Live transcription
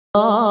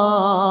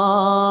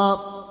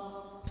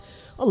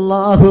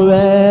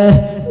അല്ലാഹുവേ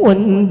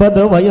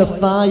 9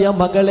 വയസ്സായ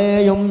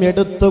മകളെയും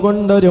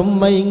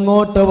എടുത്തുകൊണ്ടൊരുമ്മ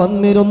ഇങ്ങോട്ട്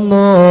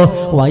വന്നിരുന്നു.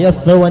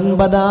 വയസ്സ്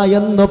 9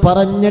 എന്ന്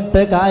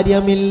പറഞ്ഞിട്ട്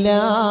കാര്യമില്ല.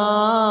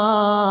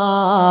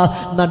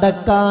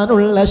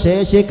 നടക്കാനുള്ള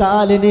ശേഷി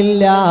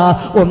കാലിനില്ല,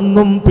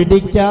 ഒന്നും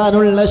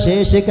പിടിക്കാനുള്ള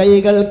ശേഷി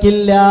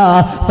കൈകൾക്കില്ല,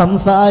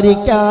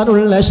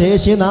 സംസാരിക്കാനുള്ള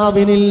ശേഷി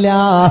നാവിനില്ല.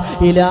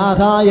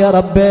 ഇലാഹായ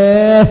റബ്ബേ,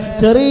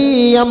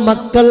 ചെറിയ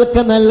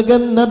മക്കൾക്ക്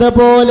നൽകുന്നത്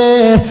പോലെ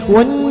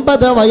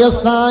 9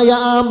 വയസ്സായ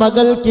ആ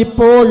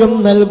മകൾക്കിപ്പോഴും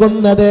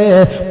നൽകുന്നത്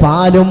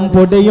പാലും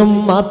പൊടിയും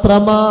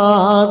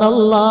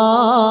മാത്രമാണല്ലാ.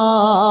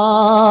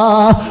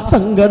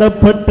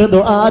 സങ്കടപ്പെട്ട്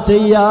ദുആ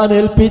ചെയ്യാൻ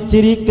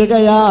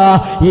ഏൽപ്പിച്ചിരിക്കുകയാ.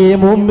 ഈ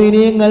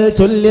മുഅ്മിനീങ്ങൾ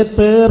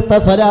ചൊല്ലിത്തീർത്ത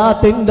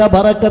സ്വലാത്തിന്റെ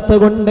ബറക്കത്ത്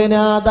കൊണ്ട്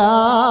നാദാ,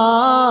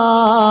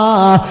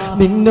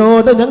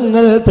 നിന്നോട്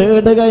ഞങ്ങൾ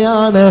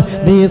തേടുകയാണ്,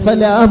 നീ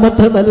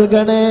സലാമത്ത്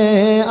നൽകണേ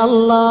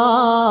അല്ലാ.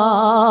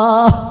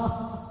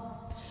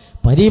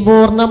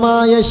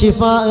 പരിപൂർണമായ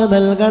ശിഫാ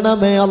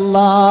നൽകണമേ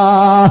അല്ലാ.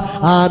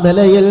 ആ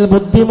നിലയിൽ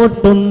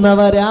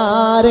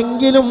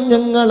ബുദ്ധിമുട്ടുന്നവരാരെങ്കിലും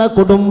ഞങ്ങളെ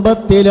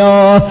കുടുംബത്തിലോ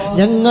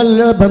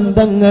ഞങ്ങളുടെ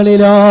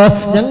ബന്ധങ്ങളിലോ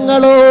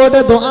ഞങ്ങളോട്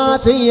ദുആ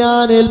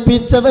ചെയ്യാൻ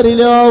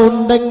ഏൽപ്പിച്ചവരിലോ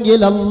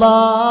ഉണ്ടെങ്കിൽ അല്ലാ,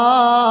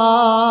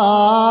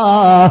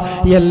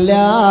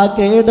 എല്ലാ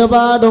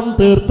കേടുപാടും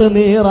തീർത്ത്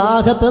നീ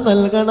റാഹത്ത്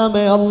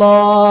നൽകണമേ അല്ലാ.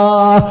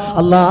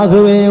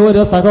 അല്ലാഹുവേ,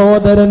 ഒരു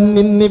സഹോദരൻ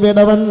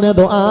ഇന്നിവിടെ വന്ന്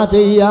ദുആ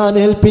ചെയ്യാൻ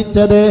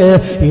ഏൽപ്പിച്ചത്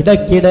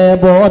ഇടയ്ക്കിടെ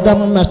ബോധം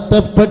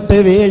നഷ്ടപ്പെട്ട്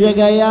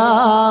വീഴുകയാ.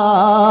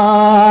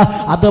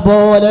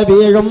 അതുപോലെ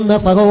വീഴുന്ന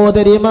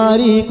സഹോദരിമാർ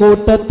ഈ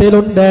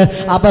കൂട്ടത്തിലുണ്ട്.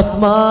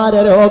 അപസ്മാര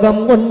രോഗം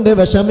കൊണ്ട്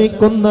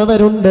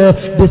വിഷമിക്കുന്നവരുണ്ട്,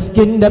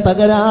 ഡിസ്കിന്റെ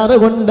തകരാറ്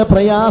കൊണ്ട്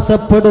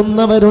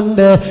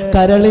പ്രയാസപ്പെടുന്നവരുണ്ട്,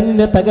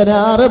 കരളിന്റെ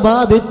തകരാറ്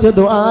ബാധിച്ച്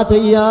ദുആ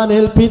ചെയ്യാൻ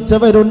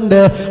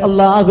ഏൽപ്പിച്ചവരുണ്ട്.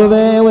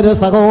 അല്ലാഹുവേ, ഒരു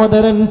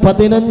സഹോദരൻ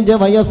 15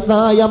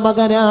 വയസ്സായ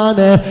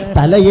മകനാണ്,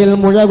 തലയിൽ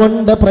മുഴ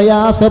കൊണ്ട്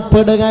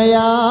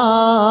പ്രയാസപ്പെടുകയാ.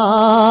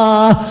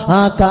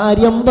 ആ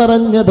കാര്യം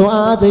പറഞ്ഞ്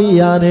ദുആ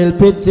ചെയ്യാൻ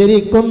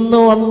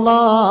ഏൽപ്പിച്ചിരിക്കുന്നു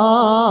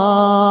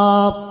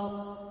അല്ലാഹ്.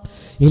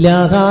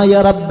 ഇലാഹായ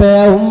റബ്ബേ,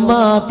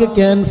 ഉമ്മാക്ക്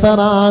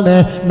ക്യാൻസറാണ്,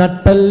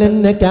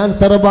 നട്ടെല്ലിന്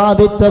ക്യാൻസർ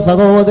ബാധിച്ച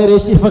സഹോദരി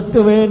ശിഫക്ക്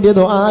വേണ്ടി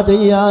ദുആ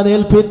ചെയ്യാൻ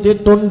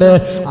ഏൽപ്പിച്ചിട്ടുണ്ട്.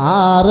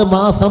 6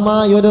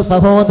 മാസമായ ഒരു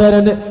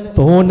സഹോദരന്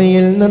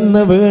തോണിയിൽ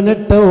നിന്ന്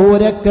വീണിട്ട്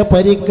ഊരക്ക്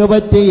പരിക്ക്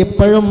പറ്റി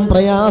ഇപ്പോഴും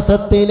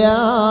പ്രയാസത്തിലാ.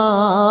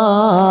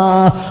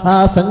 ആ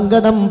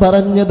സങ്കടം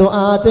പറഞ്ഞ്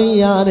ദുആ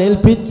ചെയ്യാൻ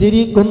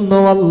ഏൽപ്പിച്ചിരിക്കുന്നു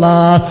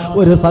അല്ലാഹ്.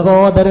 ഒരു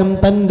സഹോദരൻ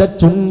തന്റെ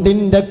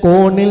ചുണ്ടിന്റെ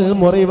കോണിൽ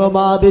മുറിവ്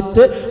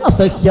ബാധിച്ച്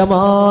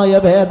അസഹ്യമായ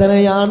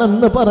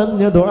വേദനയാണെന്ന്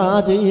പറഞ്ഞ് ദുആ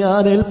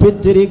ചെയ്യാൻ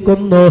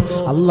ഏൽപ്പിച്ചിരിക്കുന്നു.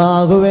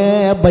 അല്ലാഹുവേ,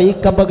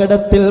 ബൈക്ക്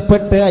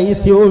അപകടത്തിൽപ്പെട്ട്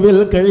ICUവിൽ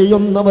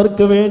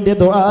കഴിയുന്നവർക്ക് വേണ്ടി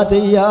ദുആ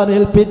ചെയ്യാൻ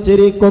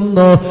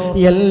ഏൽപ്പിച്ചിരിക്കുന്നു.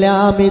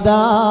 എല്ലാം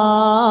ഇതാ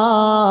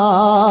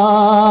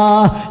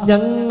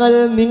ഞങ്ങൾ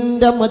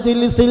നിന്റെ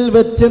മജ്ലിസിൽ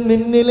വെച്ച്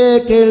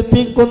നിന്നിലേക്ക്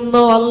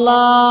ഏൽപ്പിക്കുന്നു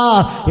അല്ലാഹ്.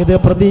 ഇത്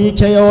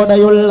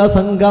പ്രതീക്ഷയോടെയുള്ള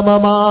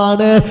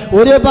സംഗമമാണ്.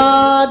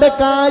 ഒരുപാട്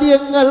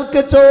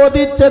കാര്യങ്ങൾക്ക്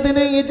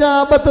ചോദിച്ചതിന്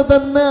ഇജാബത്ത്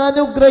തന്ന്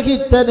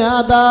അനുഗ്രഹിച്ച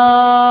നാഥാ,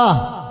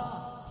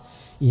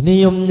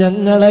 ഇനിയും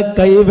ഞങ്ങളെ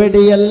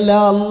കൈവെടിയല്ല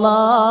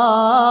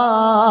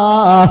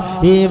അല്ലാഹ്.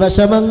 ഈ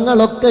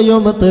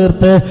വിഷമങ്ങളൊക്കെയും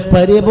തീർത്ത്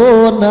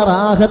പരിപൂർണ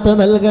റാഹത്ത്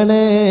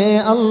നൽകണേ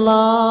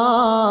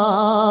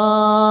അല്ലാഹ്.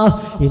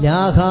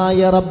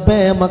 ഇലാഹായ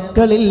റബ്ബേ,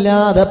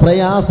 മക്കളില്ലാതെ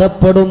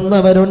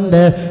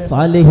പ്രയാസപ്പെടുന്നവരുണ്ട്,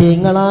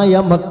 സാലിഹീങ്ങളായ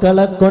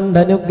മക്കളെ കൊണ്ട്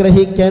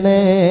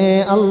അനുഗ്രഹിക്കണേ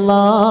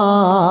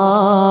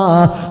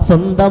അല്ലാഹ്.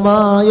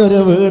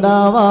 സ്വന്തമായൊരു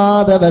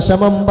വീടാവാതെ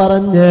വിഷമം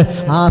പറഞ്ഞ്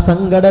ആ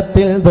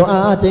സങ്കടത്തിൽ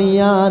ദുആ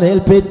ചെയ്യാൻ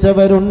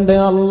ഏൽപ്പിച്ചവർ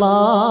അല്ലാഹ്.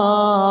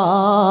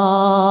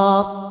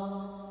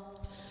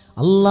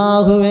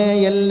 അല്ലാഹുവേ,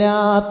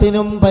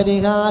 എല്ലാത്തിനും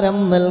പരിഹാരം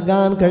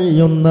നൽകാൻ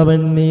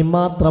കഴിയുന്നവൻ നീ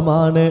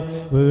മാത്രമാണ്.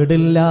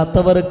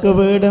 വീടില്ലാത്തവർക്ക്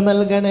വീട്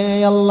നൽകണേ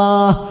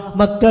അല്ലാഹ്,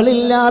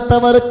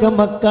 മക്കളില്ലാത്തവർക്ക്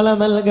മക്കളെ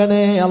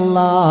നൽകണേ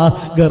അല്ലാഹ്.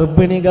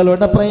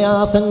 ഗർഭിണികളുടെ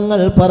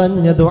പ്രയാസങ്ങൾ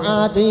പറഞ്ഞ് ദുആ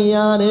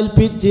ചെയ്യാൻ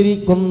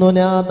ഏൽപ്പിച്ചിരിക്കുന്നു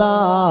നാഥാ.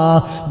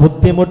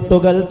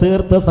 ബുദ്ധിമുട്ടുകൾ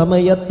തീർത്ത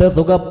സമയത്ത്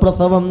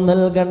സുഖപ്രസവം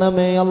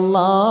നൽകണമേ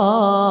അല്ലാഹ്.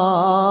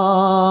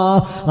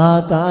 ആ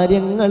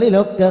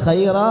കാര്യങ്ങളിലൊക്കെ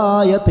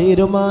ഖൈറായ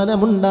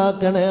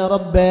തീരുമാനമുണ്ടാക്കണേ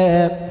റബ്ബേ.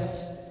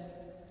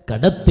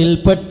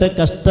 കടത്തിൽപ്പെട്ട്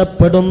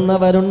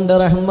കഷ്ടപ്പെടുന്നവരുണ്ട്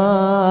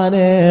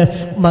റഹ്മാനെ.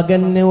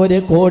 മകന് 1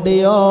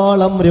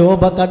 കോടിയോളം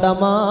രൂപ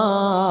കടമാ.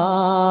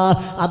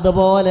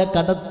 അതുപോലെ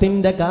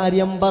കടത്തിന്റെ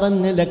കാര്യം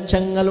പറഞ്ഞ്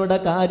ലക്ഷങ്ങളുടെ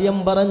കാര്യം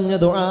പറഞ്ഞ്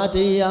ദുആ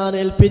ചെയ്യാൻ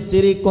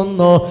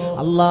ഏൽപ്പിച്ചിരിക്കുന്നു.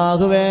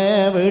 അല്ലാഹുവേ,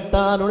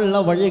 വീട്ടാനുള്ള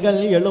വഴികൾ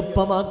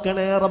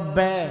എളുപ്പമാക്കണേ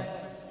റബ്ബേ.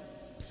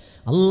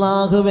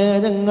 അല്ലാഹുവേ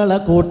ഞങ്ങളെ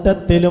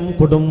കൂട്ടത്തിലും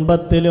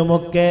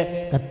കുടുംബത്തിലുമൊക്കെ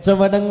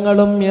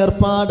കച്ചവടങ്ങളും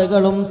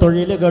ഏർപ്പാടുകളും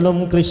തൊഴിലുകളും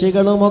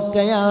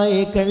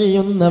കൃഷികളുമൊക്കെയായി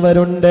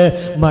കഴിയുന്നവരുണ്ട്.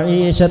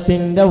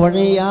 മഈശത്തിന്റെ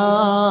വഴിയാ,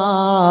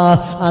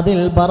 അതിൽ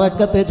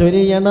ബറക്കത്ത്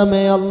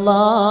ചൊരിയണമേ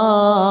അല്ലാ.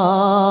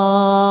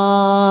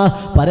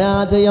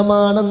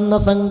 പരാജയമാണെന്ന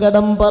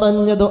സങ്കടം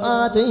പറഞ്ഞ് ദുആ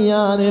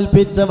ചെയ്യാൻ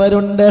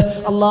ഏൽപ്പിച്ചവരുണ്ട്.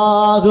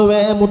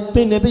 അല്ലാഹുവേ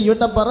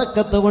മുത്തുനബിയുടെ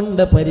ബറക്കത്ത്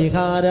കൊണ്ട്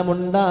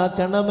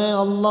പരിഹാരമുണ്ടാക്കണമേ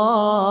അല്ലാ.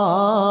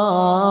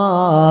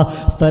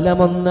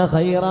 സ്ഥലമൊന്ന്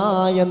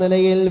ഖൈറായ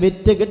നിലയിൽ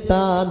വിറ്റ്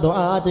കിട്ടാൻ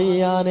ദുആ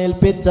ചെയ്യാൻ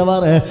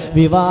ഏൽപ്പിച്ചവർ,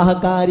 വിവാഹ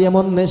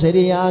കാര്യമൊന്ന്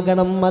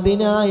ശരിയാകണം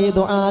അതിനായി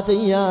ദുആ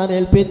ചെയ്യാൻ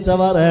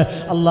ഏൽപ്പിച്ചവർ,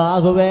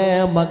 അല്ലാഹുവേ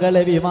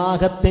മകളെ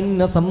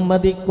വിവാഹത്തിന്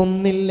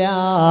സമ്മതിക്കുന്നില്ല,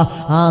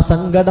 ആ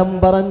സങ്കടം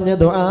പറഞ്ഞ്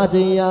ദുആ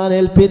ചെയ്യാൻ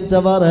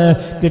ഏൽപ്പിച്ചവർ,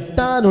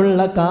 കിട്ടാനുള്ള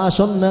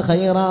കാശൊന്ന്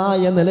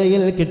ഖൈറായ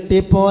നിലയിൽ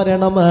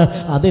കിട്ടിപ്പോരണം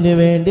അതിനു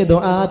വേണ്ടി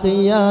ദുആ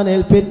ചെയ്യാൻ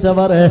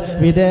ഏൽപ്പിച്ചവർ,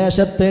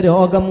 വിദേശത്ത്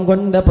രോഗം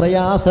കൊണ്ട്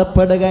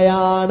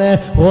പ്രയാസപ്പെടുകയാണ്,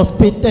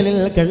 ഹോസ്പിറ്റലിൽ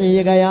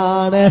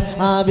കഴിയുകയാണ്,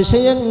 ആ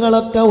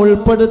വിഷയങ്ങളൊക്കെ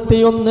ഉൾപ്പെടുത്തി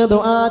ഒന്ന്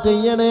ദുആ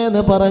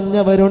ചെയ്യണേന്ന്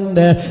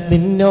പറഞ്ഞവരുണ്ട്.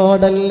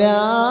 നിന്നോടല്ലാതെ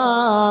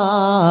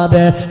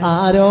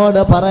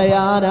ആരോട്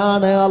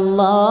പറയാനാണ്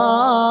അല്ലാ.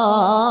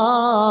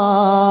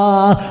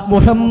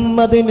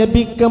 മുഹമ്മദ്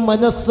നബിക്ക്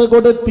മനസ്സ്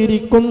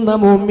കൊടുത്തിരിക്കുന്ന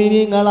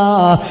മുഅ്മിനീങ്ങളാ,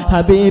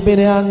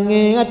 ഹബീബിനെ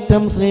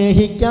അങ്ങേയറ്റം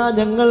സ്നേഹിക്കാൻ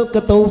ഞങ്ങൾക്ക്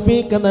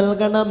തൗഫീഖ്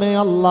നൽകണമേ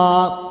അല്ലാ.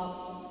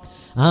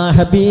 ആ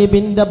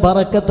ഹബീബിന്റെ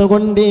ബറക്കത്ത്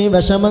കൊണ്ട് ഈ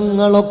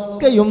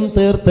വിഷമങ്ങളൊക്കെയും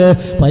തീർത്ത്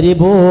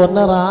പരിപൂർണ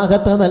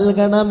റാഹത്ത്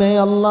നൽകണമേ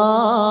അല്ലാ.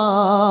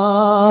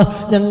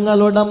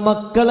 ഞങ്ങളുടെ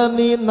മക്കളെ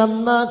നീ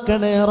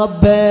നന്നാക്കണേ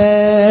റബ്ബേ,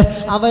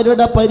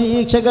 അവരുടെ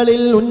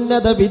പരീക്ഷകളിൽ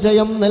ഉന്നത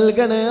വിജയം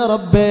നൽകണേ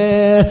റബ്ബേ.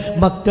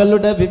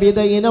 മക്കളുടെ വിവിധ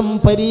ഇനം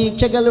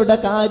പരീക്ഷകളുടെ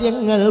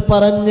കാര്യങ്ങൾ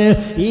പറഞ്ഞ്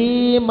ഈ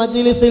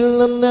മജ്ലിസിൽ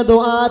നിന്ന്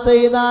ദുആ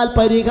ചെയ്താൽ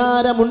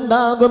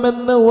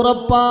പരിഹാരമുണ്ടാകുമെന്ന്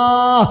ഉറപ്പാ.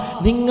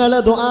 നിങ്ങൾ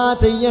ദുആ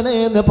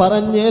ചെയ്യണേന്ന്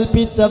പറഞ്ഞേൽപ്പി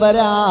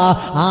ച്ചവരാ,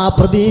 ആ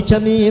പ്രതീക്ഷ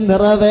നീ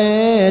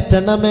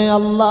നിറവേറ്റണമേ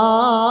അല്ലാ.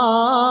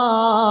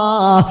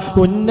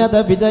 ഉന്നത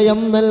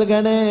വിജയം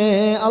നൽകണേ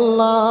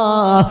അല്ലാ.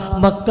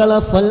 മക്കളെ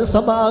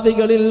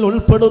സൽസ്വഭാവികളിൽ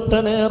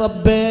ഉൾപ്പെടുത്തണേ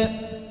റബ്ബേ.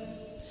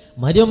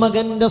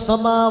 മരുമകന്റെ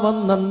സ്വഭാവം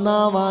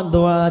നന്നാവാൻ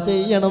ദുആ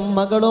ചെയ്യണം,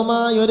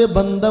 മകളുമായൊരു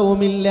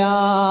ബന്ധവുമില്ല.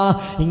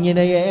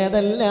 ഇങ്ങനെ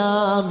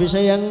ഏതെല്ലാം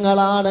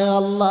വിഷയങ്ങളാണ്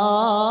അല്ലാ.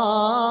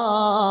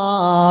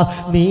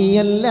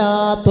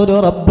 നീയല്ലാത്തൊരു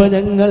റബ്ബ്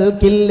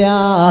ഞങ്ങൾക്കില്ല,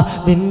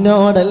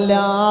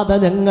 നിന്നോടല്ലാതെ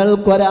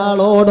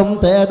ഞങ്ങൾക്കൊരാളോടും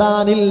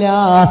തേടാനില്ല.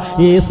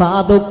 ഈ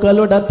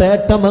സാധുക്കളുടെ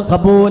തേട്ടം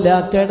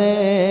കബൂലാക്കണേ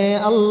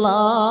അല്ലാ.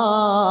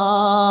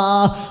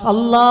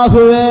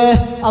 അല്ലാഹുവേ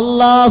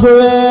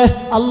അല്ലാഹുവേ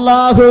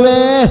അല്ലാഹുവേ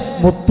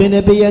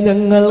മുത്തുനബിയെ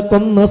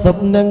ഞങ്ങൾക്കൊന്ന്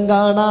സ്വപ്നം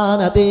കാണാൻ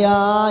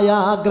അതിയായ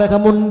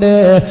ആഗ്രഹമുണ്ട്,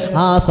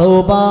 ആ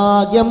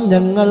സൗഭാഗ്യം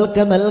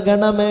ഞങ്ങൾക്ക്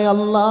നൽകണമേ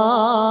അല്ലാ.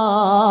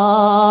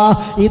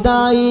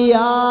 ഇതായി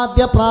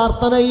ആദ്യ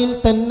പ്രാർത്ഥനയിൽ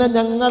തന്നെ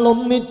ഞങ്ങൾ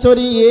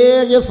ഒന്നിച്ചൊരു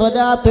 7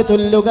 സ്വലാത്ത്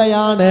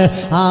ചൊല്ലുകയാണ്.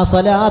 ആ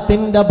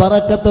സ്വലാത്തിന്റെ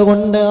ബറക്കത്ത്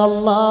കൊണ്ട്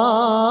അല്ലാ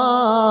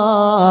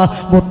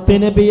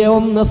മുത്തുനബിയെ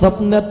ഒന്ന്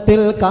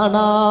സ്വപ്നത്തിൽ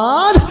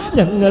കാണാൻ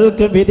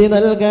ഞങ്ങൾക്ക് വിധി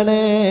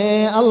നൽകണേ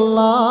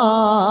അല്ലാ.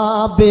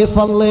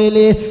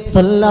 ബിഫളലി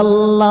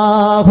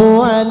സല്ലല്ലാഹു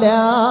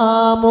അലാ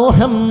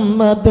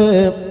മുഹമ്മദ്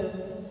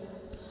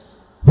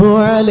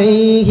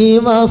അലൈഹി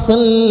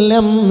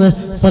വസല്ലം.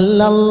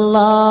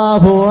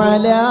 സല്ലല്ലാഹു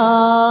അലാ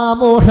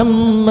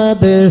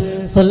മുഹമ്മദ്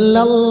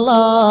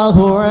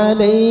സല്ലല്ലാഹു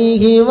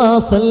അലൈഹി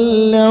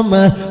വസല്ലം.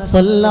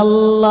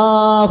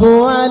 സല്ലല്ലാഹു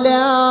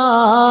അലാ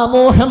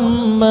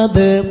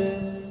മുഹമ്മദ്.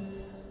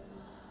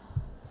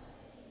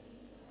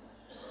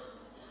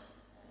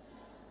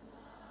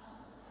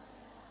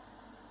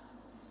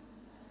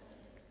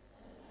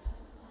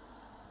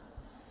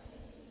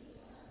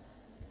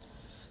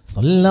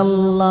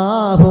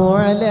 സല്ലല്ലാഹു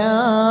അലാ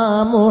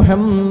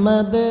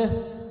മുഹമ്മദ്.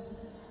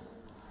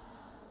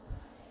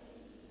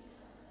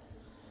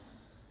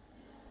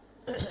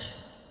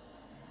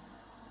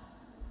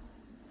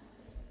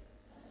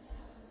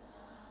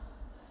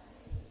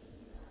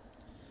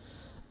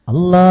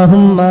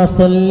 അല്ലാഹുമ്മ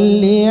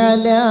സല്ലി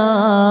അലാ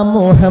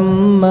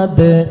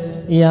മുഹമ്മദ്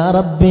യാ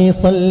റബ്ബി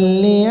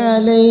സല്ലി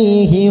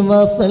അലൈഹി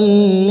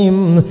വസല്ലിം.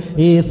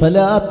 ഈ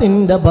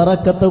സലാത്തിന്റെ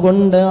ബറക്കത്ത്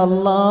കൊണ്ട്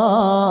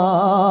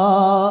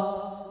അല്ലാഹ്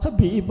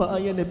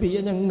ഹബീബായ നബിയെ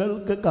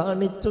ഞങ്ങൾക്ക്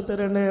കാണിച്ചു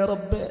തരണേ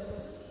റബ്ബേ,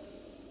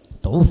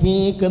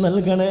 തൗഫീഖ്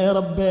നൽകണേ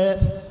റബ്ബേ.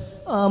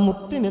 ആ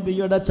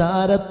മുത്തുനബിയുടെ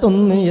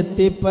ചാരത്തൊന്ന്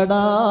എത്തിപ്പെടാൻ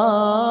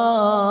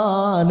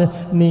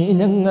നീ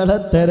ഞങ്ങളെ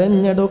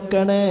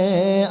തെരഞ്ഞെടുക്കണേ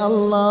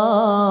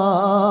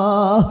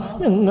അല്ലാഹ്.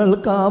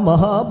 ഞങ്ങൾക്ക് ആ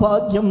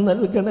മഹാഭാഗ്യം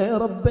നൽകണേ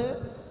റബ്ബേ.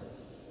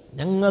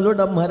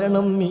 ഞങ്ങളുടെ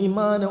മരണം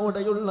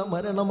ഈമാനോടെയുള്ള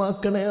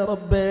മരണമാക്കണേ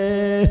റബ്ബേ.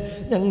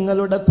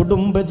 ഞങ്ങളുടെ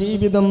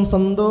കുടുംബജീവിതം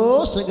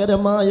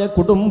സന്തോഷകരമായ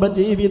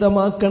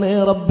കുടുംബജീവിതമാക്കണേ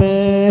റബ്ബേ.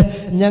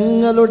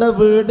 ഞങ്ങളുടെ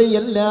വീട്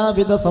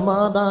എല്ലാവിധ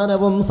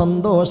സമാധാനവും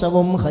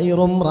സന്തോഷവും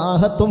ഖൈറും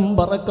റാഹത്തും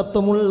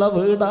ബറക്കത്തുമുള്ള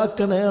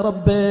വീടാക്കണേ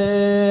റബ്ബേ.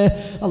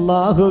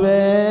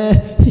 അല്ലാഹുവേ,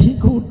 ഈ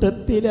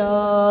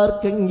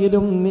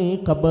കൂട്ടത്തിലാർക്കെങ്കിലും നീ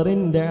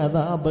ഖബറിന്റെ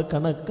അദാബ്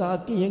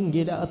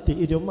കണക്കാക്കിയെങ്കിൽ ആ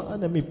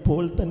തീരുമാനം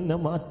ഇപ്പോൾ തന്നെ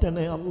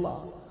മാറ്റണേ അല്ലാ.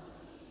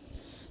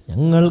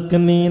 ഞങ്ങൾക്ക്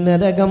നീ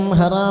നരകം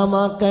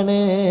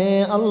ഹറാമാക്കണേ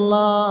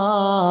അല്ലാ.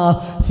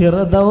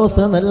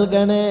 ഫിർദൗസ്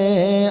നൽകണേ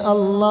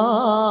അല്ലാ.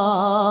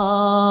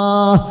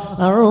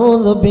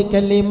 അഊദു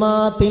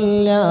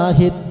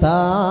ബികലിമാത്തില്ലാഹി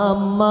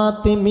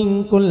താമ്മാതി മിൻ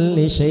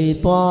കുല്ലി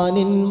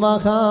ശൈത്വാനിൻ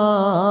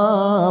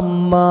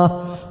വഹാമ്മ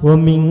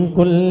വമിൻ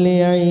കുല്ലി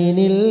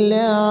ഐനിൻ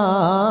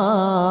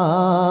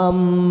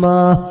ലാമ്മ.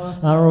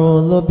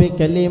 അഊദു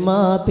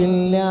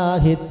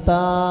ബികലിമാത്തില്ലാഹി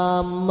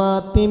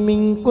താമ്മാതി മിൻ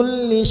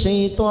കുല്ലി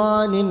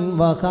ശൈത്വാനിൻ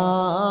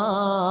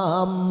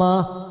വഹാമ്മ.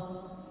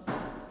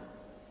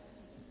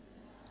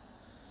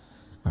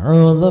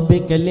 أعوذ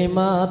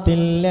بكلمات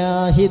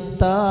الله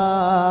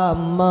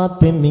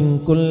التامات من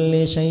كل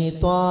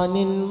شيطان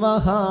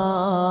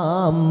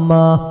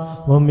وهامة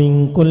ومن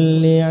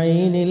كل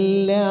عين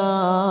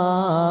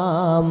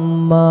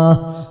لامة.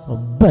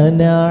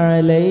 ربنا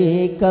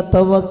عليك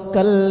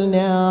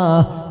توكلنا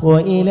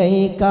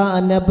وإليك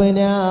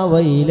أنبنا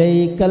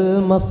وإليك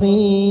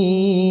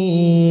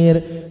المصير.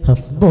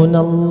 حسبنا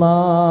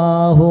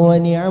الله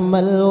ونعم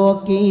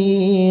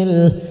الوكيل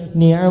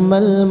نعم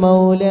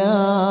المولى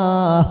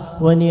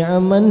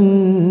ونعم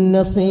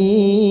النصير.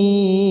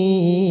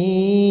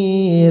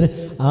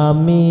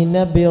 آمين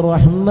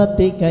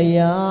برحمتك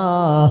يا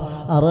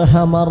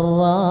أرحم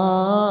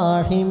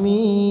الراحمين.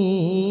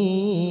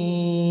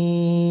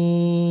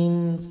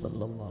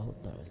 صلى الله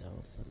تعالى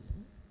وسلم.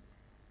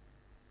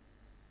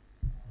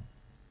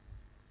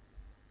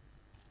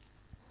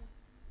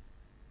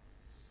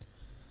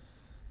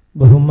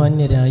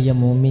 ബഹുമാന്യരായ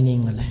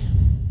മുഅ്മിനീങ്ങളെ,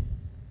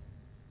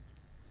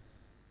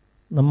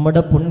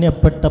 നമ്മുടെ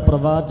പുണ്യപ്പെട്ട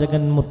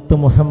പ്രവാചകൻ മുത്ത്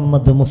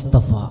മുഹമ്മദ്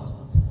മുസ്തഫ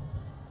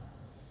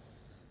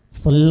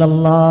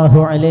സല്ലല്ലാഹു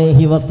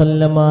അലൈഹി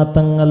വസല്ലമ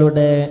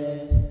തങ്ങളുടെ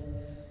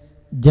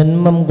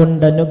ജന്മം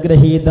കൊണ്ട്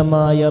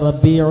അനുഗ്രഹീതമായ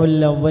റബീഉൽ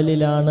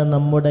അവ്വലിലാണ്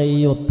നമ്മുടെ ഈ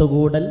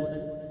ഒത്തുകൂടൽ.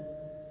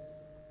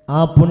 ആ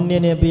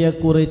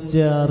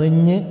പുണ്യനബിയെക്കുറിച്ച്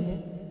അറിഞ്ഞ്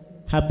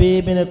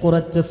ഹബീബിനെ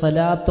കുറച്ച്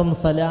സലാത്തും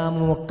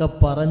സലാമും ഒക്കെ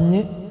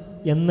പറഞ്ഞ്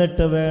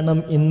എന്നിട്ട് വേണം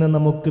ഇന്ന്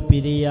നമുക്ക്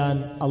പിരിയാൻ.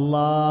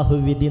 അള്ളാഹു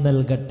വിധി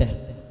നൽകട്ടെ.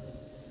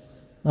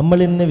 നമ്മൾ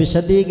ഇന്ന്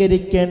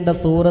വിശദീകരിക്കേണ്ട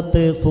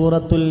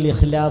സൂറത്തുൽ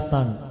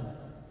ഇഖ്ലാസാണ്.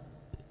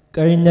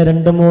 കഴിഞ്ഞ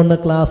 2-3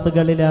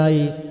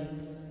 ക്ലാസ്സുകളിലായി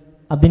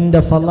അതിൻ്റെ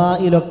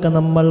ഫളായിലൊക്കെ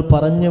നമ്മൾ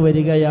പറഞ്ഞു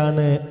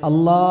വരികയാണ്.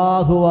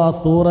 അള്ളാഹു ആ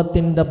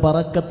സൂറത്തിൻ്റെ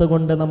ബറക്കത്ത്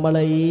കൊണ്ട്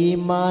നമ്മളെ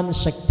ഈമാൻ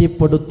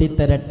ശക്തിപ്പെടുത്തി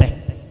തരട്ടെ.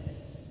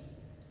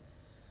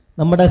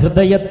 നമ്മുടെ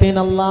ഹൃദയത്തിന്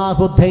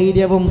അള്ളാഹു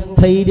ധൈര്യവും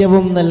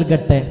സ്ഥൈര്യവും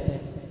നൽകട്ടെ.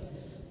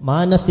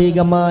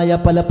 മാനസികമായ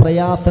പല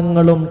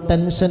പ്രയാസങ്ങളും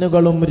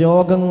ടെൻഷനുകളും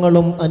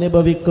രോഗങ്ങളും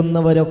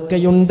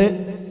അനുഭവിക്കുന്നവരൊക്കെയുണ്ട്.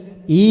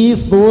 ഈ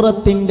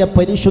സൂറത്തിൻ്റെ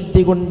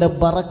പരിശുദ്ധി കൊണ്ട്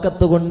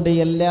ബറക്കത്ത് കൊണ്ട്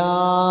എല്ലാ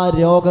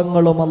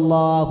രോഗങ്ങളും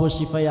അല്ലാഹു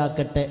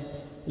ശിഫയാക്കട്ടെ.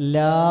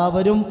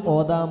 എല്ലാവരും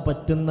ഓതാൻ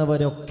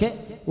പറ്റുന്നവരൊക്കെ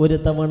ഒരു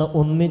തവണ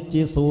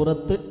ഒന്നിച്ച്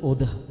സൂറത്ത്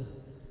ഓതുക.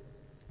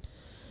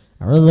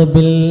 അഊദു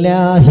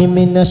ബില്ലാഹി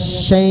മിനശ്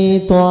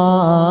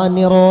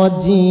ശൈത്വാനിർ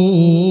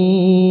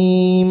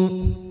റജീം.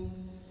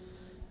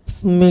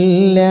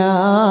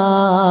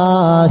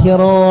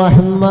 ബിസ്മില്ലാഹിർ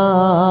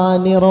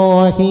റഹ്മാനിർ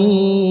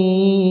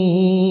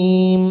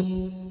റഹീം.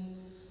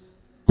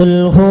 ഖുൽ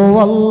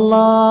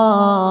ഹുവല്ലാഹു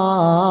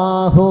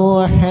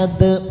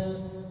അഹദ്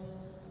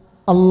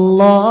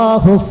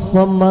അല്ലാഹുസ്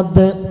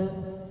സമദ്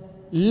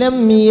ലം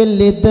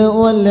യലിദ്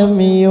വലം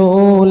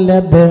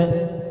യൂലദ്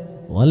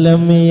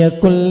വലം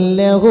യകുൽ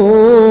ലഹു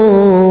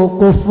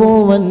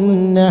കുഫുവൻ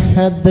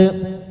അഹദ്.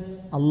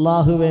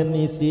 അല്ലാഹുവേ,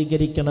 നീ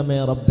സ്വീകരിക്കണമേ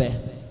റബ്ബേ.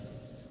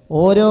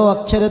 ഓരോ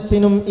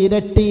അക്ഷരത്തിനും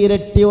ഇരട്ടി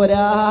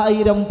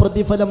 1000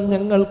 പ്രതിഫലം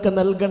ഞങ്ങൾക്ക്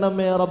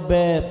നൽകണമേ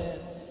റബ്ബേ.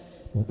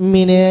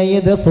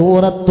 മുഅ്മിനേയത്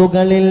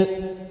സൂറത്തുകളിൽ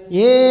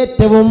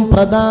ഏറ്റവും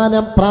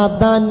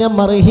പ്രാധാന്യം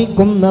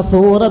അർഹിക്കുന്ന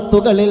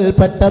സൂറത്തുകളിൽ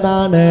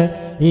പെട്ടതാണ്.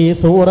 ഈ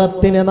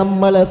സൂറത്തിനെ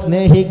നമ്മൾ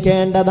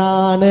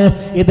സ്നേഹിക്കേണ്ടതാണ്.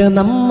 ഇത്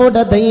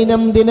നമ്മുടെ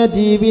ദൈനംദിന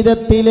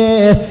ജീവിതത്തിലെ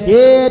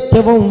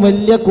ഏറ്റവും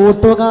വലിയ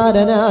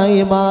കൂട്ടുകാരനായി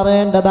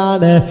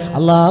മാറേണ്ടതാണ്.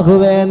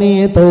 അല്ലാഹുവേ, നീ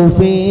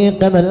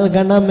തൗഫീഖ്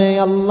നൽകണമേ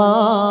അല്ലാ.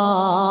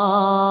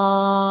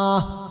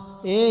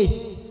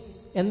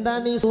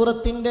 എന്താണ് ഈ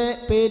സൂറത്തിന്റെ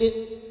പേര്?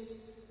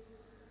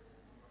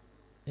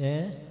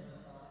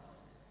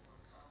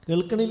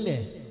 കേൾക്കണില്ലേ?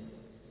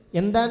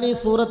 എന്താണ് ഈ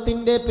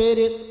സൂറത്തിന്റെ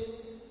പേര്?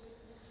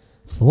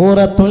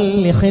 സൂറത്തുൽ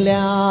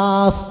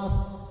ഇഖ്ലാസ്.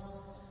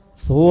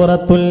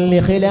 സൂറത്തുൽ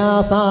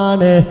ഇഖ്ലാസ്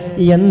ആണ്.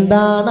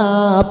 എന്താണ് ആ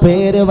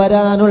പേര്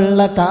വരാനുള്ള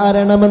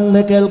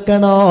കാരണമെന്ന്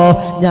കേൾക്കണോ?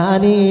 ഞാൻ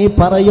ഈ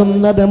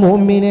പറയുന്നത്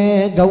മുഅ്മിനെ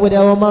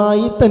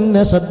ഗൗരവമായി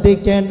തന്നെ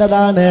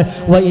ശ്രദ്ധിക്കേണ്ടതാണ്.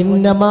 വ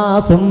ഇന്നമാ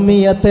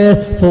സുമ്മിയത്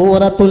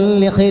സൂറത്തുൽ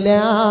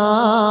ഇഖ്ലാസ്.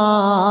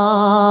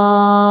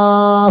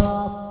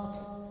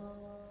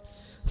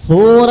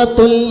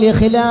 സൂറത്തുൽ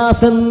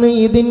ഇഖ്ലാസ് എന്ന്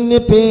ഇതിന്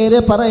പേര്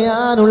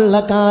പറയാനുള്ള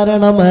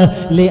കാരണം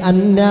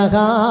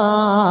ലിഅന്നഹാ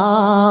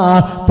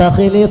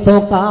തഖ്ലിസു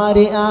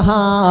ഖാരിഅഹാ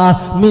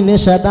മിൻ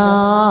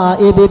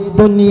ശദാഇദിദ്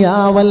ദുനിയാ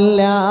വൽ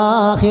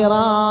ആഖിറ.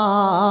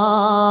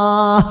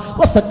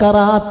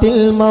 വസക്കറാത്തിൽ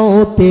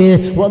മൗതി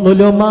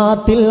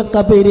വളുലുമാത്തിൽ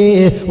ഖബരി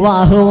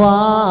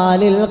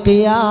വഅഹ്വാലിൽ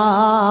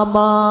ഖിയാമ.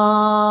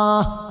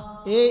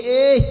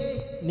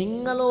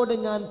 നിങ്ങളോട്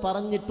ഞാൻ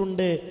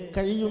പറഞ്ഞിട്ടുണ്ട്,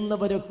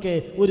 കഴിയുന്നവരൊക്കെ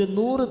ഒരു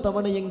 100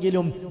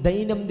 തവണയെങ്കിലും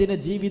ദൈനംദിന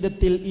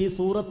ജീവിതത്തിൽ ഈ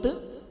സൂറത്ത്,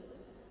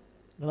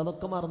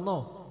 നിങ്ങളതൊക്കെ മറന്നോ?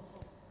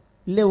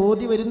 ഇല്ലേ?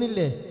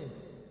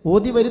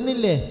 ഓതി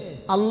വരുന്നില്ലേ?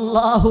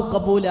 അല്ലാഹു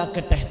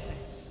കബൂലാക്കട്ടെ,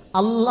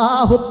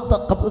 അല്ലാഹു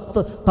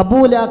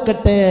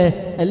കബൂലാക്കട്ടെ.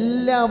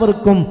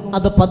 എല്ലാവർക്കും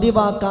അത്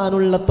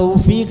പതിവാക്കാനുള്ള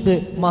തൗഫീഖ്,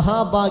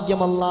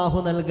 മഹാഭാഗ്യം അല്ലാഹു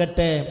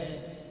നൽകട്ടെ.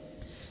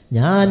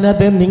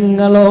 ഞാനത്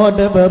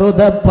നിങ്ങളോട്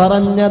വെറുതെ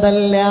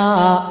പറഞ്ഞതല്ല.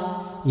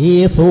 ഈ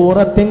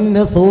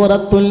സൂറത്തിന്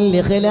സൂറത്തുൽ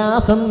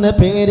ഇഖ്ലാസ് എന്ന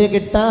പേര്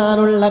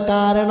കിട്ടാനുള്ള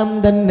കാരണം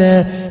തന്നെ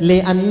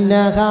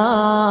ലിഅന്നഹാ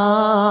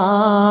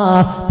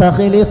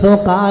തഖ്ലിസു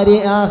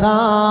ഖാരിഅഹാ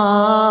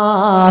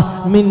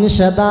മിൻ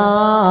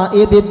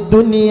ശദാഇദിദ്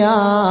ദുനിയാ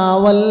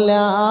വൽ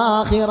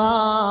ആഖിറ.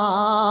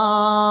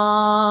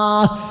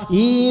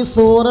 ഈ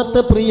സൂറത്ത്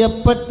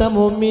പ്രിയപ്പെട്ട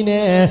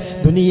മുഅ്മിനെ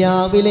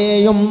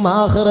ദുനിയാവിലെയും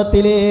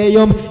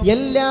ആഖിറത്തിലെയും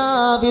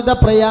എല്ലാവിധ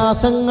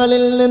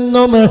പ്രയാസങ്ങളിൽ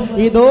നിന്നും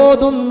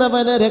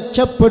ഇതോതുന്നവനെ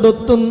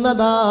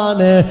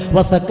രക്ഷപ്പെടുത്തുന്നതാണ്.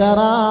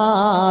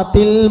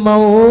 വസകറാത്തിൽ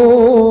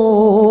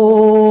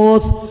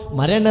മൗത്ത്,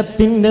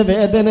 മരണത്തിന്റെ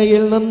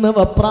വേദനയിൽ നിന്ന്,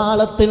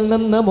 വെപ്രാളത്തിൽ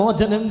നിന്ന്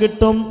മോചനം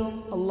കിട്ടും.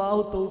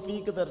 അല്ലാഹു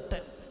തൗഫീഖ്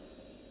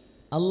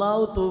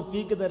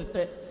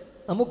തരട്ടെ.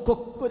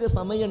 നമുക്കൊക്കെ ഒരു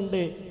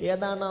സമയമുണ്ട്.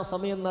 ഏതാണ് ആ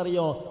സമയം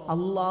എന്നറിയോ?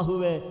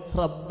 അല്ലാഹുവേ,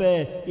 റബ്ബേ,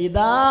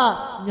 ഇതാ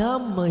ഞാൻ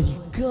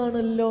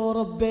മരിക്കുകയാണല്ലോ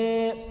റബ്ബേ,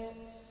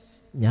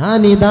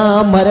 ഞാനിതാ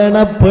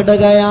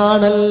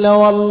മരണപ്പെടുകയാണല്ലോ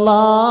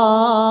അല്ലാ,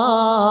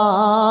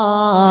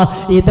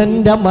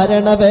 ഇതെന്റെ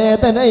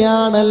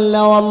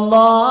മരണവേദനയാണല്ലോ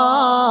അല്ലാ.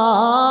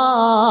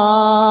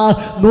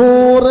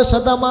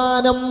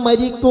 100%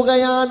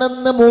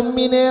 മരിക്കുകയാണെന്ന്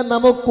മുമ്മിനെ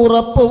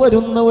നമുക്കുറപ്പ്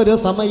വരുന്ന ഒരു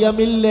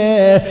സമയമില്ലേ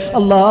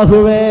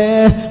അല്ലാഹുവേ?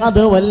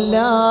 അത്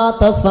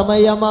വല്ലാത്ത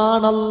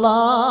സമയമാണല്ലാ.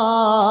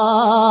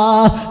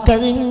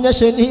 കഴിഞ്ഞ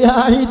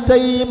ശനിയാഴ്ച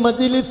ഈ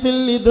മജ്ലിസിൽ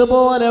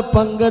ഇതുപോലെ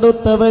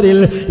പങ്കെടുത്തവരിൽ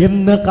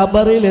ഇന്ന്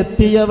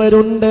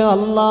ഖബറിലെത്തിയവരുണ്ട്.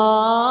 അല്ലാ,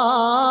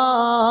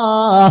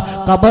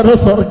 ഖബർ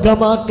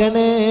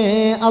സ്വർഗമാക്കണേ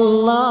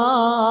അല്ലാ.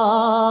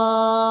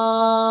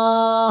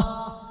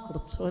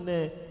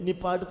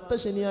 ഇനിയിപ്പോ അടുത്ത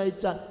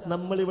ശനിയാഴ്ച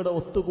നമ്മളിവിടെ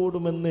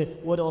ഒത്തുകൂടുമെന്ന്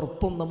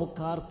ഒരുറപ്പും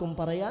നമുക്കാർക്കും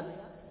പറയാൻ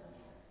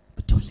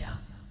പറ്റൂല.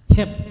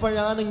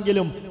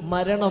 എപ്പോഴാണെങ്കിലും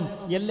മരണം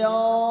എല്ലാ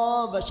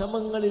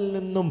വിഷമങ്ങളിൽ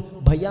നിന്നും,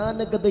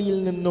 ഭയാനകതയിൽ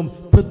നിന്നും,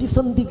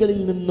 പ്രതിസന്ധികളിൽ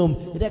നിന്നും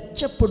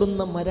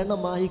രക്ഷപ്പെടുന്ന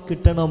മരണമായി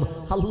കിട്ടണം.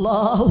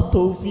 അല്ലാഹു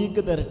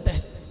തൗഫീഖ് തരട്ടെ.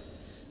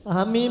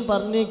 ആമീൻ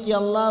പറഞ്ഞേക്ക്.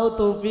 അല്ലാഹു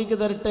തൗഫീഖ്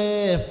തരട്ടെ.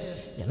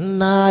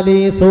 എന്നാൽ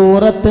ഈ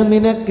സൂറത്ത്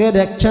നിനക്ക്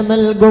രക്ഷ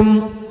നൽകും.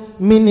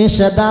 മിൻ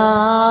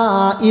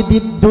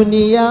ശദാഇദിദ്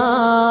ദുനിയാ,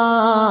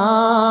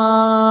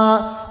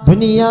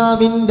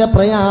 ദുനിയാവിന്റെ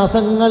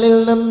പ്രയാസങ്ങളിൽ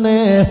നിന്ന്,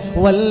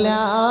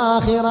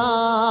 വല്ലാഖിറ,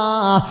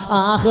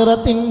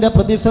 ആഖിറത്തിന്റെ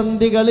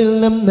പ്രതിസന്ധികളിൽ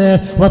നിന്ന്,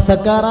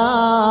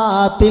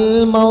 വസകറാത്തിൽ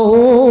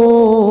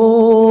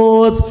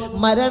മൗത്ത്,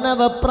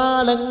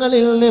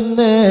 മരണവപ്രാളങ്ങളിൽ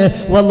നിന്ന്,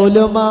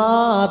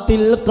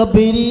 വളുലുമാത്തിൽ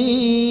ഖബരി,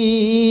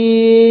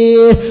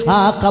 ആ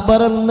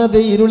ഖബർ എന്നത്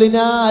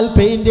ഇരുളിനാൽ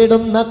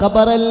പെയിന്റിടുന്ന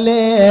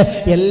ഖബറല്ലേ?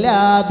 എല്ലാ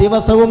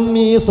ദിവസവും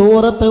ഈ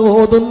സൂറത്ത്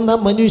ഓതുന്ന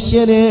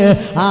മനുഷ്യന്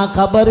ആ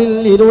ഖബറിൽ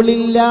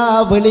ഇരുളില്ല,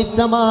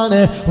 വെളിച്ചമാണ്.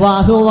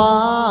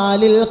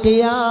 വഅഹ്വാലിൽ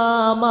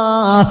ഖിയാമ,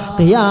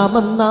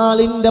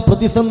 ഖിയാമനാളിന്റെ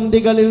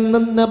പ്രതിസന്ധികളിൽ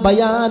നിന്ന്,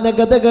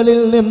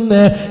 ഭയാനകതകളിൽ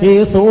നിന്ന് ഈ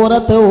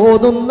സൂറത്ത്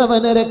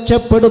ഓതുന്നവനെ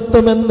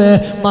രക്ഷപ്പെടുത്തുമെന്ന്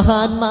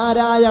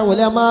മഹാന്മാരായ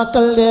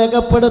ഉലമാക്കൾ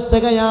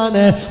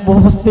രേഖപ്പെടുത്തുകയാണ്,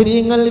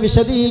 മുഫസ്സിരീങ്ങൾ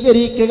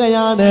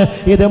വിശദീകരിക്കുകയാണ്.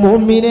 ഇത്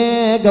മുഅ്മിനെ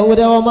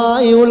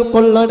ഗൗരവമായി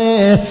ഉൾക്കൊള്ളണേ.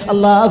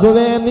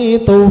 അല്ലാഹുവേ, നീ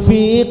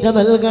തൗഫീഖ്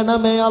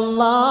നൽകണമേ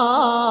അല്ലാ.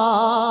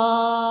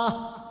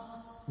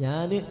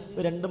 ഞാൻ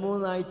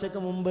 2-3 ആഴ്ചക്ക്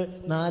മുമ്പ്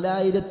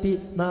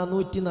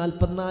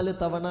 4444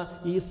 തവണ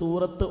ഈ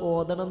സൂറത്ത്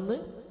ഓതണമെന്ന്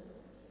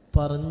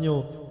പറഞ്ഞു.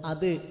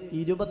 അത്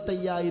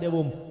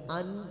 25,000-ഉം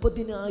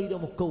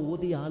 50,000-ഉം ഒക്കെ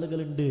ഓതിയ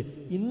ആളുകളുണ്ട്.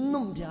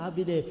 ഇന്നും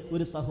രാവിലെ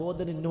ഒരു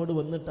സഹോദരൻ എന്നോട്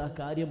വന്നിട്ട് ആ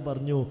കാര്യം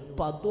പറഞ്ഞു.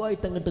 അപ്പൊ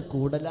അതുമായിട്ട് അങ്ങോട്ട്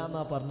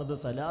കൂടലാന്നാ പറഞ്ഞത്.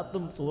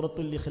 സലാത്തും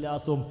സൂറത്തുൽ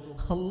ഇഖ്ലാസും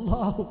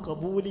അല്ലാഹു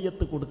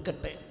കബൂലിയത്ത്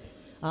കൊടുക്കട്ടെ.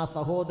 ആ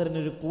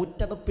സഹോദരനൊരു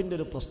കൂറ്റടപ്പിൻ്റെ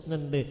ഒരു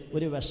പ്രശ്നമുണ്ട്,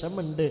 ഒരു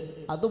വിഷമുണ്ട്,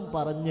 അതും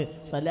പറഞ്ഞ്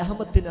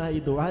സലാമത്തിനായി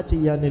ദുആ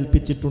ചെയ്യാൻ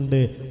ഏൽപ്പിച്ചിട്ടുണ്ട്.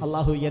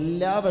 അല്ലാഹു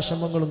എല്ലാ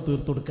വിഷമങ്ങളും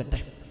തീർത്തു കൊടുക്കട്ടെ.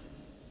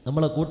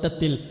 നമ്മളെ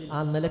കൂട്ടത്തിൽ ആ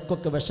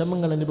നിലക്കൊക്കെ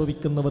വിഷമങ്ങൾ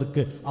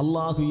അനുഭവിക്കുന്നവർക്ക്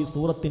അല്ലാഹു ഈ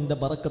സൂറത്തിൻ്റെ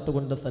ബറക്കത്ത്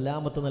കൊണ്ട്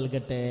സലാമത്ത്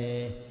നൽകട്ടെ.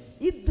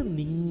 ഇത്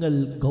നിങ്ങൾ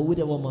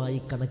ഗൗരവമായി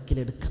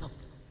കണക്കിലെടുക്കണം.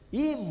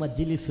 ഈ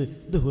മജ്ലിസ്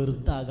ഇത്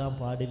വെറുതാകാൻ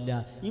പാടില്ല.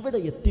 ഇവിടെ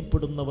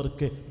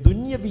എത്തിപ്പെടുന്നവർക്ക്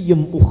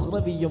ദുന്യവിയും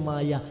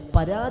ഉഖ്റവിയുമായ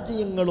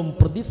പരാജയങ്ങളും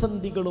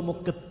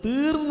പ്രതിസന്ധികളുമൊക്കെ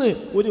തീർന്ന്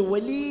ഒരു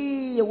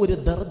വലിയ ഒരു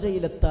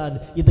ദർജയിലെത്താൻ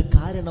ഇത്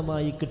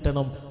കാരണമായി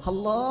കിട്ടണം.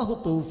 അല്ലാഹു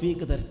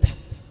തൗഫീഖ് തരട്ടെ.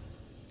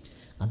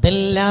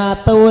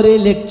 അതല്ലാത്ത ഒരു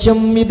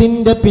ലക്ഷ്യം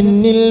ഇതിന്റെ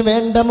പിന്നിൽ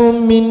വേണ്ട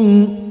മുഅ്മിൻ.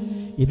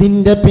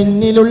 ഇതിന്റെ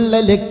പിന്നിലുള്ള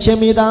ലക്ഷ്യം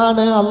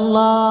ഇതാണ്.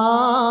 അല്ലാഹ്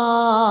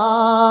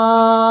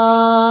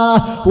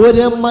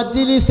ഒരു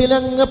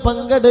മജ്ലിസിലങ്ങ്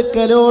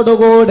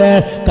പങ്കെടുക്കലോടുകൂടെ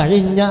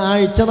കഴിഞ്ഞ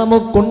ആഴ്ച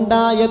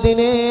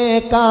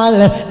നമുക്കുണ്ടായതിനേക്കാൾ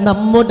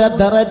നമ്മുടെ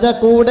ദറജ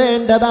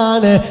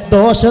കൂടേണ്ടതാണ്.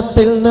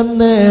 ദോഷത്തിൽ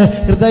നിന്ന്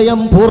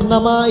ഹൃദയം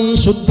പൂർണ്ണമായി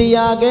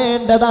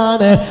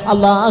ശുദ്ധിയാകേണ്ടതാണ്.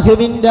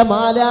 അല്ലാഹുവിന്റെ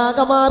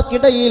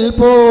മാലാഖമാർക്കിടയിൽ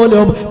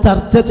പോലും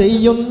ചർച്ച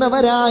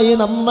ചെയ്യുന്നവരായി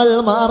നമ്മൾ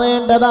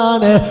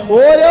മാറേണ്ടതാണ്.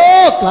 ഓരോ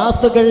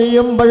ക്ലാസ്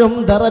കഴിയുമ്പോഴും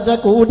ദറജ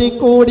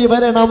കൂടിക്കൂടി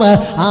വരണം.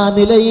 ആ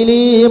നിലയിൽ ഈ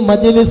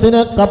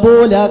മജ്ലിസിനെ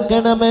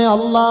കബൂലാക്കണമേ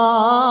അല്ലാ,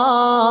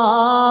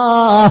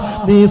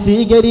 നീ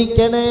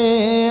സ്വീകരിക്കണേ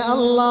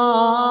അല്ലാ.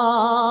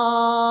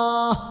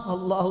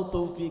 അല്ലാഹു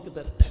തൗഫീഖ്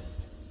തരട്ടെ,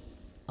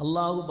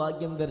 അല്ലാഹു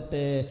ഭാഗ്യം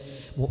തരട്ടെ.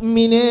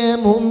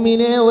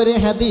 മുഅ്മിനെ ഒരു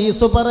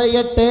ഹദീസ്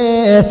പറയട്ടെ.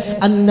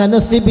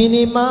 അനസ്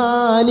ഇബ്നു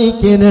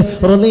മാലിക്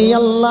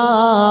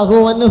റളിയല്ലാഹു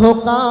അൻഹു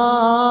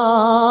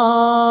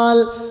ഖാൽ,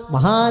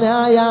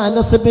 മഹാനായ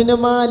അനസ് ഇബ്നു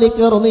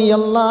മാലിക്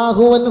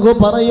റളിയല്ലാഹു അൻഹു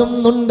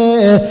പറയുന്നുണ്ട്,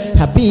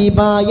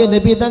 ഹബീബായ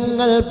നബി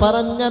തങ്ങൾ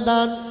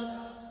പറഞ്ഞതാണ്.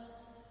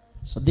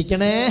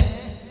 ശ്രദ്ധിക്കണേ,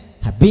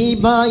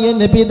 ഹബീബായ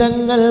നബി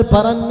തങ്ങൾ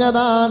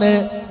പറഞ്ഞതാണ്,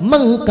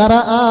 മൻ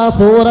ഖറഅ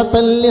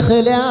സൂറത്തുൽ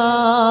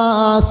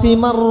ഇഖ്ലാസ്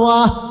മർറ,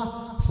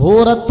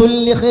 സൂറത്തുൽ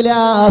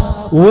ഇഖ്ലാസ്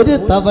ഒരു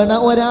തവണ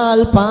ഒരാൾ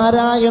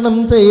പാരായണം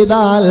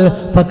ചെയ്താൽ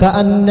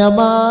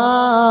ഫകഅന്നമാ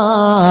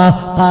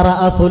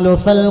ഖറഅ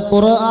സുലുസൽ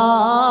ഖുർആൻ,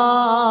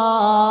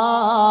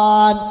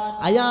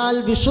 അയാൾ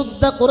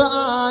വിശുദ്ധ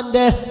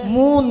ഖുർആന്റെ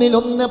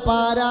 1/3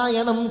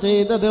 പാരായണം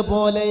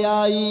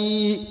ചെയ്തതുപോലെയായി.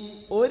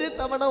 ഒരു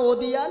തവണ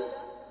ഓതിയാൽ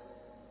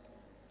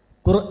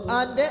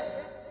ഖുർആന്റെ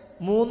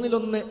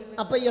 1/3.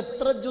 അപ്പൊ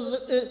എത്ര ജുസ്?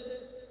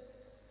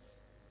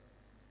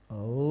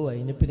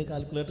 അതിന് പിന്നെ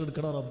കാൽക്കുലേറ്റർ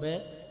എടുക്കണം റബ്ബേ.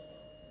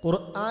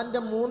 ഖുർആന്റെ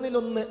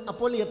 1/3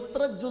 അപ്പോൾ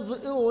എത്ര ജുസ്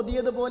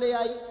ഓതിയത്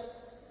പോലെയായി?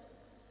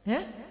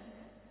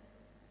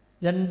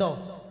 2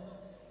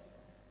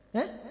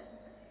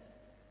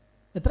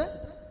 എത്ര?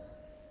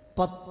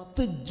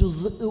 10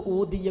 ജുസ്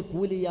ഓതിയ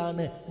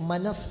കൂലിയാണ്.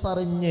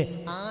 മനസ്സറിഞ്ഞ്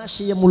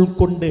ആശയം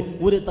ഉൾക്കൊണ്ട്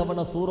ഒരു തവണ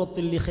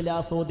സൂറത്തുൽ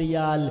ഇഖ്ലാസ്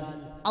ഓതിയാൽ.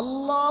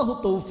 അല്ലാഹു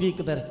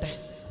തൗഫീഖ് തരട്ടെ.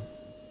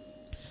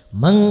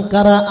 മൻ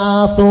ഖറഅ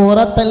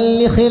സൂറത്തുൽ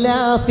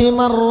ഇഖ്ലാസ്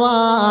മർറ,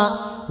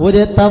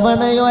 ഒരു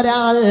തവണ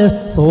ഒരാൾ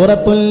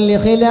സൂറത്തുൽ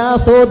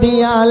ഇഖ്ലാസ്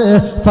ഓതിയാൽ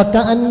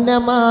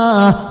ഫകഅന്നമാ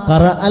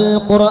ഖറഅൽ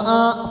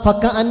ഖുർആൻ,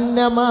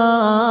 ഫകഅന്നമാ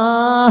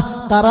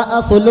ഖറഅ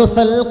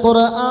സുലുസൽ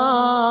ഖുർആൻ,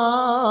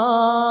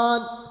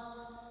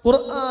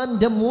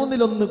 ഖുർആന്റെ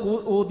 1/3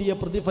 ഓതിയ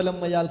പ്രതിഫലം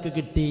അയാൾക്ക്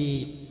കിട്ടി.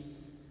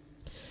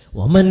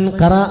 വമൻ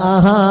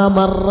ഖറഅഹാ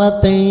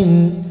മർറതൈൻ,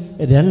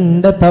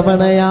 2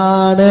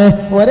 തവണയാണ്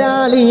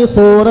ഒരാൾ ഈ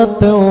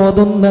സൂറത്ത്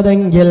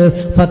ഓതുന്നതെങ്കിൽ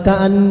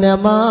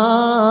ഫകഅന്നമാ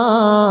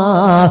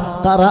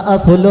ഖറഅ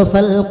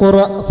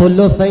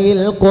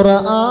സുലുസൈൽ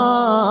ഖുർആൻ,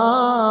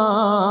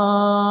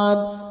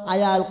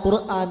 അയാൾ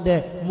ഖുർആന്റെ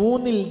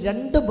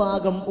 2/3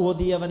 ഭാഗം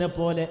ഓതിയവനെ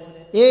പോലെ.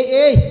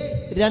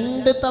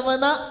 2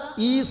 തവണ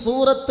ഈ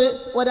സൂറത്ത്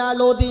ഒരാൾ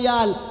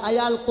ഓതിയാൽ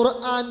അയാൾ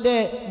ഖുർആന്റെ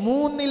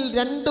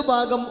 2/3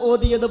 ഭാഗം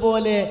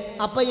ഓതിയതുപോലെ.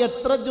 അപ്പൊ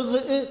എത്ര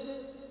ജുസ്?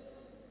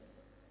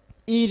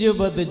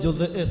 20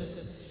 ജുസ്.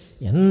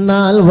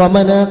 എന്നാൽ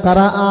വമന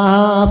ഖറഅ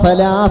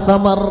 3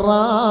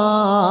 മർറാത്ത്,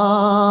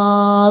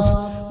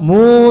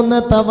 3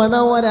 തവണ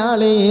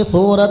ഒരാൾ ഈ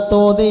സൂറത്ത്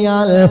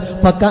ഓതിയാൽ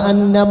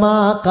ഫകഅന്നമാ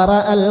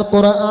ഖറഅൽ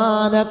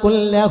ഖുർആന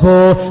കുല്ലഹു,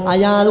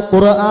 അയാൾ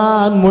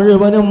ഖുർആൻ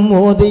മുഴുവനും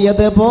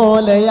ഓതിയത്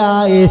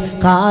പോലെയായി.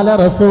 ഖാല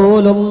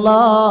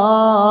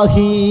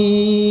റസൂലുള്ളാഹി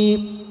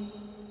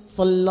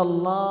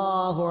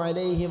സ്വല്ലല്ലാഹു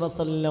അലൈഹി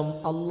വസല്ലം.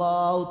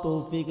 അല്ലാഹു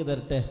തൗഫീഖ്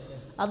തരട്ടെ.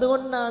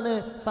 അതുകൊണ്ടാണ്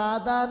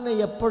സാധാരണ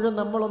എപ്പോഴും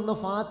നമ്മളൊന്ന്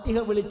ഫാത്തിഹ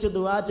വിളിച്ച്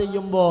ദുആ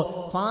ചെയ്യുമ്പോൾ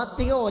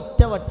ഫാത്തിഹ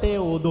ഒറ്റവട്ടേ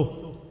ഓതും.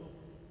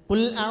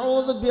 ഖുൽ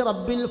അഊദു ബി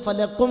റബ്ബിൽ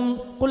ഫലഖും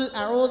ഖുൽ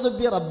അഊദു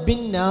ബി റബ്ബിൻ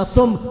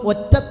നാസും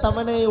ഒറ്റ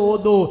തവണ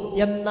ഓതൂ.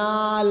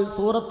 എന്നാൽ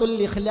സൂറത്തുൽ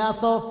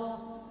ഇഖ്ലാസോ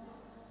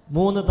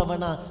 3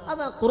 തവണ.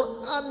 അതാ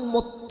ഖുർആൻ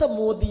മൊത്തം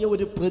ഓതിയ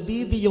ഒരു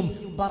പ്രതീതിയും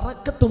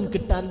ബറക്കത്തും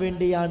കിട്ടാൻ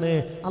വേണ്ടിയാണ്.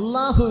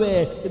 അല്ലാഹുവേ,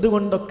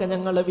 ഇതുകൊണ്ടൊക്കെ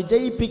ഞങ്ങളെ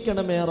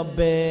വിജയിപ്പിക്കണമേ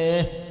റബ്ബേ,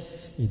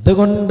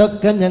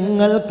 ഇതുകൊണ്ടൊക്കെ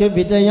ഞങ്ങൾക്ക്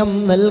വിജയം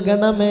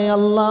നൽകണമേ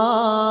അല്ലാ.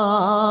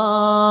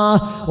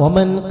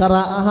 വമൻ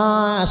ഖറഅഹ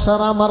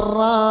 10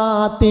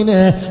 മർറാത്തിൻ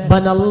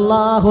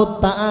ബനല്ലാഹു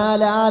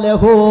തആലാ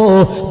ലഹു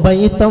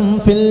ബൈതൻ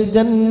ഫിൽ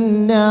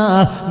ജന്ന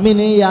മിൻ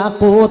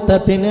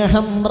യാഖൂതത്തിൻ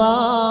ഹംറാ,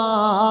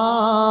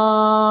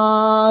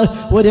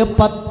 ഒരു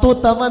 10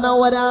 തവണ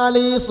ഒരാൾ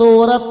ഈ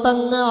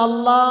സൂറത്തങ്ങ്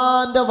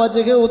അല്ലാഹുവിന്റെ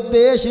വജ്ഹ്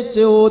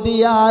ഉദ്ദേശിച്ച്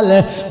ഓതിയാൽ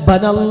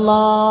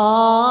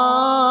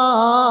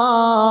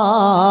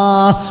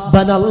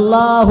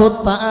ബനല്ലാഹു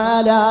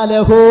തആലാ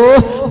ലഹു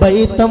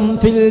ബൈതൻ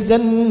ഫിൽ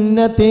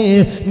ജന്നതി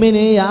മിൻ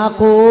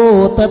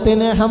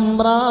യാഖൂതത്തിൻ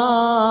ഹംറാ,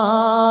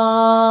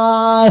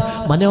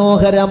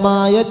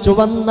 മനോഹരമായ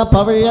ചുവന്ന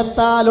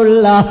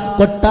പവിഴത്താലുള്ള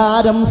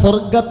കൊട്ടാരം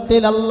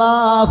സ്വർഗത്തിൽ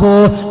അല്ലാഹു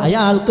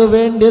അയാൾക്ക്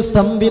വേണ്ടി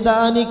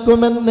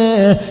സംവിധാനിക്കുമെന്ന്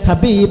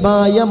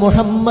ഹബീബായ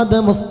മുഹമ്മദ്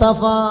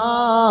മുസ്തഫ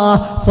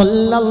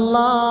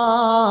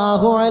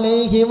സല്ലല്ലാഹു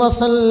അലൈഹി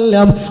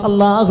വസല്ലം.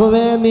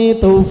 അല്ലാഹുവേ, നീ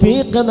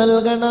തൗഫീഖ്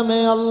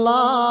നൽകണമേ അല്ലാ.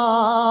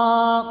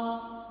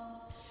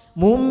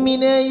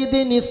 മുഅ്മിനേ, ഇത്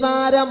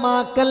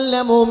നിസാരമാക്കല്ല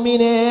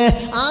മുഅ്മിനേ.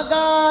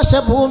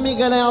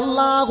 ആകാശഭൂമികളെ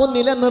അല്ലാഹു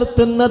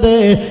നിലനിർത്തുന്നത്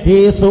ഈ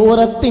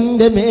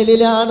സൂറത്തിന്റെ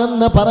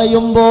മേലിലാണെന്ന്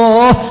പറയുമ്പോ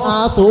ആ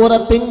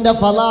സൂറത്തിന്റെ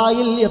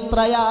ഫളായിൽ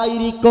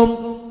എത്രയായിരിക്കും?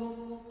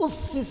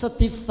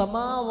 ഉസ്സിസത്തിസ്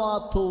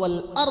സമാവാതു വൽ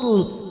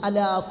അർള്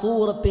അലാ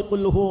സൂറത്തി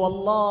ഖുൽ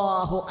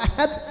ഹുവല്ലാഹു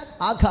അഹദ്.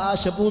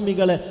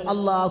 ആകാശഭൂമികളെ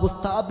അല്ലാഹു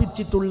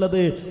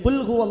സ്ഥാപിച്ചിട്ടുള്ളത് ഖുൽ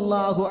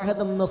ഹുവല്ലാഹു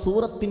അഹദ് എന്ന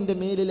സൂറത്തിന്റെ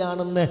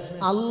മേലിലാണെന്ന്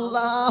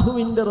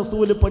അല്ലാഹുവിന്റെ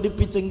റസൂല്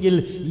പഠിപ്പിച്ചെങ്കിൽ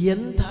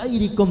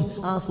എന്തായിരിക്കും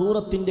ആ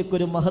സൂറത്തിന്റെ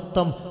ഒരു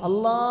മഹത്വം?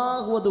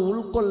 അല്ലാഹു അത്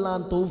ഉൾക്കൊള്ളാൻ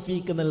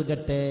തൗഫീക്ക്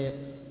നൽകട്ടെ.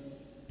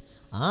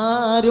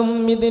 ആരും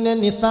ഇതിനെ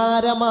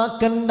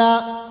നിസാരമാക്കണ്ട.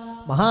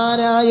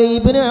 മഹാനായ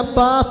ഇബ്നു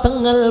അബ്ബാസ്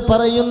തങ്ങൾ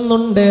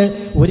പറയുന്നുണ്ട്,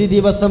 ഒരു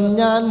ദിവസം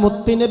ഞാൻ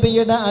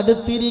മുത്തുനബിയുടെ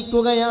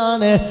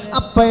അടുത്തിരിക്കുകയാണ്.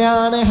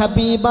 അപ്പോഴാണ്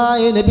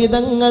ഹബീബായ നബി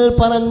തങ്ങൾ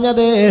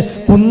പറഞ്ഞത്,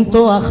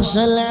 കുന്തു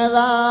അഖ്ശൽ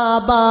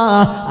അദാബ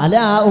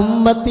അലാ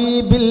ഉമ്മത്തി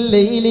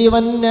ബില്ലൈലി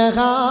വന്നഹാർ.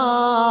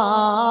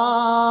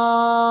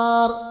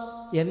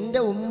 എൻ്റെ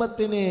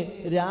ഉമ്മത്തിന്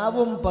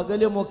രാവും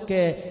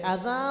പകലുമൊക്കെ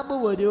അദാബ്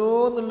വരുമോ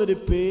എന്നുള്ളൊരു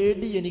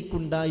പേടി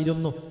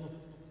എനിക്കുണ്ടായിരുന്നു.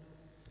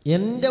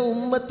 എൻ്റെ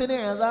ഉമ്മത്തിന്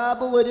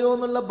അദാബ് വരുമോ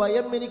എന്നുള്ള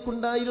ഭയം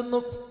എനിക്കുണ്ടായിരുന്നു.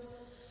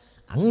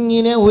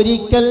 അങ്ങനെ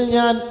ഒരിക്കൽ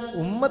ഞാൻ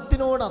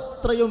ഉമ്മത്തിനോട്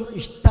അത്രയും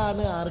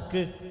ഇഷ്ടാണ്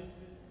ആർക്ക്?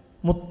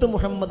 മുത്ത്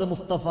മുഹമ്മദ്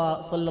മുസ്തഫ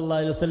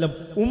സല്ലല്ലാഹു അലൈഹി വസല്ലം.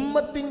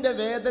 ഉമ്മത്തിന്റെ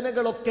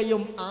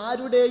വേദനകളൊക്കെയും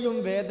ആരുടെയും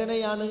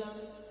വേദനയാണ്?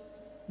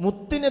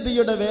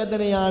 മുത്തുനബിയുടെ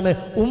വേദനയാണ്.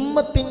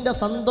 ഉമ്മത്തിന്റെ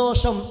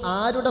സന്തോഷം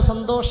ആരുടെ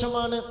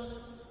സന്തോഷമാണ്?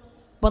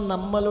 ഇപ്പം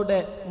നമ്മളുടെ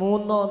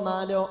 3,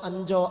 4,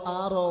 5,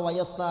 6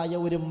 വയസ്സായ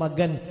ഒരു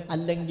മകൻ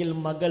അല്ലെങ്കിൽ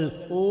മകൾ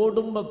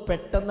ഓടുമ്പോൾ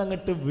പെട്ടെന്ന്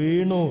അങ്ങോട്ട്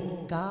വീണു,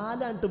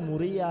 കാലാണ്ട്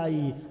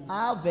മുറിയായി.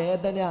 ആ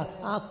വേദന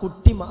ആ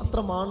കുട്ടി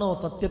മാത്രമാണോ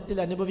സത്യത്തിൽ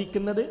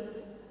അനുഭവിക്കുന്നത്?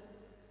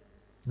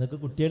 നിങ്ങൾക്ക്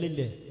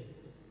കുട്ടികളില്ലേ?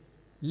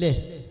 ഇല്ലേ?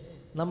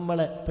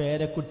 നമ്മളെ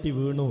പേരക്കുട്ടി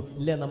വീണു,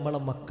 ഇല്ലേ നമ്മളെ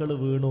മക്കള്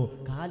വീണു,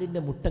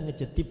 കാലിൻ്റെ മുട്ടങ്ങ്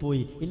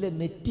ചെത്തിപ്പോയി, ഇല്ലേ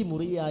നെറ്റി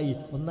മുറിയായി,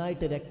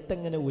 ഒന്നായിട്ട് രക്തം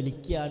ഇങ്ങനെ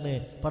ഒലിക്കുകയാണ്.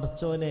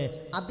 പടച്ചോനെ,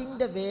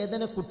 അതിൻ്റെ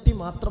വേദന കുട്ടി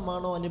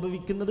മാത്രമാണോ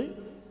അനുഭവിക്കുന്നത്?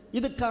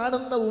 ഇത്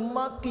കാണുന്ന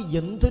ഉമ്മാക്ക്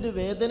എന്തൊരു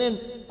വേദന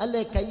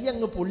അല്ലേ?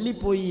 കയ്യങ്ങ്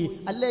പൊള്ളിപ്പോയി,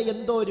 അല്ലേ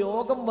എന്തോ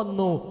രോഗം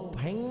വന്നു,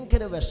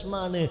 ഭയങ്കര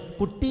വിഷമാണ്.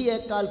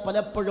 കുട്ടിയേക്കാൾ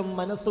പലപ്പോഴും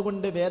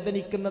മനസ്സുകൊണ്ട്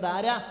വേദനിക്കുന്നത്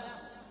ആരാ?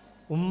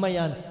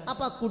 ഉമ്മയാണ്.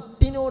 അപ്പൊ ആ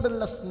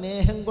കുട്ടിനോടുള്ള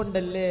സ്നേഹം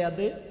കൊണ്ടല്ലേ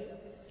അത്?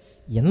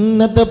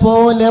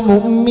 എന്നതുപോലെ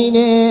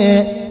മുഅ്മിനേ,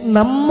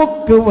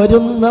 നമുക്ക്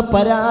വരുന്ന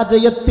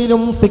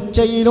പരാജയത്തിലും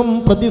ശിക്ഷയിലും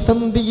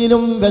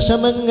പ്രതിസന്ധിയിലും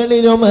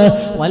വിഷമങ്ങളിലും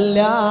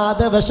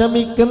വല്ലാതെ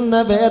വിഷമിക്കുന്ന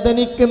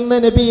വേദനിക്കുന്ന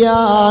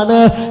നബിയാണ്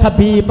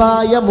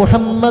ഹബീബായ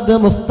മുഹമ്മദ്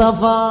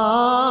മുസ്തഫ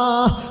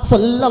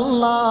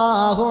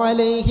സല്ലല്ലാഹു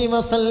അലൈഹി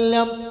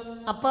വസല്ലം.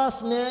 അപ്പൊ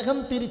സ്നേഹം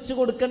തിരിച്ചു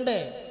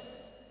കൊടുക്കണ്ടേ?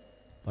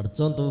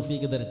 പടച്ചോൻ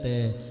തൗഫീഖ് തരട്ടെ.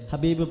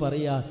 ഹബീബ്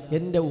പറയാ,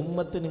 എൻ്റെ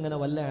ഉമ്മത്തിന് ഇങ്ങനെ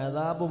വല്ല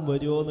അദാബും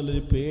വരുമോ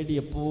എന്നുള്ളൊരു പേടി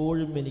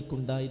എപ്പോഴും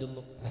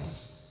എനിക്കുണ്ടായിരുന്നു.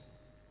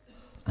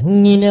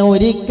 അങ്ങനെ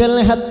ഒരിക്കൽ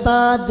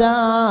ഹത്താ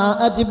ജാഅ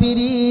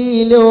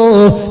ജിബ്രീലു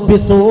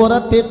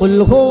ബിസൂറത്തി ഖുൽ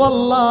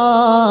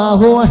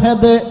ഹുവല്ലാഹു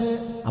അഹദ്.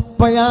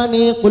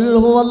 അപ്പോഴാണ് ഖുൽ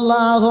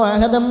ഹുവല്ലാഹു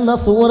അഹദ് എന്ന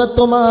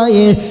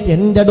സൂറത്തുമായി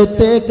എൻ്റെ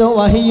അടുത്തേക്ക്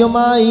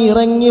വഹിയുമായി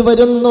ഇറങ്ങി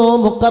വരുന്നു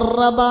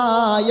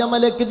മുഖറബായ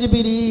മലക്ക്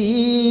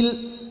ജിബ്രീൽ.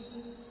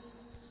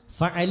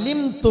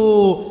 فعلمت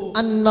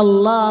أن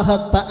الله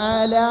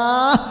تعالى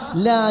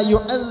لا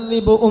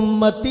يعذب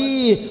أمتي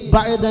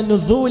بعد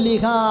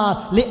نزولها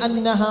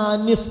لأنها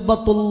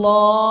نسبة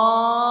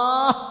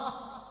الله.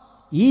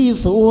 ഈ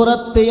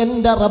സൂറത്ത്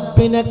എൻ്റെ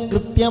റബ്ബിനെ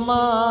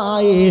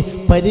കൃത്യമായി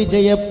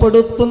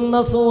പരിചയപ്പെടുത്തുന്ന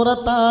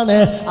സൂറത്താണ്.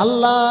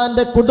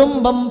 അള്ളാന്റെ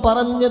കുടുംബം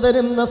പറഞ്ഞു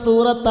തരുന്ന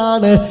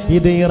സൂറത്താണ്.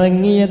 ഇത്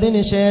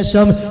ഇറങ്ങിയതിന്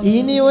ശേഷം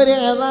ഇനി ഒരു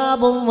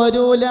അദാബും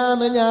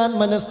വരൂലാന്ന് ഞാൻ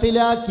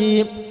മനസ്സിലാക്കി.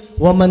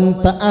 ومن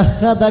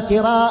تأخذ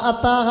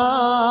قراءتها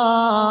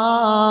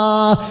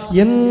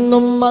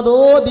എന്നും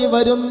അതോതി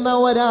വരുന്ന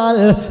ഒരാൾ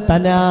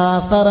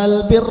തനാസറൽ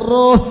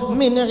ബിർറു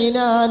മിൻ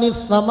ഇനാനി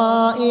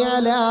സമാഇ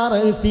അലാ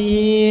റഅസി,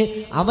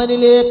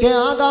 അവനിലേക്ക്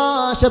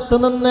ആകാശത്ത്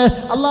നിന്ന്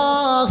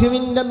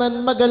അല്ലാഹുവിന്റെ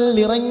നന്മകൾ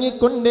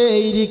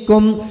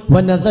ഇറങ്ങിക്കൊണ്ടേയിരിക്കും.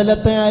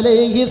 വനസലത്ത്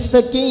അലൈഹി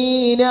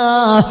സകീന,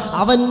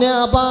 അവന്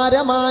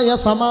അപാരമായ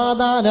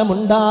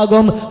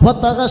സമാധാനമുണ്ടാകും.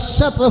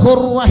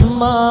 വതഗശത്ഹുർ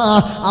റഹ്മ,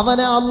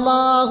 അവനെ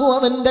അല്ലാഹു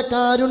അവന്റെ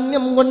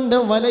കാരുണ്യം കൊണ്ട്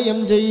വലയം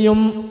ചെയ്യും.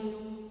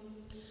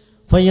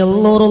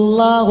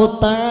 ഫയൻളുറുല്ലാഹു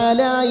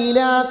തആല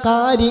ഇലാ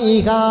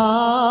ഖാരിഹാ,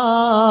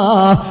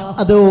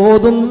 അത്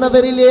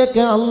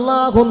ഓതുന്നവരിലേക്ക്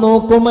അല്ലാഹു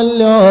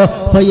നോക്കുമല്ലോ.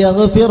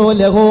 ഫയഗ്ഫിറു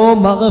ലഹു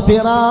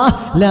മഗ്ഫിറ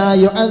ലാ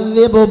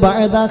യുഅദ്ദിബു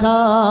ബഅദഹാ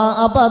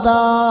അബദാ.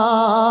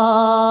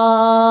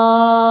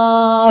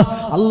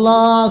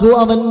 അല്ലാഹു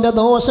അവന്റെ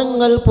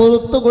ദോഷങ്ങൾ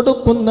പുറത്തു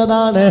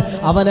കൊടുക്കുന്നതാണ്,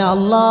 അവനെ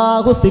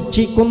അല്ലാഹു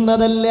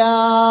ശിക്ഷിക്കുന്നതല്ല.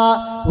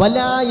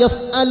 വലാ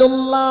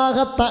യസ്അലുല്ലാഹ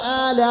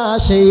തആല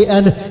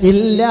ശൈഅൻ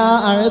ഇല്ലാ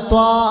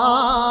അഅ്താ.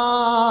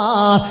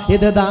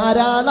 ഇത്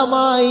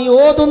ധാരാളമായി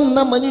ഓതുന്ന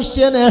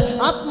മനുഷ്യന്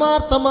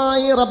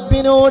ആത്മാർത്ഥമായി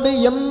റബ്ബിനോട്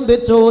എന്ത്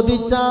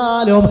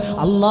ചോദിച്ചാലും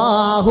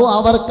അല്ലാഹു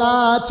അവർക്ക് ആ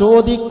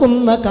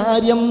ചോദിക്കുന്ന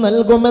കാര്യം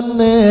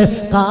നൽകുമെന്ന്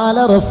ഖാല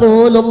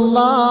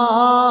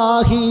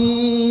റസൂലുള്ളാഹി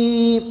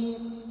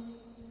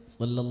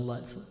സ്വല്ലല്ലാഹു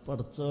അലൈഹി വസല്ലം.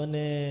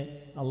 പടച്ചോനെ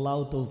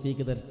അല്ലാഹു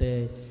തൗഫീഖ് തരട്ടെ.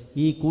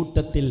 ഈ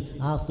കൂട്ടത്തിൽ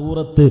ആ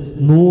സൂറത്ത്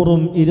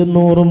 100ഉം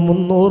 200ഉം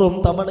 300ഉം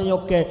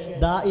തവണയൊക്കെ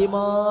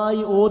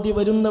ദായിമായി ഓതി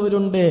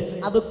വരുന്നവരുണ്ട്.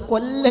 അത്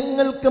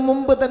കൊല്ലങ്ങൾക്ക്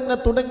മുമ്പ് തന്നെ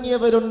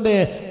തുടങ്ങിയവരുണ്ട്.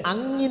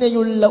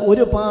 അങ്ങനെയുള്ള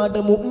ഒരുപാട്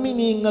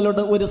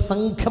മുഅ്മിനീങ്ങളുടെ ഒരു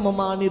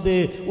സംഗമമാണിത്,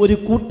 ഒരു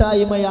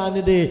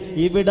കൂട്ടായ്മയാണിത്.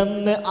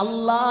 ഇവിടുന്ന്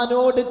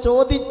അള്ളാനോട്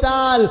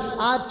ചോദിച്ചാൽ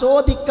ആ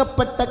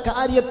ചോദിക്കപ്പെട്ട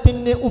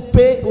കാര്യത്തിന്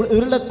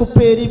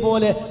ഉരുളക്കുപ്പേരി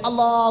പോലെ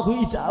അള്ളാഹു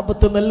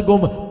ഇജാബത്ത്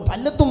നൽകും.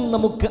 പലതും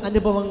നമുക്ക്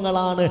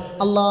അനുഭവങ്ങളാണ്.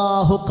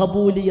 അള്ളാഹു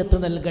കബൂലിയത്ത്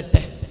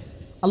നൽകട്ടെ.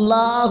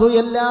 അല്ലാഹു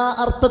എല്ലാ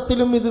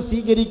അർത്ഥത്തിലും ഇത്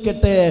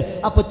സ്വീകരിക്കട്ടെ.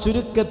 അപ്പൊ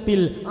ചുരുക്കത്തിൽ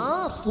ആ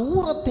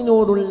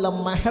സൂറത്തിനോടുള്ള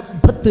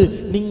മഹബ്ബത്ത്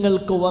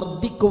നിങ്ങൾക്ക്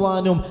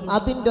വർദ്ധിക്കുവാനും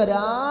അതിൻ്റെ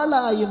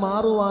ഒരാളായി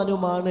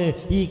മാറുവാനുമാണ്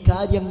ഈ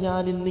കാര്യം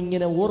ഞാൻ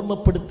ഇന്നിങ്ങനെ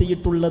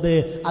ഓർമ്മപ്പെടുത്തിയിട്ടുള്ളത്.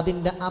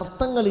 അതിൻ്റെ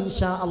അർത്ഥങ്ങൾ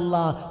ഇൻഷാ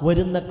അല്ലാഹ്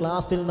വരുന്ന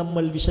ക്ലാസ്സിൽ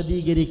നമ്മൾ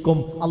വിശദീകരിക്കും.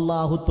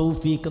 അല്ലാഹു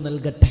തൗഫീഖ്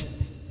നൽകട്ടെ.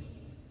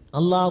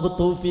 അള്ളാഹു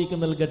തൗഫീഖ്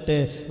നൽകട്ടെ.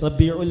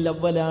 റബീഉൽ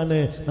അവ്വലാണ്.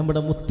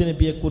 നമ്മുടെ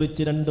മുത്തുനബിയെ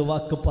കുറിച്ച് 2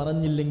 വാക്ക്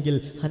പറഞ്ഞില്ലെങ്കിൽ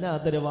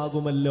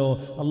അനാദരവാകുമല്ലോ.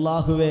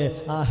 അള്ളാഹുവേ,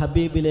 ആ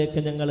ഹബീബിലേക്ക്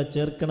ഞങ്ങളെ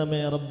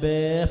ചേർക്കണമേ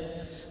റബ്ബേ.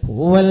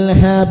 ഹുവൽ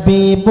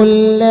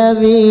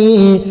ഹബീബുല്ലദീ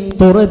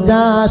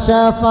തുർജാ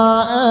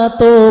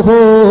ശഫാഅതുഹു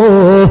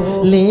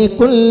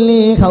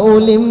ലികുല്ലി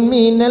ഖൗലിൻ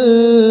മിനൽ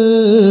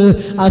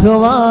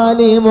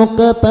അഹ്വാലി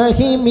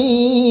മുഖ്തഹിമി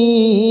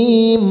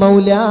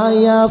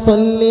മൗലായ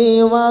സല്ലി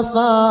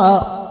വസാ.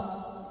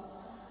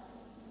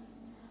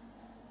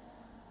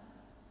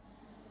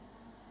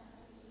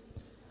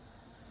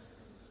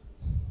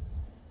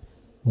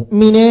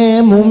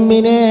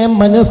 മുഅ്മിനെ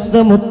മനസ്സ്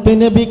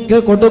മുത്തുനബിക്ക്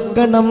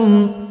കൊടുക്കണം,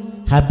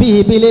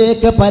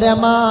 ഹബീബിലേക്ക്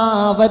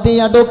പരമാവധി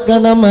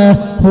അടുക്കണം.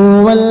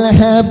 ഹുവൽ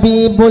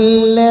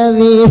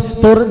ഹബീബുല്ലദീ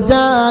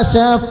തുർജാ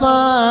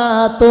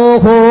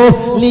ശഫാഅതുഹു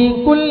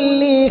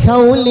ലികുല്ലി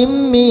ഖൗലിൻ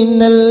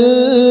മിനൽ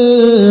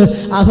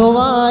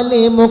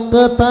അഹ്വാലി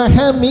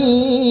മുഖ്തഹമി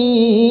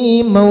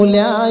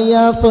മൗലായ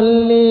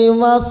സല്ലി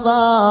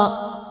വസാ.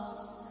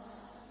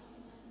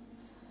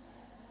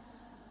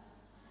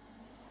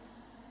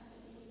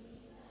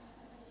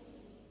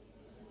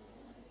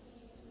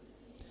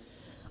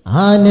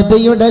 ആ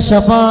നബിയുടെ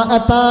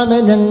ശഫാഅത്താണ്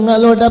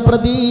ഞങ്ങളുടെ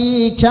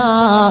പ്രതീക്ഷ.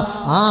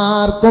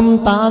 ആർക്കും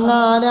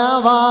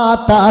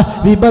താങ്ങാനാവാത്ത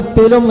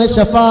വിപത്തിലും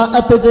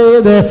ശഫാഅത്ത്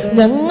ചെയ്ത്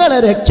ഞങ്ങളെ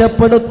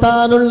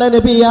രക്ഷപ്പെടുത്താനുള്ള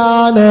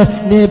നബിയാണ്.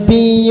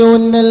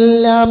 നബിയുനൽ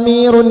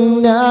അമീറുൻ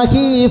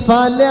നാഹി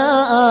ഫലാ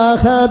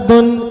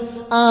അഹദുൻ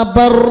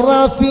അബറ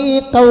ഫീ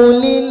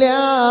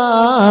ഖൗലിലാ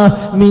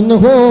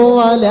മിൻഹു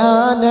വലാ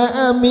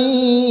നഅമി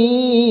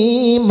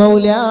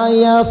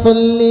മൗലായ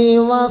സല്ലി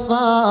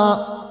വസാ.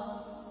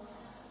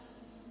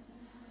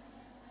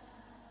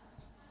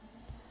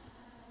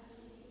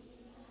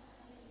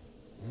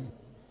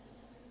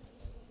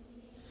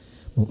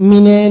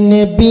 മുഅ്മിനെ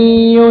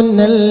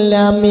നബിയുനൽ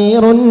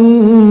അമീറുൻ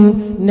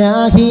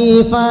നാഹി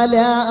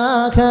ഫലാ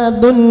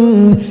അഹദുൻ.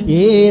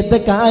 ഏത്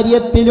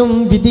കാര്യത്തിലും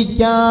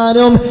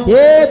വിധിക്കാനും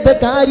ഏത്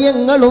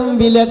കാര്യങ്ങളും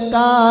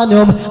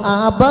വിലക്കാനും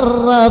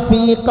അബറ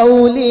ഫീ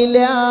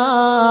ഖൗലിലാ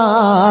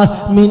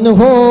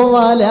മിൻഹു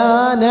വലാ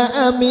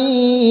നഅമി.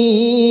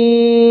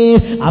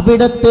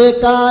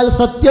 അവിടത്തേക്കാൾ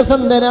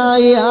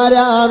സത്യസന്ധനായി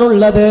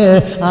ആരാണുള്ളത്?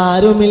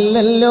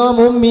 ആരുമില്ലല്ലോ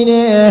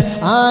മുഅ്മിനെ.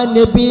 ആ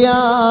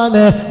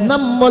നബിയാണ്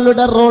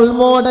നമ്മളുടെ റോൾ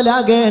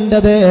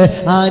മോഡലാകേണ്ടത്.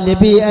 ആ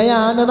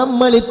നബിയെയാണ്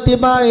നമ്മൾ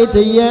ഇത്തിബാ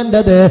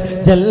ചെയ്യേണ്ടത്.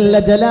 ജല്ല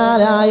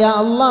ജലാലായ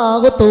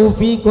അല്ലാഹു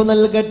തൗഫീഖ്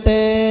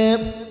നൽകട്ടെ.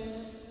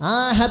 ആ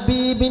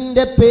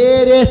ഹബീബിന്റെ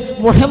പേര്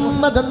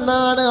മുഹമ്മദ്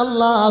എന്നാണ്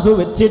അല്ലാഹു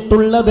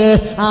വെച്ചിട്ടുള്ളത്.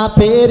 ആ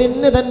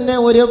പേരിന് തന്നെ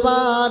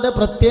ഒരുപാട്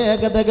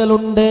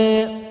പ്രത്യേകതകളുണ്ട്.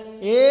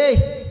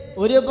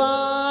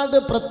 ഒരുപാട്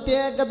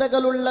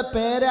പ്രത്യേകതകളുള്ള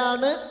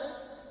പേരാണ്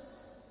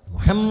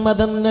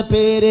മുഹമ്മദ് എന്ന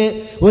പേര്.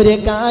 ഒരു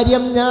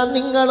കാര്യം ഞാൻ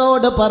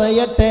നിങ്ങളോട്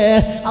പറയട്ടെ.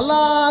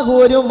 അല്ലാഹു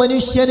ഒരു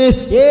മനുഷ്യന്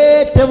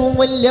ഏറ്റവും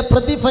വലിയ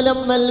പ്രതിഫലം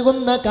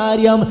നൽകുന്ന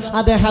കാര്യം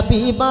അത്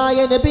ഹബീബായ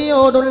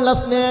നബിയോടുള്ള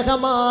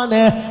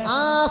സ്നേഹമാണ്.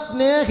 ആ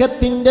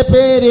സ്നേഹത്തിന്റെ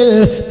പേരിൽ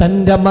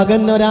തന്റെ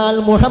മകൻ ഒരാൾ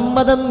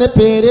മുഹമ്മദ് എന്ന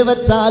പേര്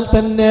വെച്ചാൽ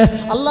തന്നെ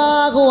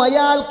അല്ലാഹു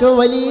അയാൾക്ക്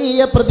വലിയ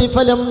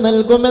പ്രതിഫലം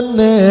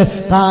നൽകുമെന്ന്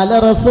ഖാല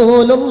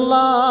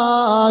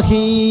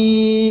റസൂലുള്ളാഹി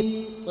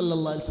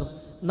സ്വല്ലല്ലാഹു അലൈഹി വസല്ലം.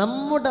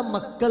 നമ്മുടെ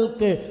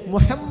മക്കൾക്ക്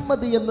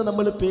മുഹമ്മദ് എന്ന്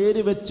നമ്മൾ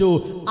പേര് വെച്ചു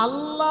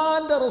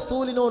അള്ളാന്റെ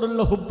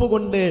റസൂലിനോടുള്ള ഹുബ്ബ്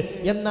കൊണ്ട്.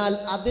 എന്നാൽ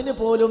അതിന്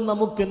പോലും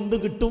നമുക്ക് എന്ത്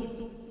കിട്ടും?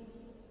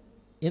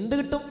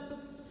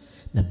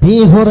 നബി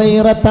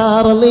ഹുറൈറ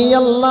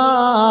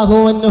റളിയല്ലാഹു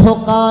അൻഹു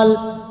ഖാൽ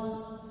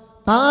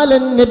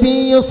ഖാലൻ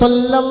നബിയ്യു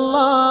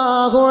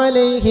സല്ലല്ലാഹു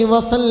അലൈഹി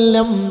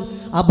വസല്ലം,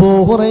 അബൂ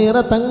ഹുറൈറ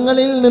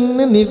തങ്ങളിൽ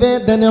നിന്ന്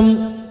നിവേദനം,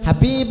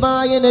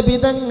 ഹബീബായ നബി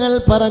തങ്ങൾ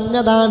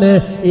പറഞ്ഞതാണ്,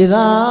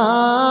 ഇദാ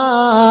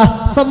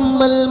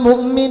സമ്മൽ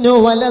മുഅ്മിനു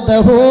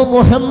വലദഹു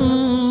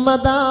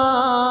മുഹമ്മദാ,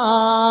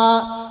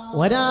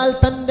 ഒരാൾ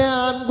തന്റെ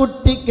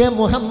ആൺകുട്ടിക്ക്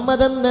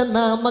മുഹമ്മദ് എന്ന്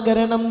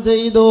നാമകരണം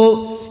ചെയ്തു,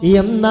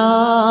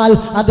 എന്നാൽ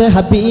അത്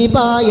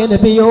ഹബീബായ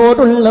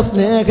നബിയോടുള്ള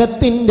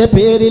സ്നേഹത്തിന്റെ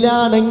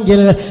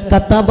പേരിലാണെങ്കിൽ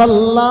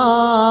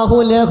കതബല്ലാഹു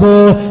ലഹു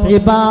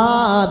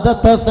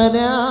ഇബാദത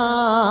സനാ,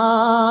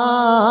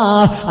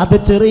 അത്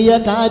ചെറിയ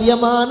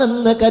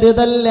കാര്യമാണെന്ന്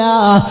കരുതല്ല,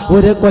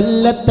 ഒരു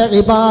കൊല്ലത്തെ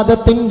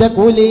ഇബാദത്തിന്റെ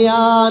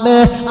കൂലിയാണ്.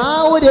 ആ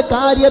ഒരു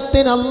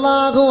കാര്യത്തിന്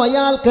അല്ലാഹു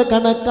അയാൾക്ക്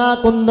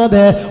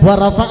കണക്കാക്കുന്നത്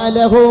വറഫഅ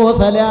ലഹു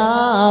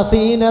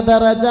 30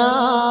 ദറജ,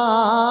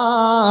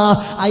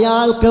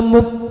 അയാൾക്ക്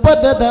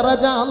 30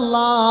 ദറജ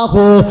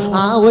അല്ലാഹു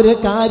ആ ഒരു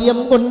കാര്യം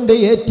കൊണ്ട്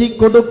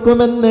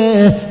ഏറ്റിക്കൊടുക്കുമെന്ന്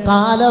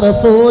ഖാല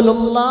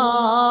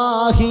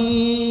റസൂലുള്ളാഹി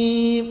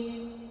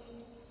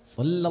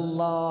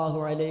സല്ലല്ലാഹു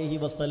അലൈഹി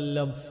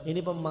വസല്ലം.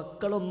 ഇനിയിപ്പം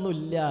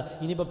മക്കളൊന്നുമില്ല,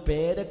 ഇനിയിപ്പം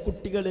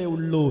പേരക്കുട്ടികളെ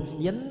ഉള്ളൂ,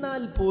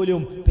 എന്നാൽ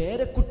പോലും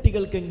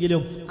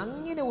പേരക്കുട്ടികൾക്കെങ്കിലും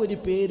അങ്ങനെ ഒരു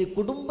പേര്,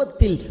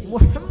 കുടുംബത്തിൽ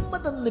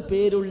മുഹമ്മദ് എന്ന്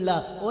പേരുള്ള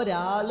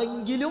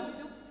ഒരാളെങ്കിലും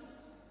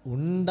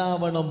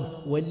ഉണ്ടാവണം.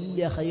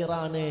 വലിയ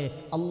ഖൈറാണ്.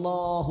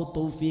 അല്ലാഹു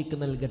തൗഫീഖ്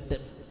നൽകട്ടെ.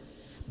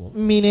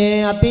 മുഅ്മിനെ,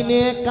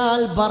 അതിനേക്കാൾ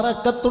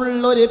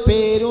ബറക്കത്തുള്ളൊരു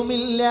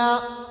പേരുമില്ല.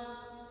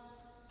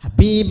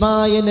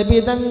 ഹബീബായ നബി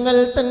തങ്ങൾ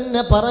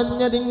തന്നെ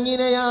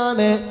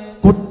പറഞ്ഞതിങ്ങനെയാണ്,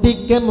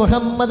 കുട്ടിക്ക്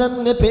മുഹമ്മദ്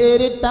എന്ന്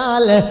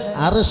പേരിട്ടാൽ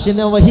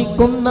അർശിനെ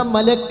വഹിക്കുന്ന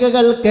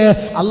മലക്കുകൾക്ക്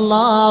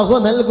അല്ലാഹു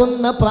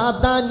നൽകുന്ന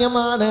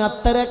പ്രാധാന്യമാണ്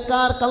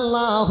അത്തരക്കാർക്ക്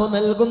അല്ലാഹു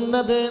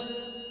നൽകുന്നത്.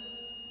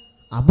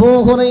 അബൂ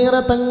ഹുറൈറ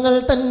തങ്ങൾ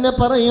തന്നെ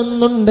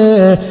പറയുന്നുണ്ട്,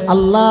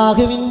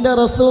 അല്ലാഹുവിന്റെ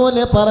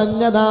റസൂല്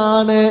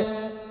പറഞ്ഞതാണ്,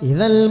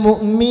 ഇദൽ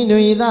മുഅ്മിനു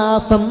ഇദാ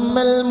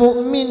സമ്മൽ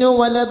മുഅ്മിനു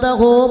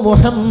വലദഹു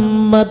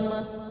മുഹമ്മദ്,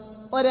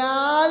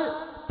 ഒരാൾ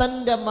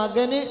തന്റെ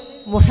മകന്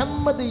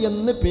മുഹമ്മദ്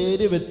എന്ന്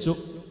പേര് വെച്ചു,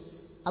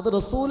 അത്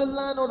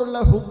റസൂലുള്ളാഹിനോടുള്ള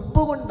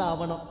ഹുബ്ബ്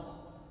കൊണ്ടാവണം,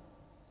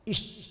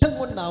 ഇഷ്ടം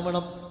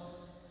കൊണ്ടാവണം.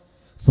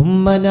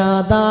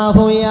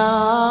 സുമ്മനാദാഹു യാ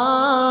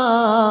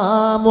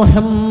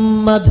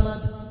മുഹമ്മദ്,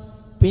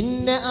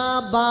 പിന്നെ ആ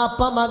ബാപ്പ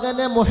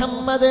മകനെ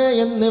മുഹമ്മദ്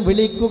എന്ന്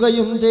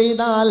വിളിക്കുകയും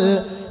ചെയ്താൽ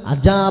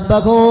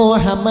അജാബഹു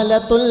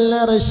ഹമലത്തുൽ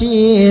അർശി,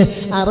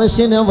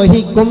 അർശിനെ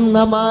വഹിക്കുന്ന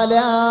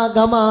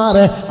മാലാകമാർ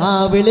ആ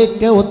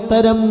വിളിക്ക്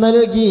ഉത്തരം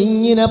നൽകി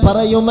ഇങ്ങനെ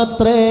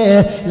പറയുമത്രേ,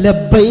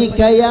 ലബ്ബൈക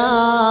യാ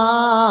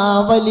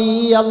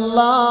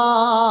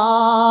വലിയല്ലാഹ്,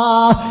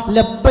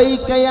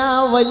 ലബ്ബൈക യാ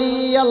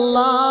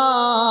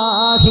വലിയല്ലാഹി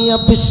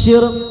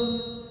അബ്ശിർ,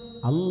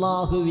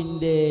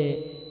 അല്ലാഹുവിൻ്റെ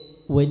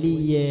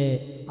വലിയ,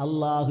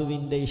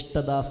 അല്ലാഹുവിൻ്റെ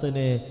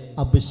ഇഷ്ടദാസന്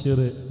അബ്ശിർ,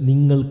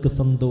 നിങ്ങൾക്ക്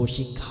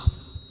സന്തോഷിക്കാം,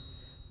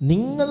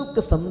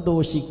 നിങ്ങൾക്ക്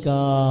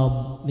സന്തോഷിക്കാം,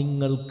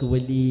 നിങ്ങൾക്ക്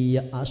വലിയ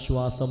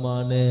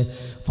ആശ്വാസമാണ്.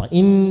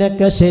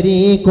 ഫഇന്നക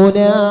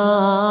ശരീകുനാ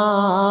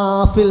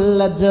ഫിൽ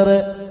അജ്ർ,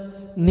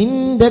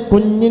 നിന്റെ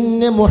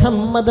കുഞ്ഞിന്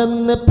മുഹമ്മദ്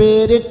എന്ന്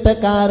പേരിട്ട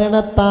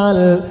കാരണത്താൽ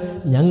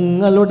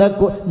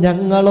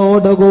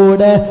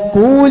ഞങ്ങളോടുകൂടെ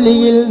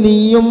കൂലിയിൽ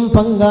നീയും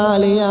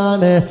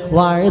പങ്കാളിയാണ്.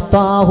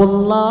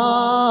 വഅതാഹുല്ലാഹു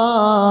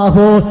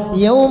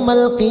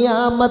യൗമൽ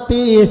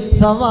ഖിയാമത്തി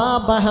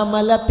സവാബ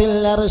ഹമലത്തിൽ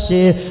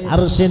അർശി,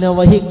 അർശിനെ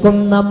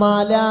വഹിക്കുന്ന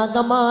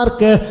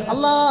മാലാകമാർക്ക്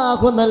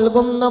അല്ലാഹു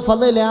നൽകുന്ന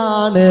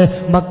ഫളലാണ്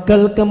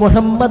മക്കൾക്ക്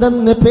മുഹമ്മദ്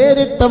എന്ന്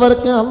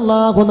പേരിട്ടവർക്ക്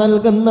അല്ലാഹു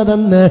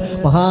നൽകുന്നതെന്ന്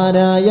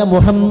മഹാനായ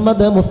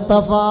മുഹമ്മദ്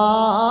മുസ്തഫ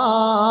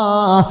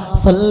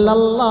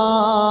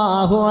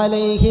സല്ലല്ലാഹു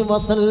അലൈഹി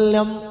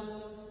വസല്ലം.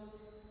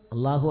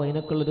 അല്ലാഹു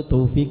അതിനൊക്കെയുള്ളൊരു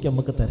തൗഫീക്ക്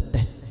നമുക്ക്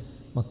തരട്ടെ.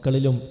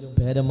 മക്കളിലും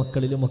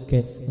പേരമക്കളിലുമൊക്കെ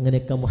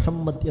അങ്ങനെയൊക്കെ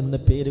മുഹമ്മദ് എന്ന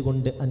പേര്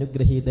കൊണ്ട്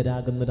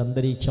അനുഗ്രഹീതരാകുന്നൊരു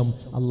അന്തരീക്ഷം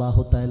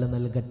അല്ലാഹു തആല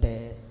നൽകട്ടെ.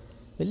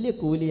 വലിയ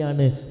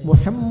കൂലിയാണ്.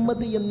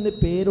 മുഹമ്മദ് എന്ന്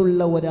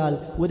പേരുള്ള ഒരാൾ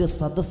ഒരു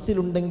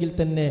സദസ്സിലുണ്ടെങ്കിൽ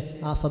തന്നെ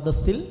ആ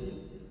സദസ്സിൽ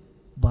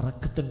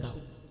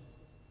ബറക്കത്തുണ്ടാവും.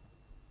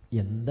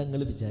 എന്താ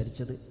നിങ്ങൾ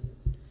വിചാരിച്ചത്?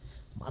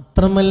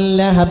 മാത്രമല്ല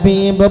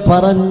ഹബീബ്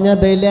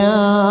പറഞ്ഞത്, ലാ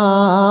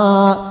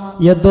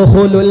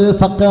യദ്ഖുലുൽ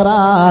ഫഖറ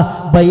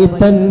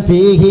ബൈതൻ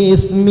ഫീഹി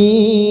ഇസ്മി,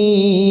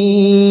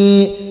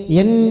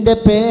 എന്റെ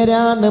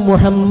പേരാണ്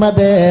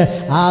മുഹമ്മദ്,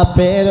 ആ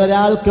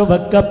പേരൊരാൾക്ക്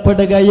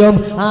വെക്കപ്പെടുകയും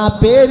ആ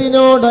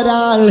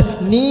പേരിനോടൊരാൾ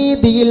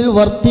നീതിയിൽ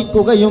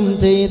വർത്തിക്കുകയും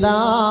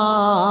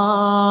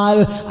ചെയ്താൽ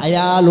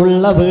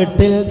അയാളുള്ള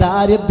വീട്ടിൽ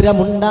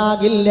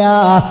ദാരിദ്ര്യമുണ്ടാകില്ല.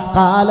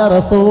 ഖാല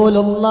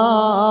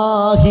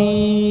റസൂലുള്ളാഹി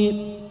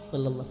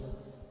സ്വല്ലല്ലാഹു.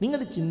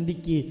 നിങ്ങൾ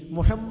ചിന്തിക്ക്,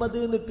 മുഹമ്മദ്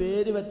എന്ന്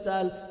പേര്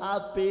വെച്ചാൽ ആ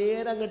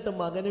പേരങ്ങട്ട്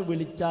മകന്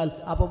വിളിച്ചാൽ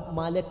അപ്പം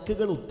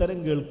മലക്കുകൾ ഉത്തരം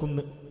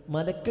കേൾക്കുന്നു,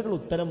 മലക്കുകൾ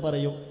ഉത്തരം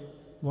പറയും.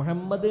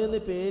 മുഹമ്മദ് എന്ന്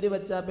പേര്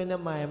വെച്ചാൽ പിന്നെ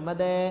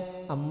മഹമ്മദേ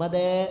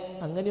അമ്മദേ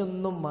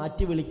അങ്ങനെയൊന്നും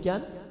മാറ്റി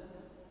വിളിക്കാൻ,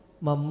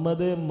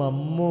 മമ്മദ്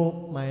മമ്മു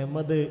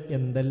മഹമ്മദ്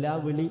എന്തെല്ലാം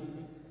വിളി.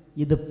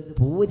 ഇത്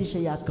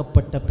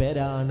പൂരിശയാക്കപ്പെട്ട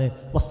പേരാണ്.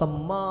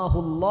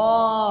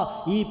 വസമ്മാഹുല്ലാഹ്,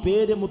 ഈ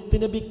പേര്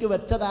മുത്തുനബിക്ക്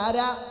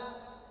വെച്ചതാരാ?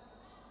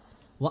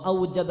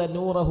 വഔജദ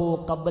നൂറഹു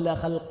ഖബ്ല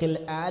ഖൽഖിൽ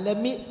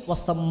ആലമി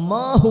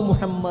വസമ്മാഹു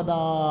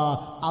മുഹമ്മദാ.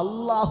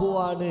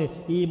 അല്ലാഹുവാണ്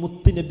ഈ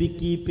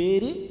മുത്തുനബിക്ക് ഈ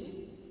പേര്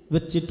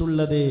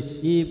വെച്ചിട്ടുള്ളത്.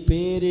 ഈ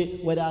പേര്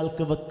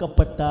ഒരാൾക്ക്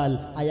വെക്കപ്പെട്ടാൽ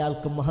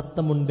അയാൾക്ക്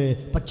മഹത്വമുണ്ട്.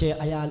 പക്ഷേ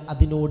അയാൾ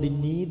അതിനോട്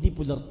നീതി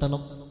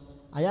പുലർത്തണം.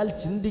 അയാൾ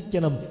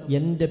ചിന്തിക്കണം,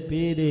 എൻ്റെ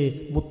പേര്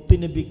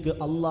മുത്തുനബിക്ക്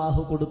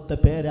അള്ളാഹു കൊടുത്ത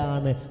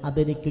പേരാണ്,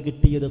 അതെനിക്ക്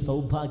കിട്ടിയൊരു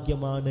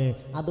സൗഭാഗ്യമാണ്.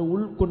 അത്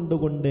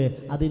ഉൾക്കൊണ്ടുകൊണ്ട്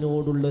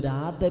അതിനോടുള്ളൊരു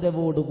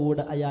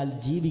ആദരവോടുകൂടെ അയാൾ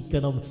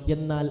ജീവിക്കണം.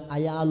 എന്നാൽ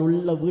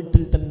അയാളുള്ള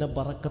വീട്ടിൽ തന്നെ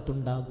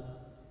ബറക്കത്തുണ്ടാകും.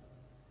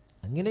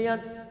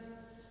 അങ്ങനെയാണ്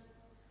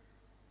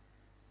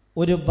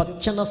ഒരു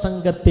ഭക്ഷണ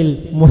സംഘത്തിൽ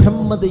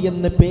മുഹമ്മദ്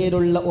എന്ന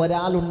പേരുള്ള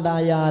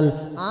ഒരാളുണ്ടായാൽ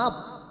ആ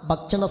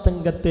ഭക്ഷണ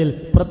സംഘത്തിൽ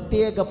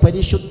പ്രത്യേക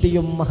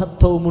പരിശുദ്ധിയും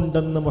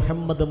മഹത്വവുമുണ്ടെന്ന്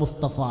മുഹമ്മദ്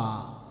മുസ്തഫ.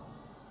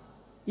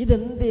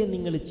 ഇതെന്തേ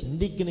നിങ്ങൾ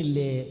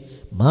ചിന്തിക്കണില്ലേ?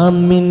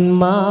 മാമിൻ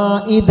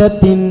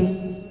മാഇദത്തിൻ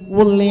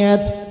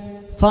ഉളിയത്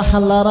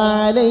ഫഹലറ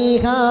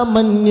അലൈഹാ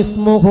മൻ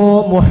ഇസ്മുഹു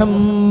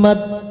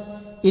മുഹമ്മദ്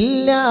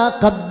ഇല്ലാ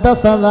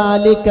ഖദ്ദസ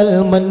ദാലികൽ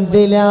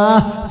മൻസില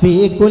ഫീ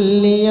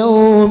കുല്ലി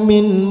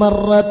യൗമിൻ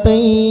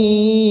മറത്തൈൻ.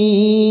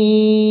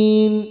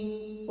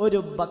 ഒരു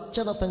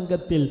ഭക്ഷണ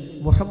സംഘത്തിൽ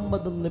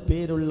മുഹമ്മദ് എന്ന്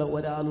പേരുള്ള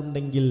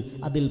ഒരാളുണ്ടെങ്കിൽ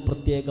അതിൽ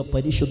പ്രത്യേക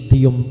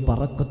പരിശുദ്ധിയും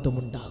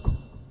ബറക്കത്തുമുണ്ടാകും.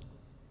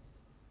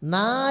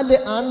 4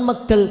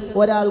 ആൺമക്കൾ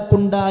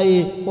ഒരാൾക്കുണ്ടായി,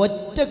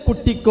 ഒറ്റ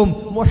കുട്ടിക്കും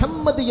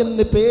മുഹമ്മദ്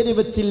എന്ന് പേര്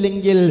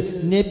വെച്ചില്ലെങ്കിൽ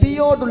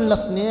നബിയോടുള്ള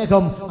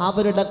സ്നേഹം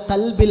അവരുടെ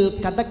കൽബിൽ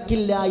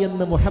കടക്കില്ല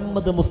എന്ന്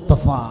മുഹമ്മദ്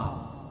മുസ്തഫ.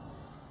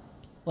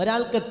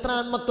 ഒരാൾക്ക് എത്ര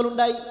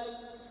ആൺമക്കളുണ്ടായി?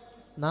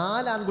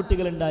 4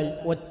 ആൺകുട്ടികളുണ്ടായി.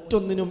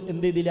 ഒറ്റൊന്നിനും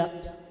എന്ത് ചെയ്തില്ല?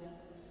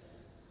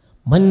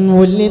 മൻ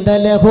ഉലിദ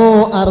ലഹു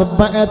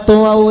അർബഅതു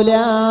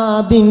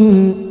ഔലാദിൻ.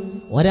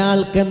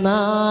 ഒരാൾക്ക്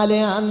 4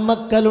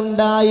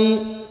 ആൺമക്കളുണ്ടായി.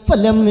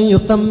 ഫലം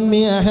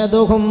യുസമ്മി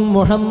അഹദുഹും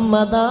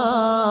മുഹമ്മദാ.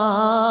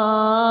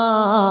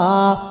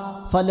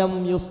 ഫലം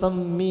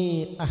യുസമ്മി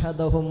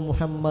അഹദുഹും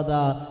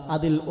മുഹമ്മദാ.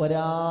 അതിൽ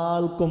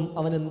ഒരാൾക്കും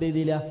അവൻ എന്ത്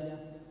ചെയ്തില്ല?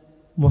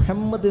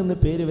 മുഹമ്മദ് എന്ന്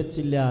പേര്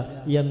വെച്ചില്ല.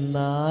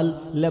 എന്നാൽ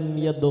ലം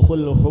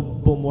യദ്ഖുൽ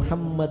ഹുബ്ബു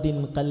മുഹമ്മദിൻ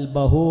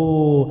ഖൽബഹു.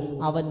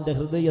 അവന്റെ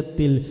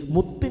ഹൃദയത്തിൽ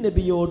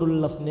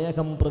മുത്തുനബിയോടുള്ള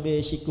സ്നേഹം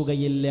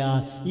പ്രവേശിക്കുകയില്ല.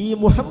 ഈ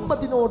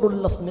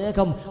മുഹമ്മദിനോടുള്ള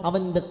സ്നേഹം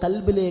അവന്റെ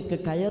കൽബിലേക്ക്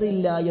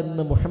കയറില്ല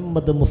എന്ന്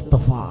മുഹമ്മദ്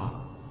മുസ്തഫ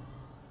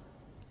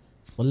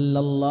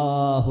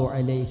സല്ലല്ലാഹു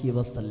അലൈഹി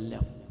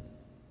വസല്ലം.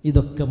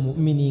 ഇതൊക്കെ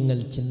മുഅ്മിനീങ്ങൾ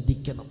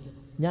ചിന്തിക്കണം.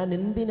 ഞാൻ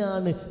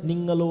എന്തിനാണ്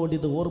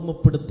നിങ്ങളോടിത്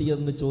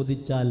ഓർമ്മപ്പെടുത്തിയെന്ന്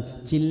ചോദിച്ചാൽ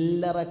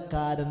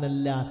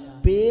ചില്ലറക്കാരനല്ല.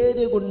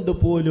 പേര് കൊണ്ട്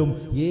പോലും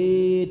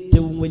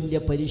ഏറ്റവും വലിയ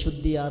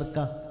പരിശുദ്ധി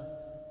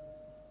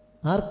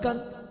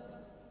ആർക്കാണ്?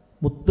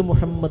 മുത്ത്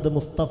മുഹമ്മദ്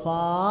മുസ്തഫ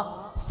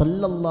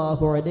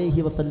സല്ലല്ലാഹു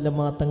അലൈഹി വസല്ലമ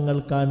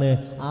തങ്ങൾക്കാണ്.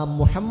 ആ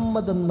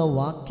മുഹമ്മദ് എന്ന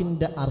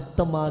വാക്കിൻ്റെ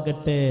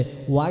അർത്ഥമാകട്ടെ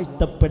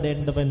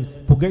വാഴ്ത്തപ്പെടേണ്ടവൻ,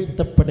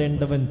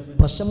 പുകഴ്ത്തപ്പെടേണ്ടവൻ,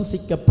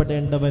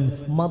 പ്രശംസിക്കപ്പെടേണ്ടവൻ,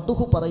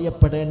 മദ്ഹു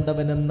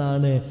പറയപ്പെടേണ്ടവൻ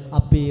എന്നാണ്.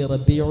 അപ്പോൾ ഈ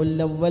റബീഉൽ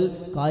അവ്വൽ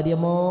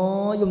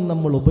കാര്യമായും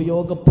നമ്മൾ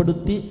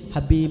ഉപയോഗപ്പെടുത്തി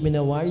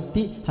ഹബീബിനെ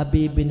വാഴ്ത്തി,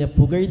 ഹബീബിനെ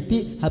പുകഴ്ത്തി,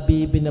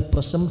 ഹബീബിനെ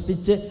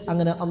പ്രശംസിച്ച്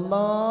അങ്ങനെ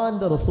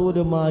അല്ലാഹുവിൻ്റെ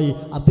റസൂലുമായി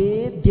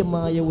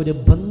അഭേദ്യമായ ഒരു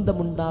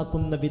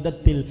ബന്ധമുണ്ടാക്കുന്ന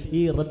വിധത്തിൽ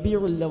ഈ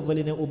റബീഉൽ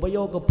അവ്വലിനെ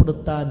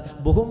ഉപയോഗപ്പെടുത്താൻ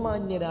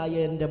ബഹുമാന്യരായ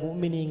എൻ്റെ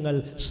മുഅ്മിനീങ്ങൾ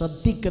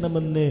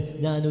ശ്രദ്ധിക്കണമെന്ന്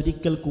ഞാൻ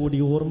ഒരിക്കൽ കൂടി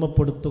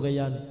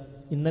ഓർമ്മപ്പെടുത്തുകയാണ്.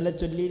 ഇന്നലെ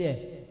ചൊല്ലിയില്ലേ?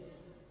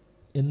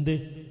 എന്ത്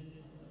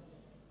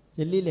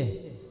ചൊല്ലിയില്ലേ?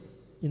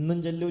 ഇന്നും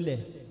ചൊല്ലൂലേ?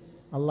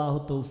 അള്ളാഹു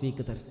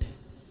തൗഫീക്ക് തരട്ടെ.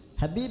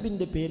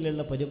 ഹബീബിൻ്റെ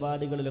പേരിലുള്ള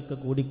പരിപാടികളിലൊക്കെ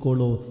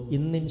കൂടിക്കോളൂ.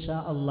 ഇന്ന് ഇൻഷാ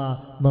അള്ളാഹ്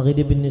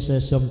മഗ്രിബിന്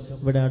ശേഷം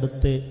ഇവിടെ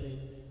അടുത്ത്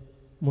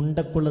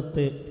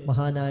മുണ്ടക്കുളത്ത്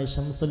മഹാനായ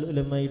ശംസുൽ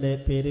ഉലമയുടെ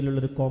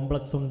പേരിലുള്ളൊരു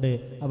കോംപ്ലക്സ് ഉണ്ട്.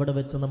 അവിടെ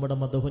വെച്ച് നമ്മുടെ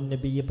മദ്ഹുൻ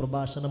നബി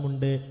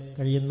പ്രഭാഷണമുണ്ട്.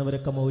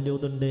 കഴിയുന്നവരൊക്കെ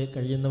മൗലൂദുണ്ട്.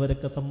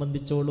 കഴിയുന്നവരൊക്കെ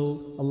സംബന്ധിച്ചോളൂ.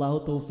 അള്ളാഹു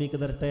തൗഫീക്ക്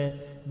തരട്ടെ.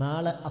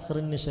 നാളെ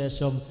അസ്റിന്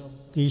ശേഷം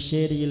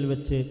കീശേരിയിൽ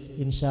വെച്ച്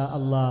ഇൻഷാ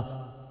അള്ളാഹ്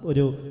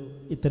ഒരു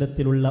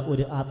ഇത്തരത്തിലുള്ള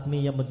ഒരു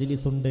ആത്മീയ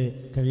മജ്ലിസ് ഉണ്ട്.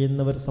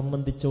 കഴിയുന്നവർ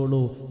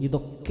സംബന്ധിച്ചോളൂ.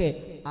 ഇതൊക്കെ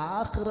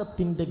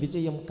ആഖിറത്തിൻ്റെ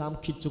വിജയം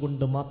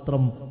കാക്ഷിച്ചുകൊണ്ട്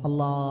മാത്രം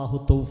അള്ളാഹു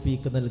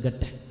തൗഫീക്ക്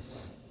നൽകട്ടെ.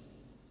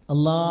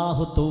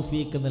 അള്ളാഹു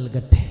തൗഫീക്ക്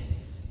നൽകട്ടെ.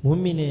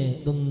 മുഅ്മിനെ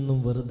ഇതൊന്നും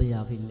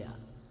വെറുതെയാവില്ല.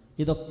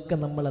 ഇതൊക്കെ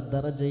നമ്മളെ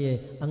ദറജയെ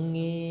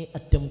അങ്ങേ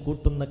അറ്റം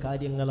കൂട്ടുന്ന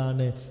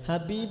കാര്യങ്ങളാണ്.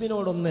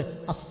 ഹബീബിനോടൊന്ന്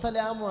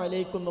അസ്സലാമു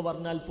അലൈക്കും എന്ന്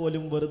പറഞ്ഞാൽ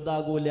പോലും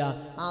വെറുതാകൂല.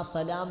 ആ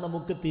സലാം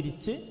നമുക്ക്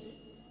തിരിച്ച്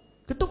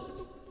കിട്ടും.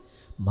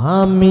 മാ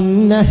മിൻ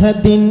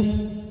അഹദിൻ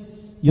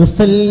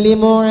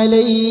യുസല്ലിമു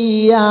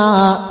അലയ്യ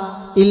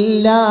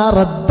ഇല്ലാ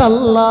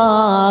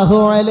റദ്ദല്ലാഹു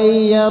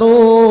അലയ്യ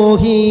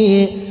റൂഹി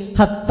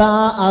ഹത്താ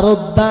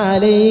അറുദ്ദ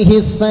അലൈഹി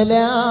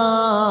സലാം.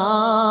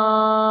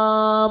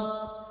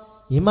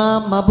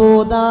 ഇമാം അബൂ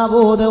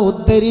ദാവൂദ്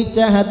ഉദ്ധരിച്ച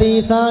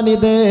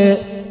ഹദീസാണിത്.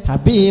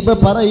 ഹബീബ്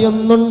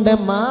പറയുന്നുണ്ട്,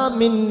 മാ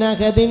മിൻ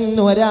അഹദിൻ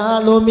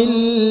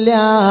ഒരാളുമില്ല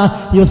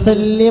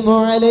യുസല്ലിമു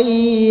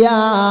അലയ്യ.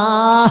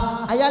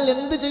 അയാൾ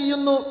എന്ത്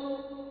ചെയ്യുന്നു?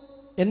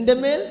 എൻ്റെ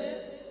മേൽ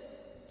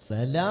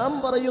സലാം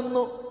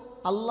പറയുന്നു.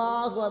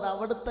 അള്ളാഹു അത്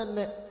അവിടെ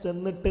തന്നെ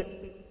ചെന്നിട്ട്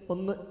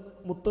ഒന്ന്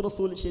മുത്ത്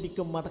റസൂൽ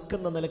ശരിക്കും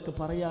മടക്കുന്ന നിലക്ക്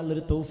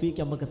പറയാനുള്ളൊരു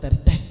തൗഫീക്ക് നമുക്ക്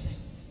തരട്ടെ.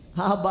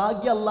 ആ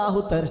ഭാഗ്യം അള്ളാഹു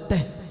തരട്ടെ.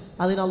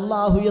 അതിന്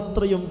അള്ളാഹു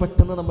എത്രയും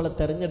പെട്ടെന്ന് നമ്മളെ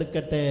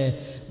തെരഞ്ഞെടുക്കട്ടെ.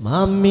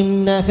 മാമിൻ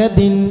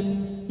അഹദിൻ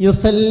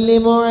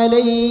യുസല്ലിമു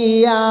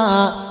അലയ്യ,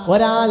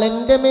 ഒരാൾ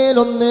എൻ്റെ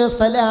മേലൊന്ന്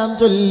സലാം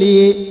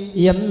ചൊല്ലി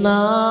എന്നാൽ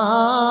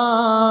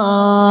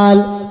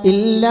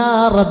ഇല്ലാ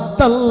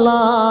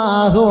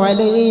റദ്ദല്ലാഹു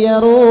അലയ്യ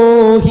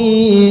റൂഹി,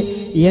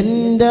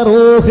 എൻ്റെ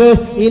റൂഹ്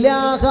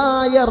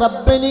ഇലാഹായ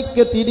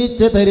റബ്ബനിക്ക്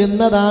തിരിച്ചു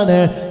തരുന്നതാണ്.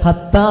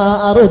 ഹത്താ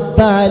അറുദ്ദ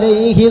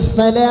അലൈഹി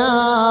സലാം,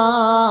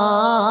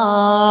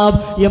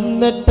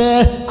 എന്നിട്ട്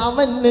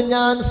അവന്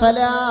ഞാൻ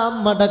സലാം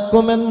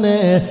മടക്കുമെന്ന്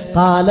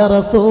ഖാല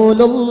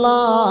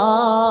റസൂലുള്ളാഹി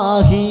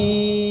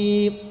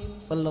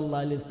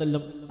സല്ലല്ലാഹു അലൈഹി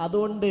വസല്ലം.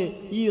 അതുകൊണ്ട്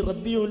ഈ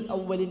റബീഉൽ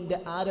അവ്വലിന്റെ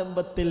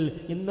ആരംഭത്തിൽ,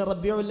 ഇന്ന്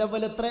റബീഉൽ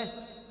അവ്വൽ എത്ര?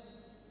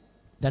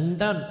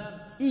 2.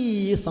 ഈ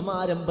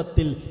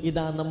സമാരംഭത്തിൽ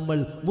ഇതാ നമ്മൾ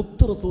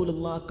മുത്ത്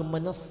റസൂലുള്ളാഹിക്ക്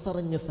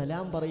മനസ്സറിഞ്ഞ്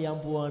സലാം പറയാൻ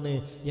പോവാണ്.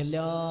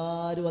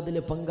 എല്ലാവരും അതിൽ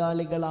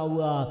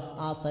പങ്കാളികളാവുക.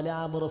 ആ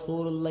സലാം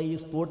റസൂലുള്ള ഈ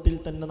സ്പോട്ടിൽ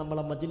തന്നെ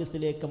നമ്മളെ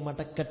മജ്ലിസിലേക്ക്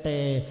മടക്കട്ടെ.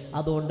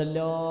 അതുകൊണ്ട്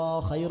എല്ലാ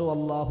ഖൈറും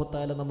അല്ലാഹു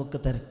തആല നമുക്ക്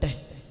തരട്ടെ.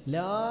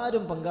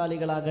 എല്ലാവരും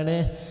പങ്കാളികളാകണേ.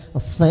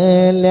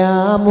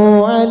 അസ്സലാമു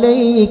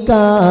അലൈക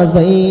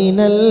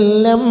സൈനൽ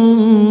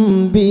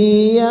അംബിയാഇ,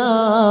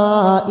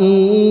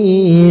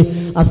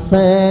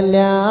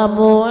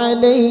 അസ്സലാമു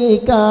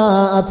അലൈക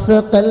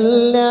അസ്ഖൽ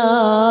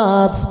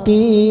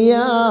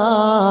അസ്ഖിയാഇ,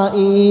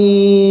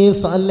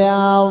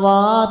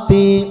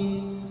 സലാവാതി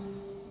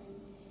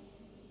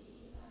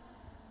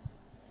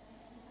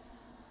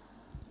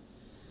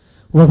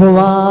وهو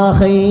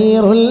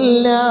خير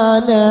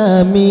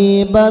الأنام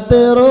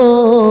بدر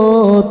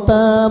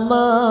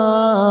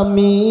تمام.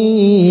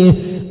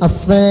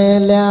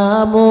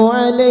 السلام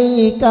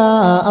عليك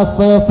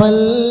أصفى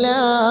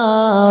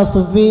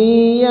الأصفياء،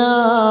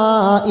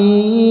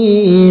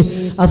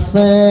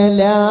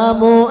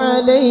 السلام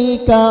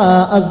عليك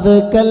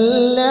أزكى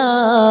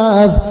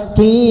الأزكياء،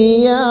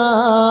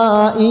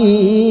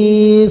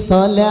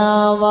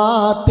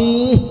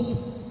 صلواتي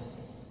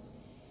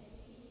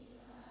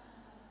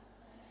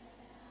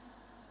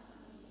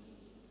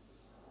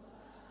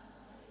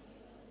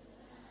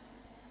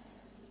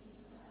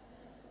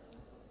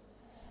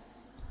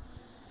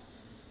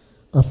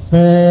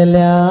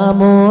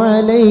السلام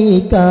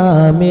عليك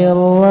من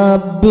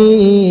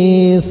ربي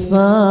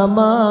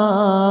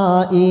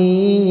السماء،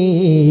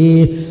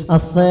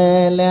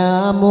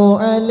 السلام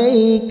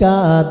عليك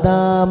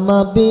دام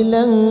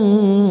بلا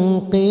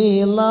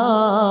انقضاء،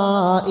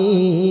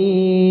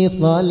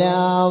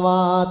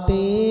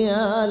 صلواتي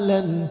على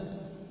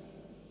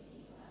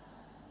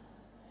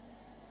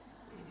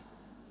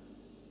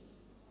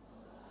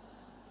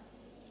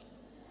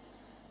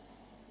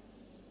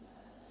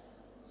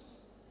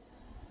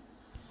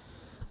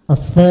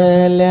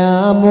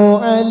السلام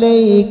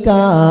عليك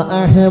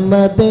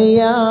أحمد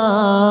يا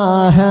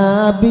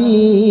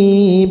حبيبي،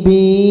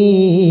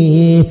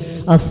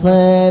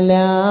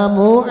 السلام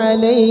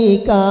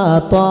عليك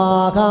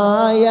طه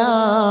يا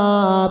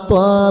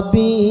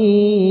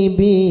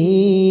طبيبي،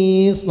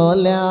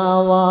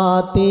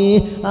 صلواتي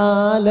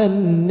على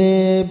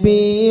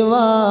النبي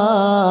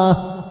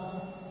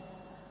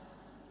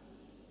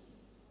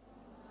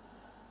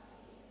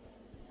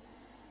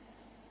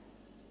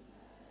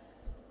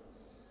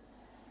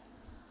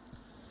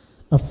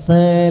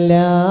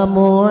السلام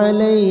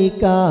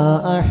عليك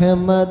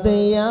أحمد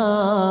يا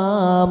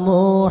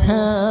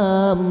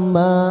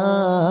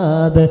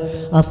محمد،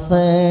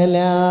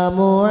 السلام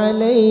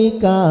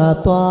عليك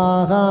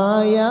طه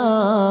يا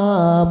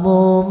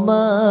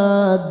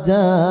ممجد،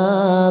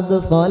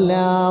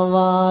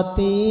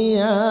 صلواتي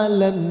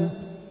على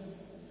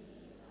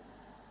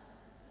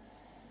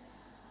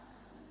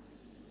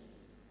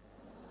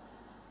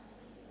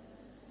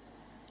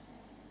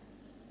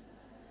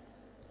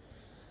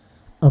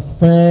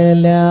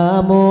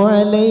السلام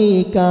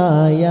عليك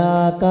يا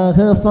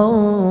كهفا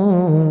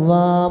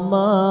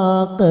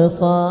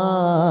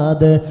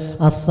ومقصد،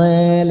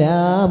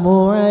 السلام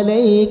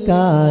عليك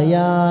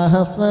يا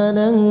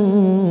حسنا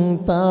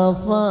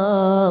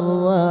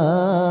تفرد،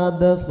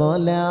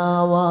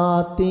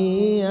 صلواتي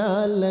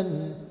على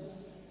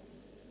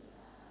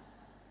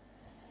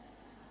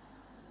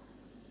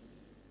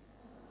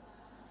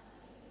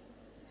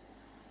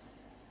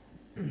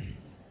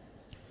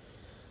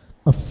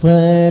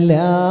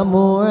السلام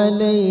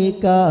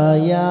عليك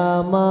يا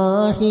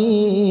ماحي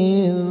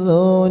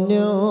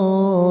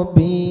الذنوب،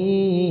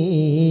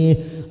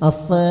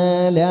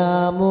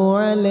 السلام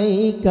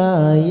عليك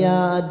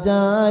يا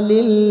جالي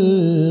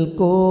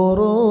الكروب،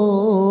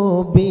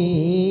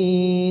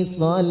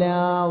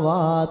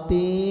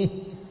 صلواتي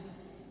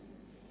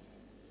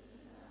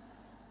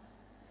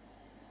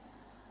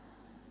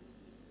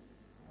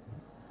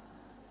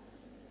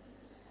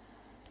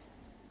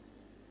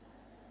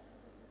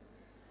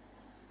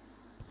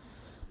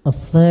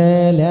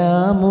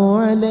السلام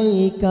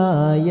عليك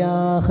يا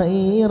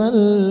خير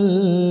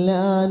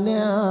الأنعام،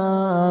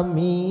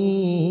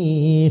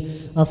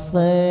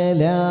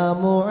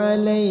 السلام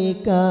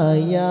عليك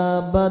يا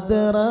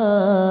بدر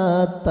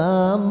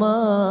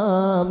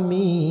التمام،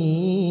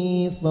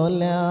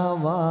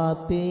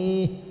 صلواتي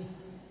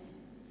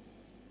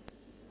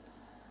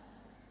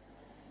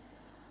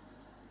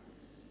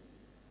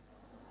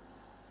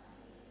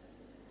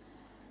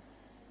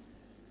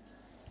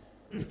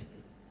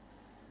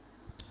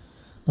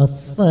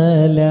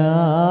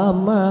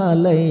السلام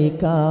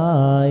عليك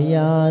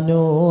يا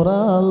نور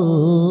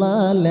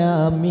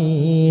العالم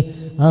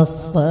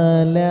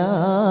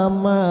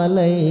السلام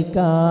عليك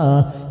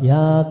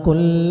يا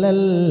كل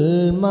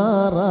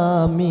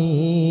المرام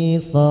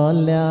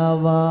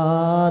صلواتي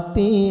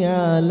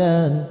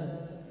على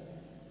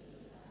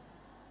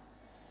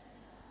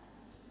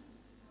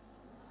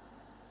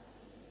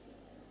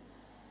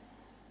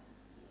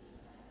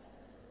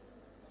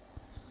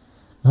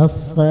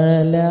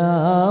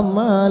السلام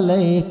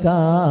عليك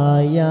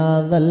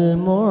يا ذا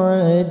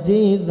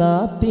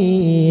المعجزات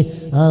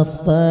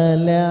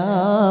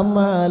السلام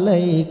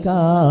عليك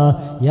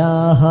يا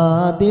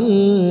هادي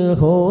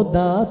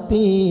الهداة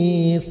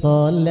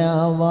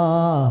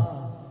صلوات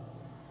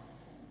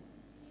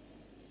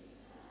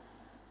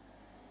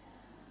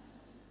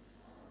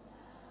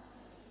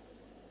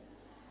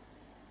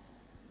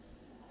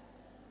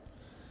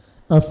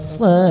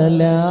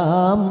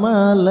السلام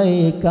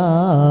عليك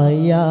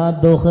يا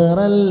دخر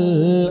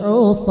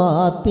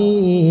العصاة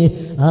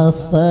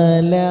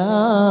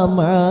السلام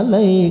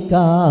عليك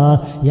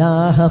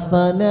يا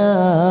حسن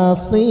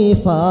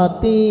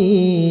الصفات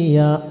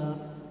يا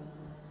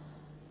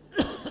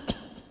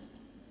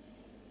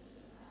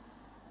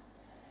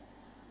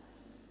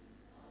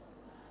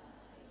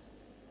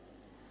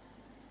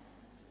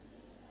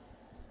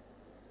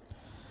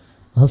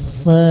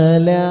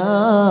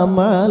السلام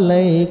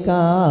عليك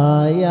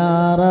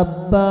يا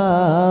رب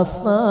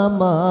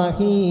السماح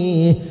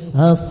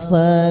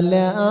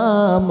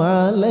السلام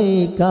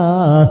عليك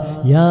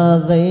يا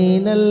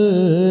زين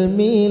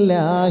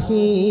الملاح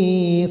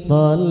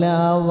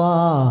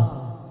صلوات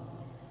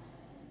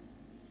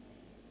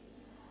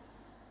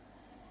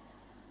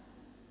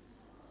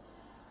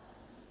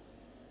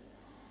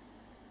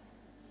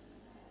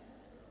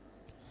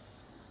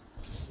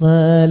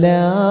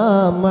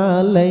السلام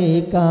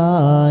عليك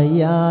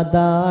يا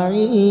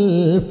داعي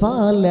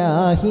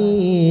الفلاح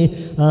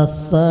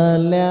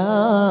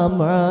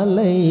السلام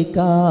عليك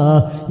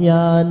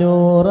يا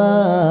نور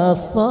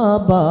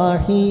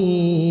الصباح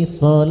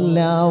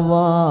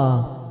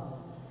صلوات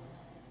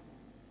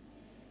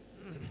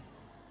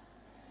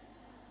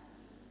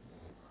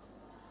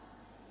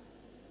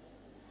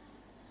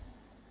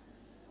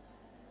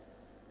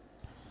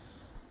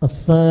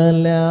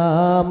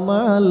السلام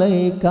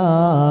عليك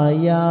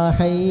يا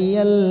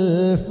حي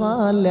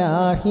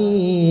الفلاح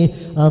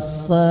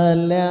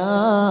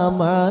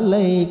السلام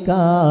عليك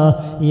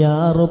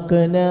يا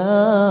ركن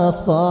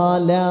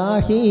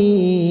الصلاح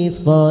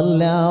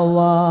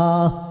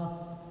صلوات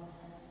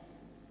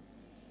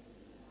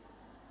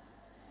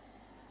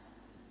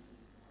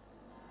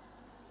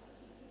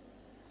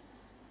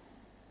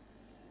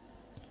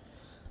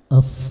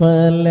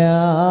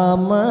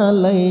السلام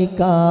عليك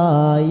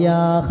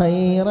يا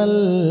خير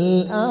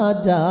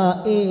الأجائر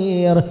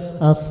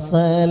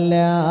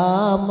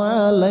السلام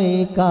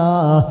عليك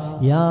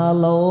يا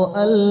لوء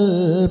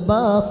البصائر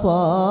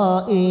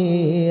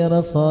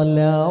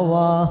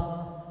صلوات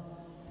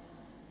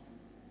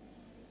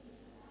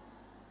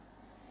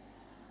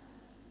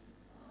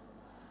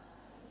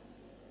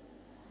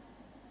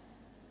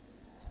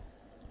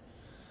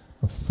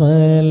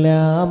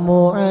السلام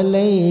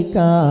عليك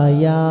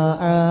يا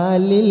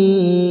عالي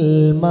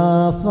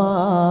المفاخير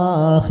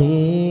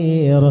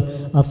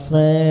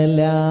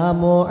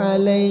السلام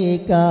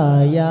عليك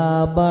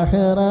يا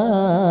بحر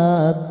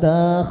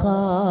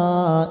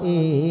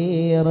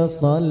الدخائر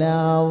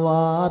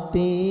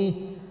صلواتي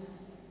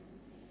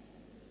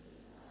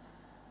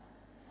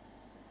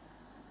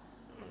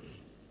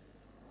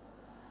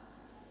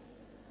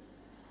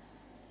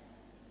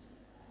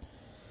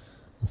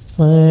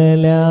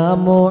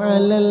السلام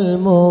على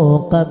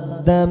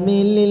المقدم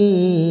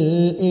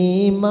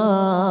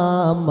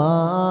للإمام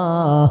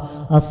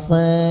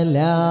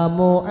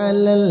السلام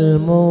على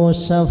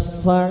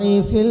المشفع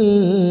في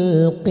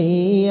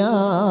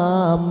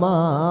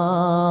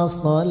القيامة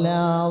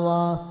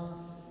صلوات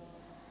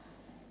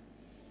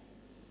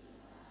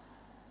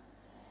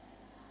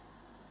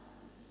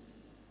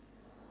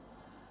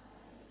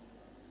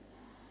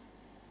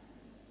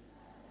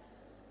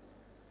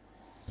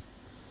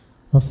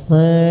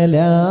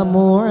السلام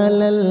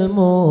على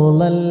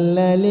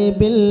المضلل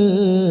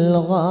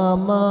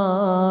بالغمامة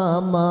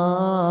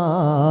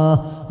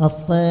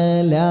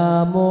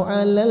السلام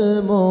على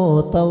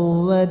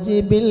المتوج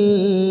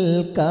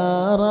بالكرامة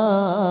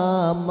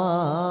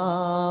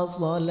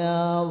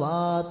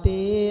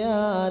صلواتي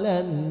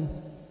على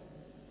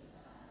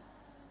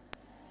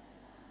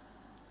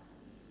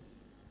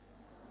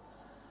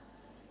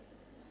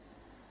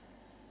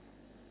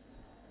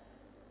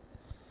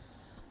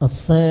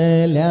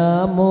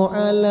السلام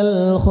على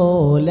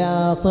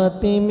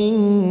الخلاصة من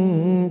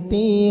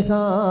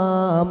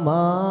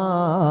تهاما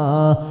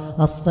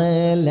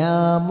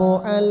السلام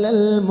على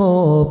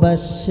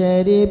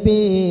المبشر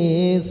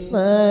بالسلام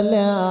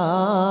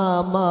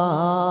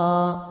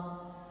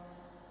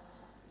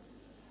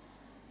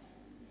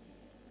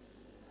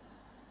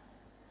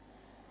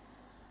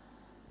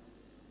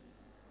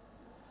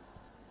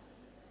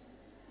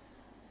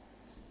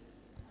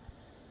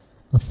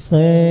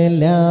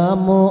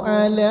അസ്സലാമു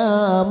അലാ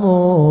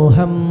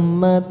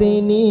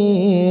മുഹമ്മദിനി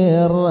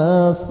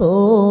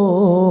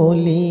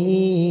റസൂലി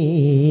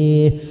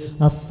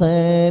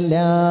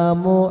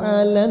അസ്സലാമു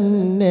അലൻ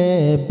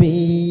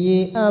നബിയ്യി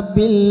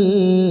അബിൽ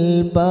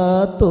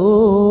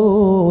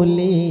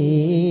ബതൂലി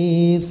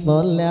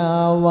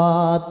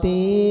സ്വലാവാതി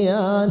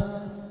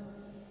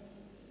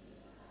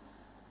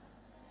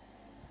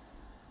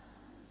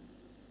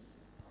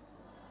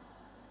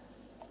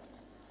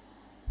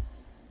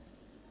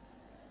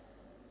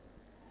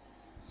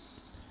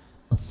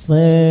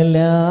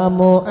السلام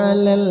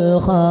على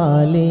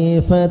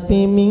الخليفة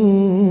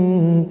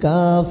منك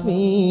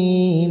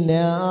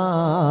فينا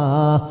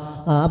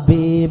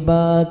أبي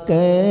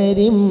بكر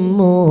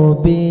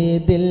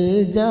مبيد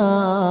الجاهدين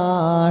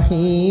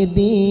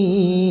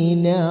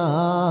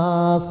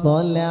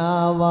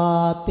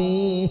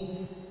صلواتي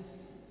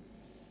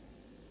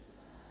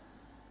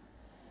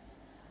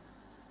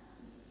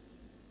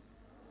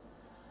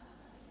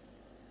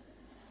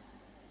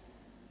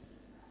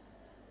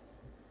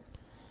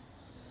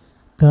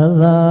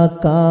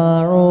كذاك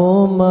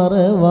عمر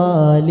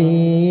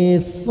ولي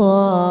الصالحين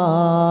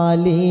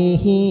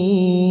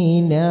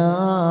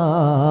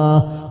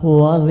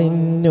وذي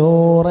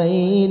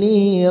النورين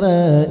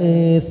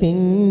رئيس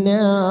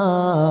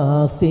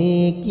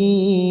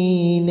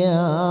الناسكين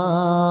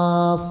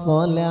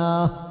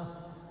صلاة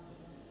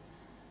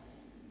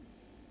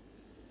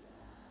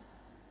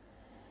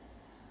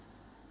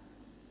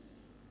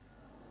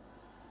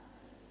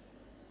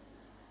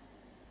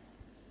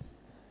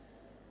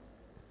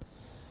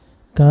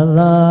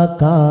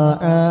كذاك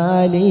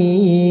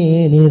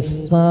علي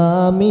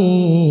السامي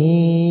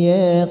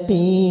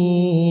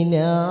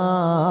يقينا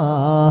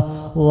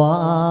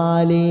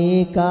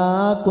وعليك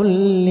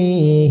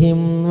كلهم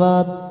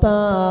والتابعين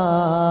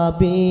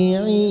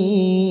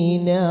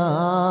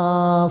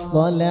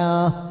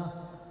صلاة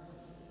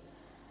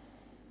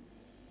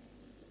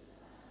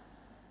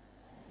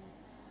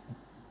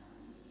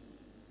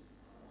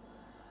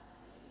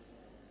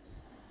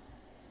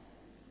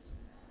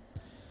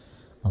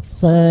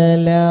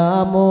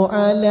السلام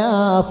على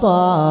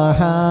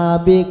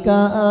صحابك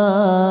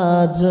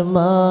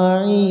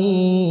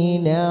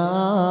أجمعين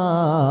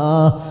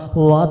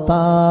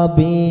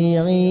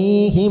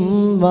وتابعيهم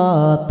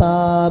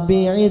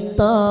وتابع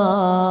التابعين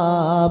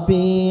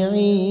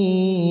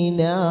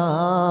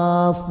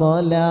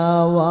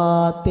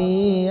صلوات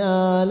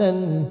على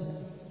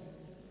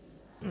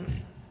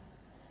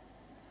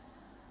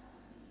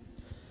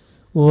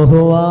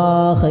وهو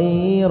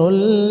خير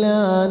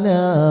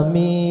الأنام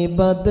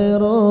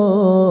بدر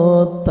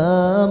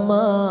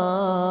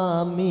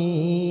التمام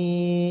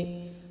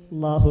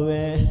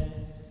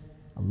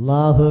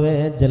അല്ലാഹുവേ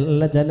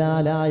ജല്ല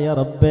ജലാലായ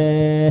റബ്ബേ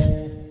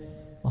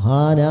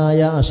മഹാനായ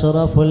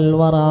അഷ്റഫുൽ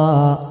വറ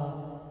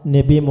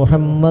നബി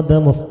മുഹമ്മദ്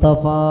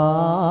മുസ്തഫ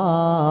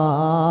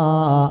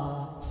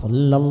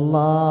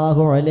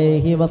സല്ലല്ലാഹു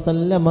അലൈഹി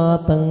വസല്ലമ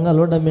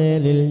തങ്ങളുടെ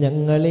മേലിൽ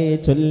ഞങ്ങളെ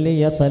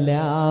ചൊല്ലിയ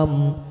സലാം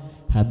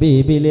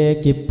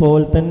ഹബീബിലേക്ക് ഇപ്പോൾ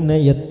തന്നെ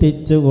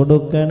എത്തിച്ചു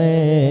കൊടുക്കണേ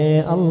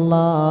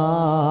അല്ലാ.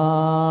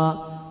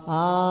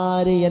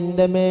 ആര്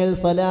എൻ്റെ മേൽ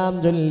സലാം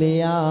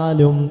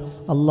ചൊല്ലിയാലും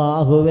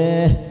അല്ലാഹുവേ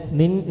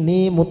നീ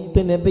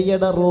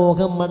മുത്തുനബിയുടെ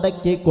റൂഹ്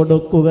മടക്കി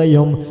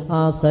കൊടുക്കുകയും ആ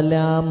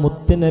സലാം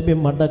മുത്തുനബി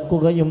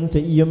മടക്കുകയും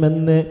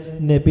ചെയ്യുമെന്ന്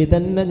നബി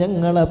തന്നെ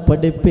ഞങ്ങളെ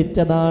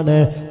പഠിപ്പിച്ചതാണ്.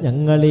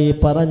 ഞങ്ങൾ ഈ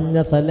പറഞ്ഞ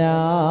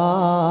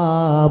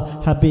സലാം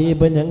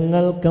ഹബീബ്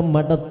ഞങ്ങൾക്ക്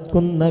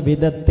മടക്കുന്ന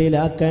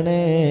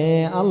വിധത്തിലാക്കണേ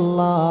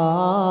അല്ലാ.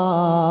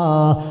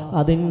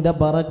 അതിൻ്റെ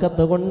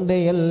ബറക്കത്ത് കൊണ്ട്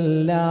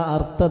എല്ലാ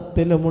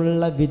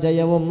അർത്ഥത്തിലുമുള്ള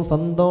വിജയവും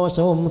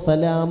സന്തോഷവും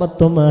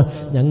സലാമത്തും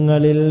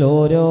ഞങ്ങളിൽ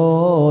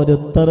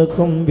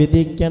ഓരോരുത്തർക്കും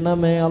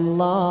വിധിക്കണമേ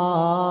അല്ലാ.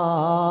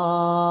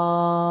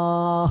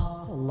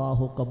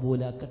 അല്ലാഹു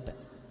കബൂലാക്കട്ടെ,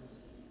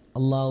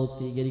 അല്ലാഹു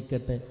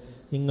സ്വീകരിക്കട്ടെ.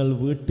 നിങ്ങൾ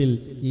വീട്ടിൽ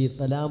ഈ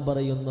സലാം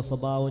പറയുന്ന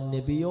സ്വഭാവം,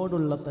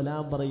 നബിയോടുള്ള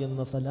സലാം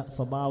പറയുന്ന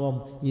സ്വഭാവം,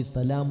 ഈ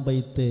സലാം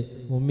ബൈത്ത്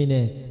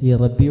മുമ്മിനെ ഈ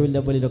റബീഉൽ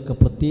അവ്വലിലൊക്കെ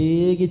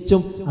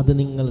പ്രത്യേകിച്ചും അത്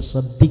നിങ്ങൾ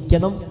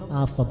ശ്രദ്ധിക്കണം.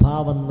 ആ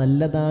സ്വഭാവം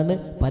നല്ലതാണ്.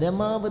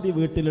 പരമാവധി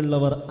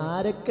വീട്ടിലുള്ളവർ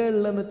ആരൊക്കെ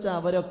ഉള്ളതെന്ന് വെച്ചാൽ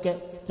അവരൊക്കെ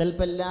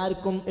ചിലപ്പോൾ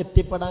എല്ലാവർക്കും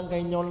എത്തിപ്പെടാൻ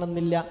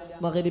കഴിഞ്ഞോളണമെന്നില്ല.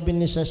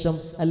 മഗ്രിബിന് ശേഷം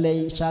അല്ലെ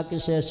ഇശാക്ക്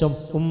ശേഷം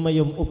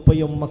ഉമ്മയും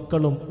ഉപ്പയും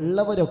മക്കളും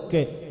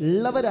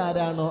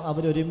ഉള്ളവരാരാണോ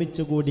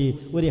അവരൊരുമിച്ച് കൂടി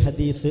ഒരു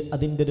ഹദീസ്,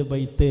 അതിൻ്റെ ഒരു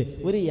ബൈത്ത്,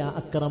 ഒരു യാ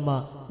അക്രമ,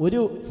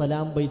 ഒരു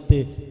സലാം ബൈത്ത്,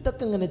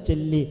 ഇതൊക്കെ ഇങ്ങനെ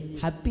ചൊല്ലി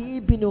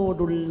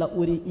ഹബീബിനോടുള്ള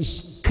ഒരു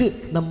ഇഷ്ക്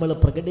നമ്മൾ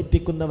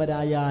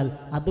പ്രകടിപ്പിക്കുന്നവരായാൽ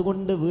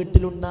അതുകൊണ്ട്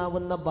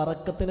വീട്ടിലുണ്ടാവുന്ന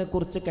ബറക്കത്തിനെ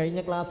കുറിച്ച്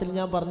കഴിഞ്ഞ ക്ലാസ്സിൽ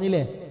ഞാൻ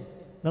പറഞ്ഞില്ലേ,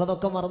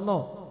 നിങ്ങളതൊക്കെ മറന്നോ?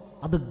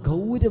 അത്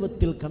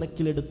ഗൗരവത്തിൽ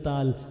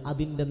കണക്കിലെടുത്താൽ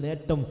അതിൻ്റെ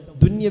നേട്ടം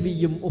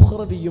ദുന്യവിയും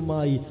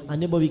ഉഖ്റവിയുമായി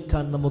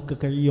അനുഭവിക്കാൻ നമുക്ക്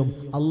കഴിയും.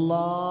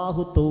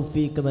 അല്ലാഹു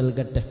തൗഫീഖ്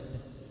നൽകട്ടെ,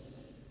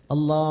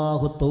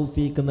 അല്ലാഹു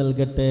തൗഫീഖ്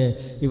നൽകട്ടെ.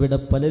 ഇവിടെ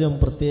പലരും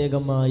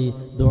പ്രത്യേകമായി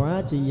ദുആ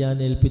ചെയ്യാൻ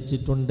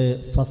ഏൽപ്പിച്ചിട്ടുണ്ട്.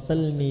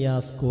 ഫസൽ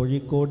നിയാസ്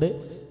കോഴിക്കോട്,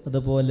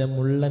 അതുപോലെ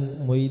മുള്ളൻ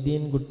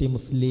മൊയ്തീൻ കുട്ടി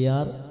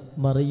മുസ്ലിയാർ,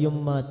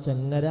 മറിയുമ്മ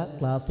ചങ്ങര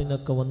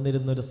ക്ലാസ്സിനൊക്കെ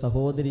വന്നിരുന്നൊരു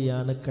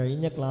സഹോദരിയാണ്.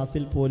 കഴിഞ്ഞ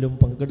ക്ലാസ്സിൽ പോലും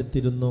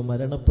പങ്കെടുത്തിരുന്നു,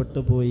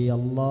 മരണപ്പെട്ടു പോയി.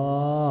 അല്ലാ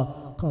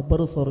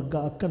ഖബർ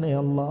സ്വർഗാക്കണേ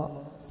അല്ലാ.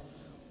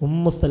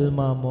 ഉമ്മു സൽമ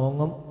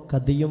മോങ്ങം,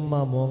 കദിയുമ്മ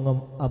മോങ്ങം,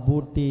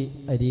 അബൂട്ടി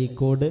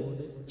അരീക്കോട്,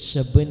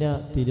 ഷബ്ന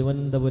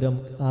തിരുവനന്തപുരം.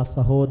 ആ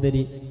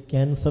സഹോദരി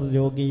ക്യാൻസർ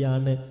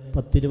രോഗിയാണ്.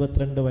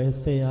 22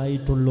 വയസ്സേ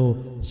ആയിട്ടുള്ളൂ.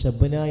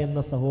 ഷബ്ന എന്ന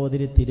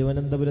സഹോദരി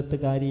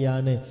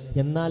തിരുവനന്തപുരത്തുകാരിയാണ്.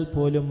 എന്നാൽ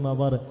പോലും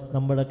അവർ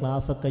നമ്മുടെ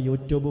ക്ലാസ്സൊക്കെ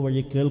യൂട്യൂബ്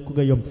വഴി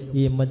കേൾക്കുകയും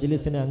ഈ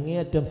മജ്ലിസിനെ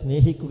അങ്ങേയറ്റം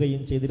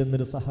സ്നേഹിക്കുകയും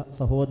ചെയ്തിരുന്നൊരു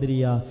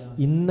സഹോദരിയാ.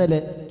 ഇന്നലെ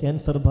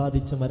ക്യാൻസർ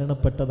ബാധിച്ച്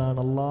മരണപ്പെട്ടതാണ്.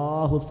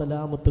 അല്ലാഹു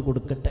സലാമത്ത്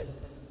കൊടുക്കട്ടെ.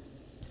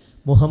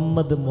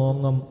 മുഹമ്മദ്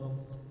മോങ്ങം,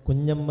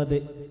 കുഞ്ഞമ്മദ്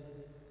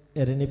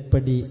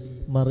എരണിപ്പടി,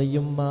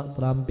 മറിയുമ്മ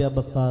സ്രാമ്പ്യ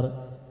ബസാർ,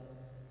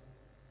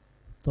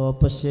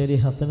 തോപ്പശ്ശേരി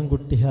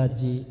ഹസൻകുട്ടി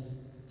ഹാജി,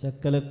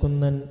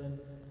 ചക്കലക്കുന്നൻ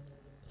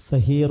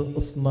സഹീർ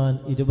ഉസ്മാൻ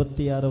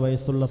 26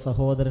 വയസ്സുള്ള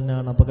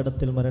സഹോദരനാണ്.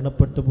 അപകടത്തിൽ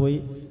മരണപ്പെട്ടു പോയി.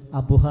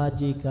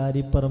 അബുഹാജി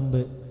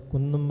കാരിപ്പറമ്പ്,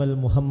 കുന്നുമ്മൽ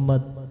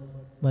മുഹമ്മദ്,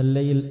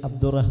 മല്ലയിൽ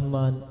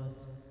അബ്ദുറഹ്മാൻ,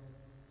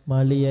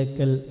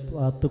 മാളിയേക്കൽ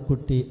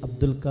പാത്തുക്കുട്ടി,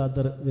 അബ്ദുൽ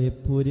ഖാദർ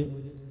വേപ്പൂര്,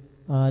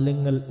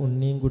 ആലുങ്ങൽ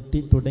ഉണ്ണീൻകുട്ടി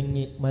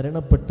തുടങ്ങി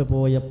മരണപ്പെട്ടു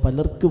പോയ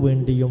പലർക്ക്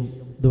വേണ്ടിയും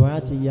ദുആ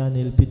ചെയ്യാൻ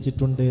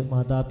ഏൽപ്പിച്ചിട്ടുണ്ട്.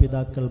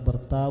 മാതാപിതാക്കൾ,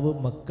 ഭർത്താവ്,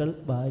 മക്കൾ,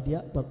 ഭാര്യ,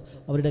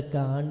 അവരുടെയൊക്കെ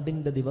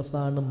ആണ്ടിൻ്റെ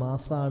ദിവസമാണ്,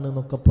 മാസമാണ്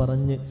എന്നൊക്കെ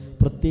പറഞ്ഞ്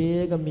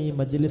പ്രത്യേകം ഈ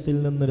മജ്ലിസിൽ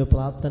നിന്നൊരു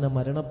പ്രാർത്ഥന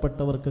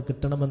മരണപ്പെട്ടവർക്ക്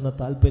കിട്ടണമെന്ന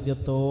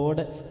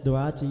താല്പര്യത്തോടെ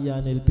ദുആ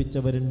ചെയ്യാൻ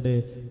ഏൽപ്പിച്ചവരുണ്ട്.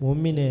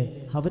 മുഅ്മിനെ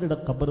അവരുടെ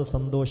ഖബർ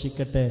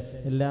സന്തോഷിക്കട്ടെ.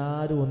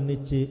 എല്ലാവരും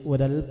ഒന്നിച്ച്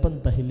ഒരൽപ്പം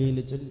തഹ്ലീൽ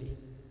ചൊല്ലി.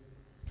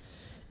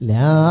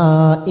 ലാ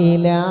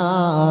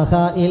ഇലാഹ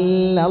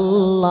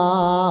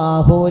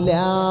ഇല്ലല്ലാഹു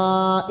ലാ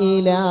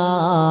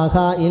ഇലാഹ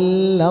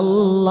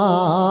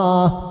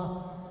ഇല്ലല്ലാഹ്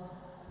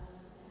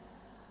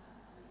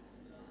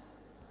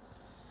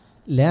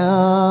ലാ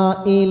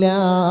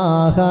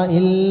ഇലാഹ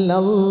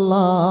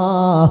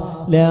ഇല്ലല്ലാഹ്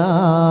ലാ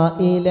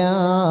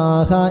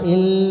ഇലാഹ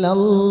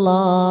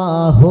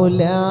ഇല്ലല്ലാഹു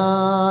ലാ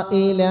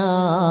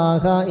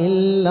ഇലാഹ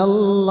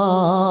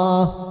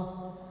ഇല്ലല്ലാഹ്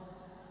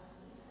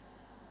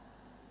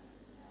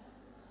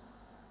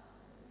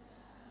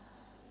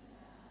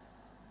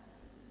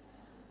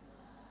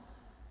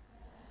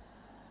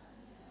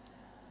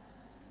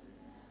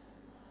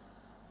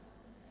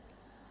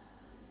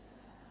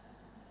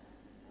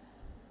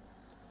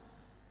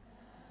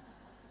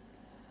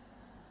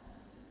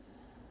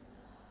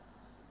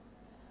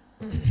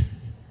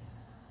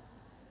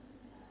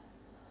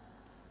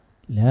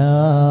ലാ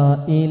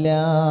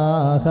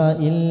ഇലാഹ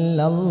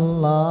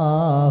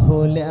ഇല്ലല്ലാഹു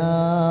ലാ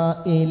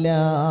ഇലാഹ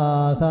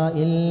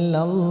ഇല്ലല്ലാഹ്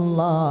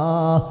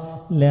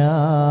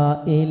ലാ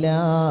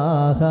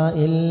ഇലാഹ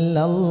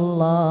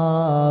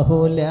ഇല്ലല്ലാഹു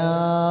ലാ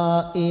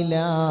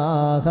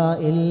ഇലാഹ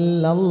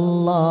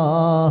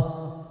ഇല്ലല്ലാഹ്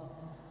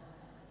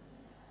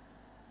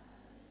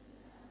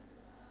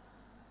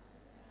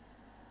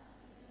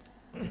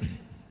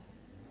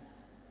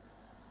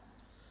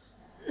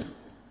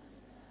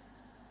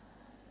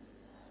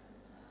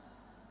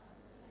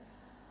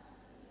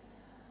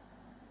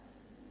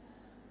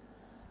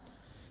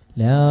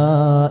لا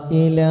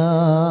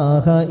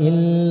إله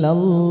إلا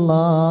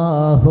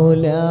الله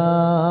لا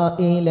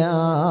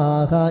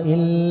إله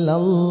إلا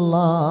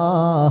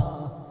الله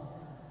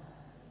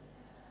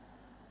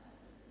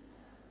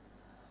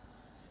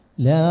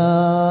لا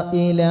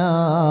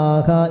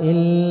إله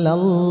إلا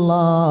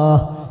الله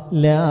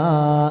لا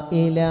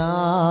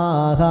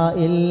إله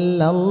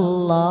إلا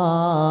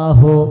الله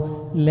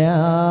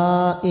لا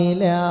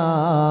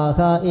إله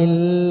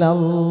إلا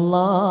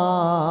الله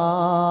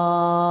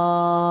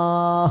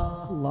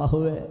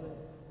അല്ലാഹുവേ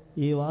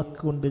ഈ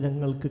വാക്കുകൊണ്ട്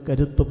ഞങ്ങൾക്ക്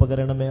കരുത്തു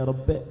പകരണമേ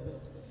റബ്ബേ.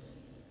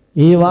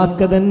 ഈ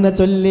വാക്ക് തന്നെ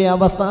ചൊല്ലി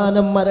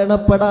അവസാനം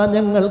മരണപ്പെടാൻ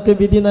ഞങ്ങൾക്ക്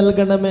വിധി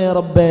നൽകണമേ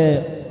റബ്ബേ.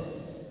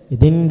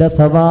 ഇതിന്റെ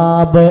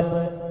സവാബ്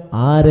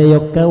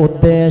ആരെയൊക്കെ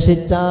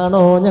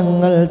ഉദ്ദേശിച്ചാണോ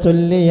ഞങ്ങൾ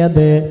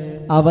ചൊല്ലിയത്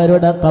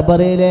അവരുടെ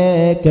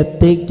ഖബറിലേക്ക്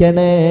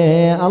എത്തിക്കണേ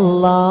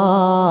അല്ലാ.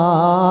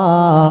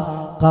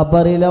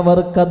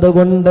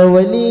 ഖബറിലവർക്കതുകൊണ്ട്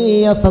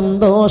വലിയ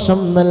സന്തോഷം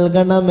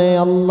നൽകണമേ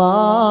അല്ലാ.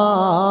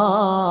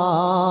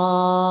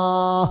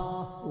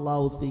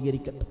 അല്ലാഹു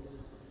സ്വീകരിക്കട്ടെ,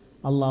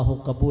 അല്ലാഹു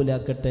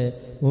കബൂലാക്കട്ടെ.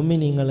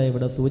 മുഅ്മിനീങ്ങളെ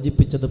ഇവിടെ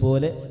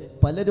സൂചിപ്പിച്ചതുപോലെ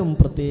പലരും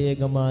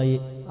പ്രത്യേകമായി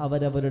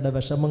അവരവരുടെ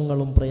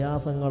വിഷമങ്ങളും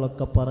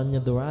പ്രയാസങ്ങളൊക്കെ പറഞ്ഞ്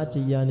ദുആ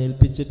ചെയ്യാൻ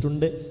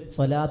ഏൽപ്പിച്ചിട്ടുണ്ട്.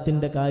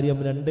 സ്വലാത്തിൻ്റെ കാര്യം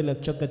 2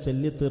 ലക്ഷമൊക്കെ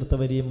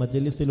ചൊല്ലിത്തീർത്തവർ ഈ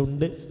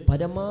മജ്ലിസിലുണ്ട്.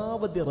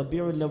 പരമാവധി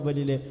റബീഉൽ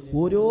അവ്വലിലെ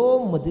ഓരോ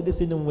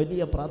മജ്ലിസിനും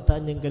വലിയ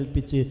പ്രാധാന്യം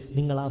കൽപ്പിച്ച്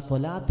നിങ്ങൾ ആ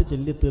സ്വലാത്ത്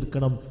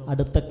ചൊല്ലിത്തീർക്കണം.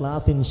 അടുത്ത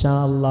ക്ലാസ് ഇൻഷാ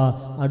അല്ലാഹ്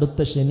അടുത്ത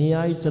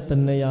ശനിയാഴ്ച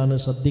തന്നെയാണ്,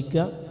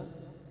 ശ്രദ്ധിക്കുക.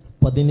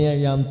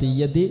 17-ാം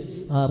തീയതി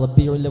ആ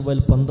റബീഉൽ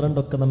അവ്വൽ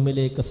 12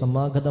 നമ്മിലേക്ക്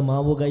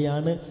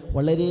സമാഗതമാവുകയാണ്.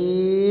 വളരെ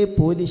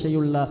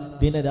പോരിശയുള്ള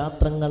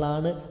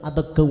ദിനരാത്രങ്ങളാണ്.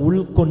 അതൊക്കെ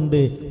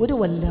ഉൾക്കൊണ്ട് ഒരു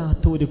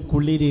വല്ലാത്ത ഒരു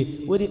കുളിര്,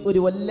 ഒരു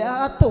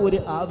വല്ലാത്ത ഒരു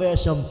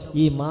ആവേശം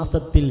ഈ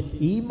മാസത്തിൽ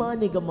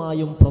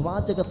ഈമാനികമായും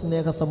പ്രവാചക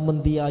സ്നേഹ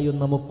സംബന്ധിയായും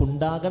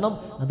നമുക്കുണ്ടാകണം.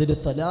 അതിന്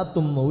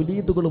സലാത്തും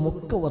മൗലീദുകളും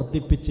ഒക്കെ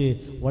വർദ്ധിപ്പിച്ച്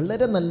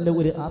വളരെ നല്ല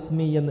ഒരു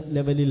ആത്മീയ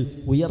ലെവലിൽ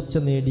ഉയർച്ച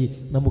നേടി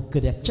നമുക്ക്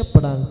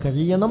രക്ഷപ്പെടാൻ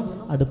കഴിയണം.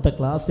 അടുത്ത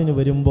ക്ലാസ്സിന്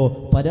വരുമ്പോൾ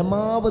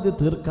പരമാവധി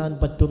തീർക്കാൻ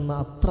പറ്റുന്ന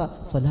അത്ര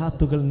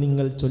സലാത്തുകൾ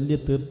നിങ്ങൾ ചൊല്ലി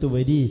തീർത്ത്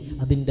വരി.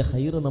 അതിൻ്റെ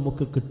ഹൈറ്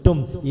നമുക്ക് കിട്ടും.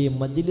 ഈ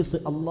മജ്ലിസ്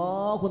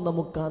അല്ലാഹു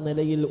നമുക്ക് ആ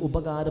നിലയിൽ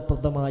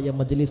ഉപകാരപ്രദമായ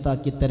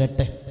മജ്ലിസാക്കി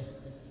തരട്ടെ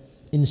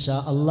ഇൻഷാ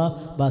അല്ലാഹ്.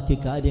 ബാക്കി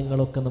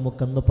കാര്യങ്ങളൊക്കെ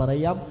നമുക്കന്ന്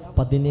പറയാം.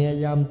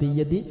 17-ാം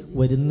തീയതി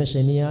വരുന്ന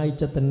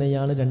ശനിയാഴ്ച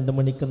തന്നെയാണ് 2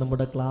 മണിക്ക്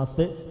നമ്മുടെ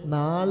ക്ലാസ്.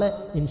 നാളെ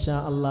ഇൻഷാ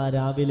അല്ലാഹ്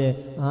രാവിലെ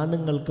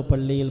ആണുങ്ങൾക്ക്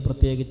പള്ളിയിൽ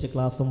പ്രത്യേകിച്ച്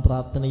ക്ലാസ്സും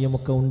പ്രാർത്ഥനയും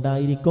ഒക്കെ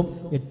ഉണ്ടായിരിക്കും.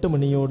 8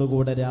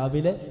 മണിയോടുകൂടെ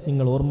രാവിലെ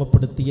നിങ്ങൾ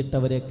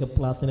ഓർമ്മപ്പെടുത്തിയിട്ടവരെയൊക്കെ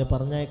ക്ലാസ്സിന്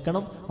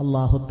പറഞ്ഞയക്കണം.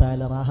 അല്ലാഹു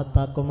തആല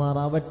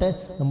റാഹത്താക്കുമാറാവട്ടെ.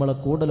 നമ്മളെ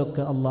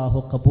കൂടലൊക്കെ അല്ലാഹു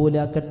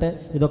കബൂലാക്കട്ടെ.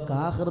 ഇതൊക്കെ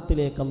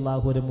ആഖിറത്തിലേക്ക്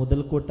അല്ലാഹു ഒരു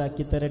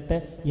മുതൽക്കൂട്ടാക്കി തരട്ടെ.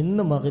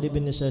 ഇന്ന്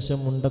മഗ്രിബിന് ശേഷം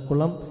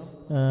മുണ്ടക്കുളം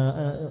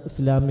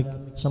ഇസ്ലാമിക്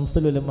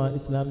ഷംസുൽ ഉലമ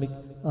ഇസ്ലാമിക്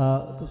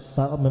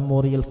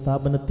മെമ്മോറിയൽ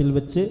സ്ഥാപനത്തിൽ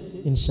വെച്ച്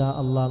ഇൻഷാ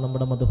അല്ലാഹ്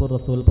നമ്മുടെ മദ്ഹൂർ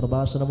റസൂൽ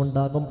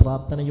പ്രഭാഷണമുണ്ടാകും,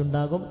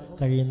 പ്രാർത്ഥനയുണ്ടാകും.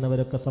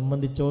 കഴിയുന്നവരൊക്കെ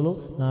സംബന്ധിച്ചോളൂ.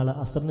 നാളെ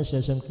അസറിന്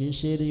ശേഷം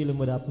കീഴ്ശേരിയിലും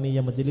ഒരു ആത്മീയ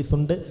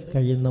മജ്ലിസുണ്ട്.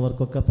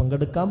 കഴിയുന്നവർക്കൊക്കെ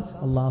പങ്കെടുക്കാം.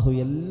 അള്ളാഹു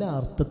എല്ലാ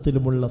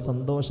അർത്ഥത്തിലുമുള്ള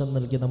സന്തോഷം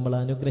നൽകി നമ്മളെ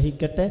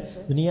അനുഗ്രഹിക്കട്ടെ.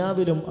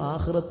 ദുനിയാവിലും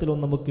ആഖിറത്തിലും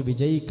നമുക്ക്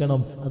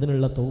വിജയിക്കണം.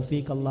 അതിനുള്ള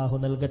തൗഫീഖ് അള്ളാഹു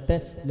നൽകട്ടെ.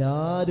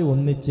 എല്ലാവരും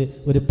ഒന്നിച്ച്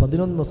ഒരു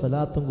 11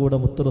 സലാത്തും കൂടെ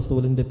മുത്ത്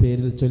റസൂലിൻ്റെ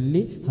പേരിൽ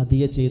ചൊല്ലി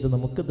ഹദിയ ചെയ്ത്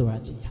നമുക്ക് ദുആ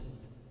ചെയ്യാം.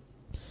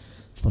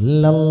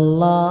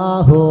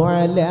 സല്ലല്ലാഹു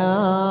അലാ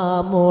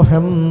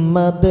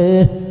മുഹമ്മദ്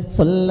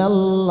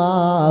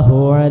സല്ലല്ലാഹു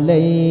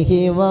അലൈഹി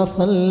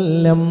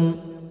വസല്ലം.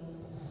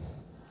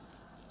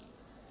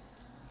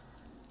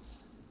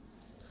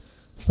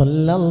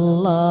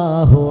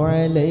 സല്ലല്ലാഹു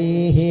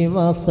അലൈഹി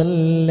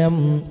വസല്ലം.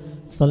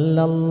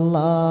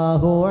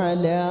 സല്ലല്ലാഹു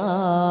അലാ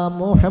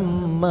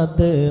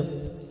മുഹമ്മദ്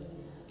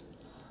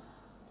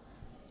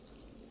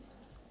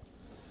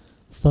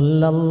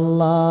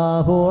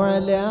സല്ലല്ലാഹു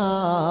അലാ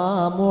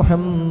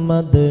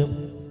മുഹമ്മദ്.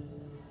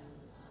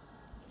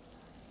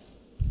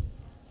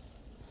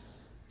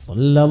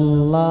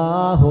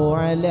 സല്ലല്ലാഹു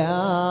അലാ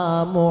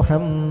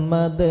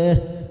മുഹമ്മദ്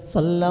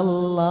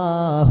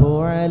സല്ലല്ലാഹു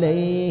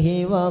അലൈഹി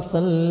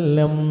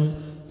വസല്ലം.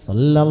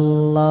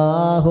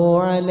 സല്ലല്ലാഹു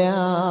അലാ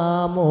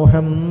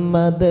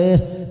മുഹമ്മദ്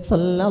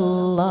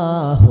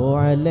സല്ലല്ലാഹു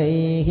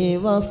അലൈഹി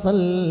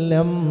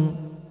വസല്ലം.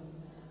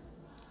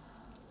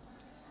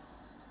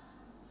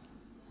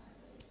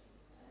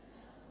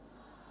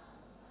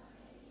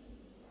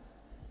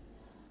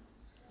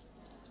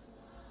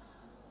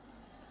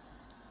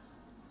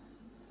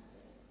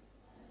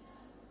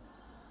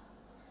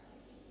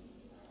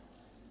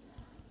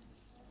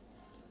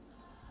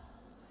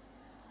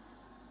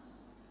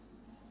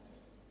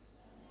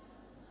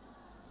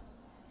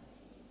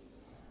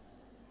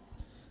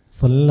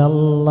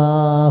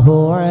 സല്ലല്ലാഹു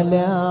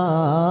അലാ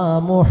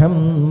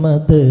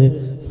മുഹമ്മദ്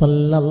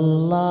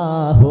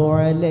സല്ലല്ലാഹു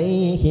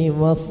അലൈഹി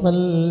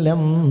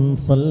വസല്ലം.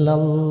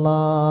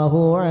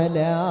 സല്ലല്ലാഹു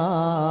അലാ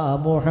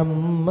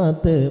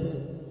മുഹമ്മദ്.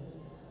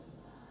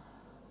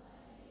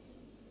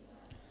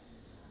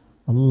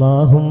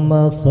 അല്ലാഹുമ്മ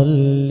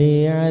സല്ലി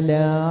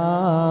അലാ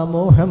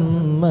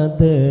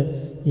മുഹമ്മദ്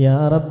യാ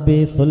റബ്ബി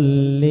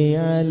സല്ലി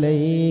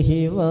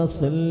അലൈഹി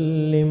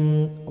വസല്ലിം.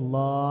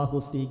 അല്ലാഹു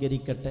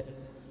സ്വീകരിക്കട്ടെ,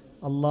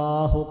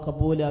 അല്ലാഹു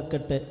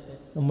കബൂലാക്കട്ടെ.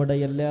 നമ്മുടെ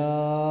എല്ലാ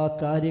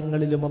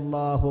കാര്യങ്ങളിലും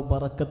അല്ലാഹു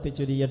ബറക്കത്ത്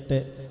ചൊരിയട്ടെ.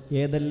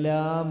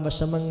 ഏതെല്ലാം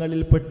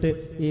വിഷമങ്ങളിൽപ്പെട്ട്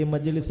ഈ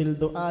മജ്ലിസിൽ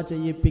ദുആ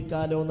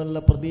ചെയ്യിപ്പിക്കാലോ എന്നുള്ള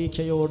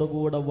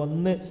പ്രതീക്ഷയോടുകൂടെ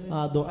വന്ന്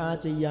ആ ദുആ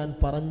ചെയ്യാൻ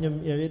പറഞ്ഞും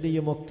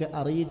എഴുതിയുമൊക്കെ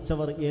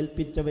അറിയിച്ചവർ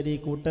ഏൽപ്പിച്ചവർ ഈ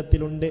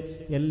കൂട്ടത്തിലുണ്ട്.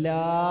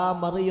 എല്ലാം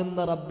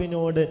അറിയുന്ന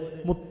റബ്ബിനോട്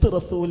മുത്ത്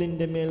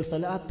റസൂലിൻ്റെ മേൽ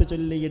സലാത്ത്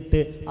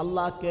ചൊല്ലിയിട്ട്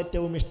അള്ളാഹ്ക്ക്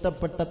ഏറ്റവും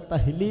ഇഷ്ടപ്പെട്ട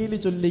തഹ്ലീൽ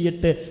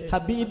ചൊല്ലിയിട്ട്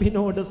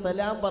ഹബീബിനോട്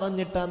സലാം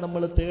പറഞ്ഞിട്ടാണ്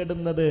നമ്മൾ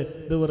തേടുന്നത്.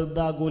 ഇത്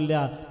വെറുതാകൂല.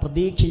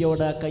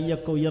 പ്രതീക്ഷയോടെ കയ്യൊക്കെ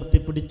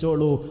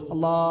ഉയർത്തിപ്പിടിച്ചോളൂ.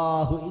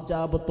 അള്ളാഹു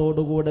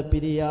ഇജാബത്തോടുകൂടെ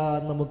പിരിയാൻ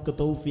നമുക്ക്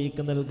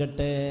തൗഫീഖ്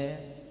നൽകട്ടെ.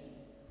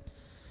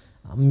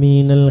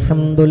 ആമീൻ.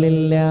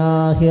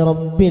 അൽഹംദുലില്ലാഹി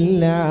റബ്ബിൽ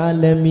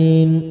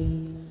ആലമീൻ.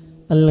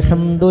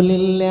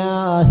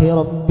 അൽഹംദുലില്ലാഹി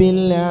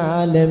റബ്ബിൽ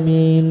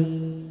ആലമീൻ.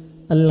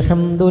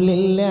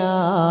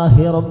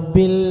 അൽഹംദുലില്ലാഹി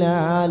റബ്ബിൽ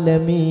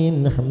ആലമീൻ.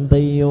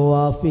 ഹംദൻ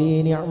യുവാഫി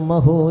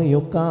നിഅമഹു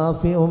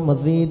യുകാഫിഉ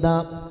മസീദാ.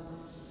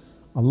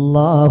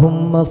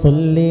 اللهم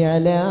صل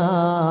على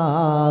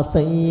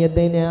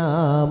سيدنا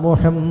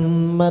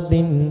محمد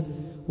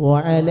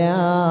وعلى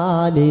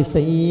آل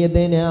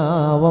سيدنا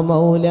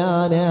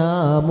ومولانا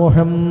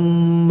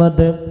محمد.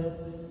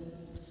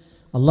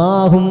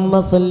 اللهم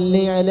صل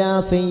على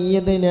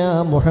سيدنا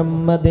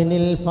محمد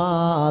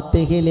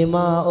الفاتح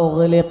لما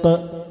أغلق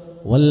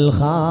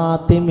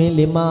والخاتم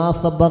لما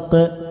سبق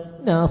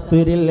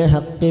നാസിറിൽ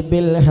ഹഖ്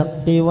ബിൽ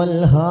ഹഖ് വൽ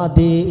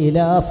ഹാദി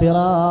ഇലാ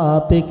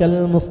സിറാത്തിക്കൽ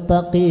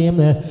മുസ്തഖീം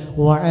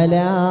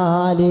വഅലാ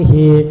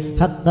ആലിഹി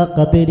ഹഖ്ഖ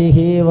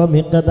ഖദ്രിഹി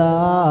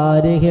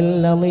വമിഖ്ദാരിഹിൽ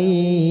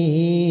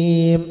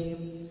അളീം.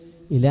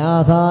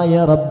 ഇലാഹായ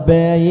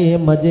റബ്ബേ, ഈ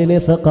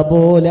മജ്ലിസ്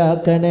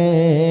കബൂലാക്കണേ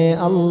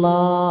അല്ലാ.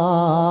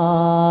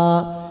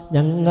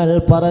 ഞങ്ങൾ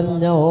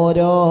പറഞ്ഞ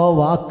ഓരോ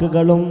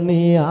വാക്കുകളും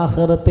നീ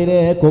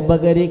ആഖിറത്തിലേക്ക്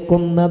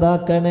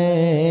ഉപകരിക്കുന്നതാക്കണേ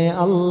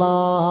അല്ലാ.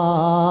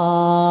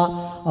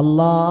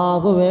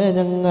 അല്ലാഹുവേ,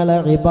 ഞങ്ങളെ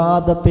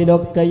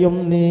ഇബാദത്തിലൊക്കെയും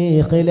നീ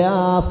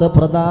ഇഖ്ലാസ്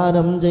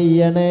പ്രദാനം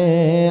ചെയ്യണേ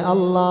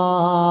അല്ലാ.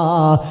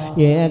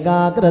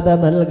 ഏകാഗ്രത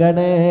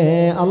നൽകണേ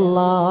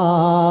അല്ലാ.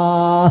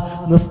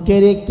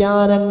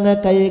 നിസ്കരിക്കാൻ അങ്ങ്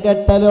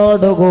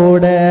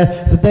കൈകെട്ടലോടുകൂടെ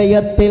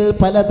ഹൃദയത്തിൽ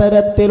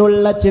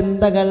പലതരത്തിലുള്ള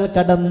ചിന്തകൾ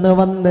കടന്നു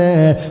വന്ന്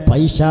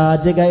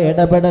പൈശാചിക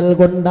ഇടപെടൽ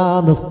കൊണ്ടാ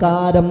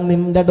നിസ്കാരം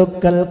നിന്റെ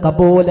അടുക്കൽ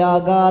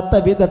കബൂലാകാത്ത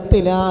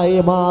വിധത്തിലായി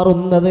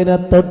മാറുന്നതിനെ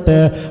തൊട്ട്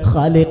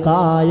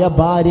ഖാലിഖായ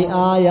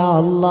ബാരിആ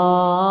അല്ലാ,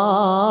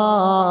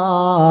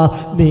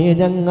 നീ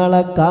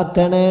ഞങ്ങളെ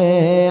കാക്കണേ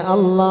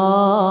അല്ലാ.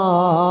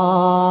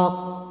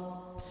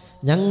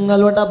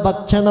 ഞങ്ങളുടെ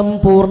ഭക്ഷണം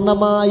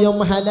പൂർണ്ണമായും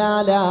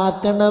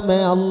ഹലാലാക്കണമേ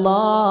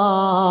അല്ലാ.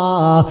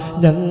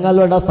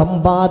 ഞങ്ങളുടെ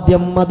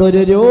സമ്പാദ്യം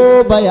അതൊരു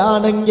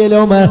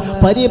രൂപയാണെങ്കിലും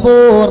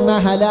പരിപൂർണ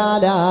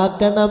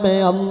ഹലാലാക്കണമേ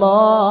അല്ലാ.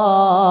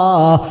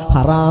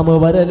 ഹറാമ്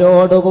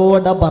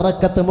വരലോടുകൂടെ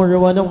ബറക്കത്ത്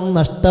മുഴുവനും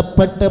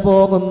നഷ്ടപ്പെട്ടു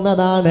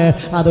പോകുന്നതാണ്,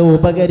 അത്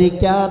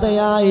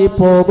ഉപകരിക്കാതെയായി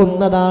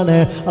പോകുന്നതാണ്.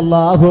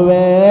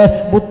 അല്ലാഹുവേ,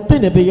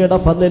 മുത്തുനബിയുടെ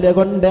ഫദ്ല്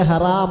കൊണ്ട്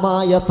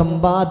ഹറാമായ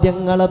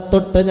സമ്പാദ്യങ്ങളെ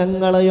തൊട്ട്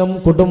ഞങ്ങളെയും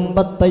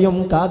കുടുംബത്തെയും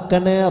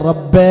കാക്കണേ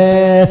റബ്ബേ.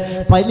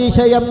 പലിശ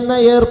എന്ന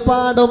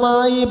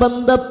ഏർപ്പാടുമായി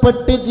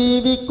ബന്ധപ്പെട്ട്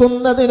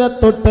ജീവിക്കുന്നതിനെ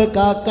തൊട്ട്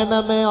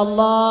കാക്കണമേ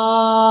അല്ലാ.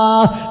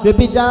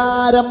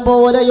 വ്യഭിചാരം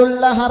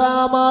പോലെയുള്ള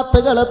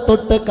ഹറാമാത്തുകളെ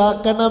തൊട്ട്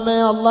കാക്കണമേ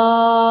അല്ലാ.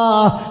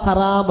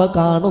 ഹറാമ്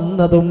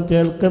കാണുന്നതും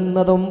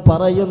കേൾക്കുന്നതും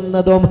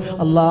പറയുന്നതും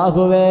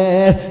അല്ലാഹുവേ,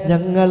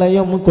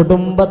 ഞങ്ങളെയും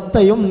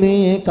കുടുംബത്തെയും നീ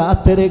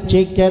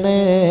കാത്തുരക്ഷിക്കണേ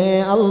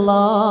അല്ലാ.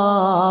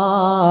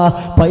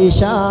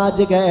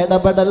 പൈശാചിക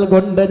ഇടപെടൽ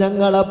കൊണ്ട്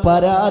ഞങ്ങളെ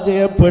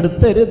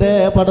പരാജയപ്പെടുത്തരുതേ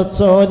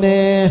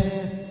പടച്ചോനെ.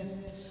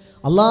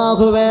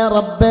 അല്ലാഹുവേ,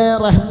 റബ്ബേ,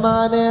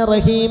 റഹ്മാനെ,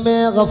 റഹീമേ,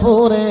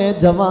 ഗഫൂറേ,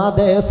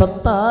 ജവാദേ,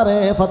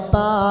 സത്താറേ,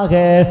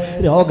 ഫത്താഹേ,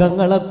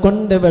 രോഗങ്ങളെ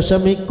കൊണ്ട്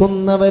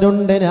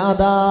വിഷമിക്കുന്നവരുണ്ട്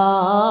നാഥാ.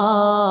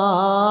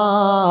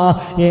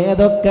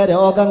 ഏതൊക്കെ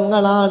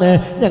രോഗങ്ങളാണ്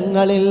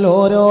ഞങ്ങളിൽ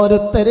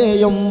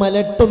ഓരോരുത്തരെയും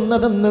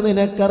അലട്ടുന്നതെന്ന്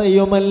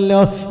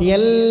നിനക്കറിയുമല്ലോ.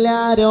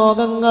 എല്ലാ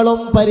രോഗങ്ങളും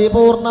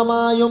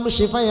പരിപൂർണമായും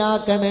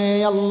ശിഫയാക്കണേ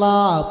അല്ലാ.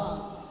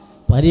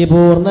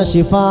 പരിപൂർണ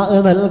ശിഫാ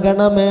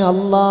നൽകണമേ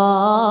അല്ലാ.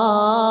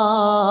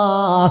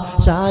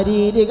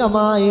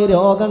 ശാരീരികമായി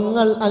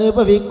രോഗങ്ങൾ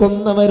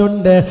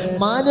അനുഭവിക്കുന്നവരുണ്ട്,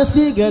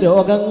 മാനസിക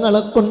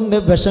രോഗങ്ങളെ കൊണ്ട്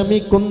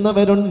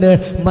വിഷമിക്കുന്നവരുണ്ട്.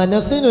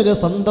 മനസ്സിനൊരു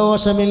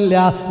സന്തോഷമില്ല,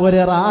 ഒരു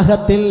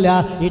റാഹത്തില്ല,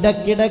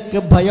 ഇടയ്ക്കിടയ്ക്ക്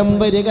ഭയം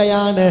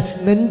വരികയാണ്,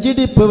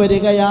 നെഞ്ചിടിപ്പ്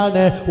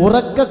വരികയാണ്,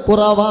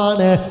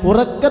 ഉറക്കക്കുറവാണ്,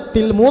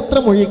 ഉറക്കത്തിൽ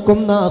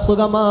മൂത്രമൊഴിക്കുന്ന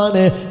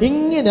അസുഖമാണ്.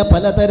 ഇങ്ങനെ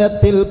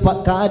പലതരത്തിൽ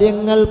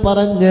കാര്യങ്ങൾ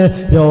പറഞ്ഞ്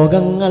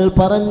രോഗങ്ങൾ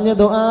പറഞ്ഞ്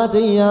ദുആ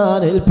ചെയ്യാൻ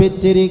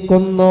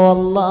ഏൽപ്പിച്ചിരിക്കുന്നു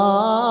അല്ലാ.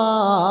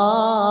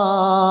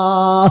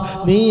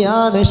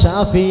 നീയാണ്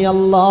ഷാഫി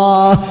അല്ലാ,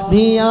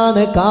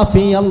 നീയാണ്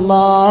കാഫി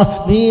അല്ലാ,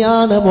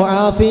 നീയാണ്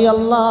മുആഫി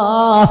അല്ലാ.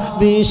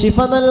 നീ ശിഫ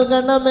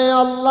നൽകണമേ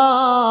അല്ലാ.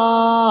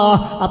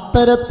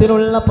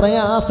 അത്തരത്തിലുള്ള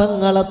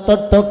പ്രയാസങ്ങളെ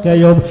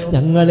തൊട്ടൊക്കെയും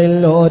ഞങ്ങളിൽ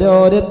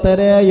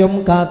ഓരോരുത്തരെയും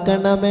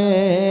കാക്കണമേ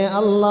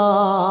അല്ലാ.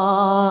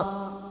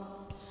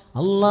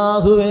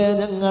 അല്ലാഹുവേ,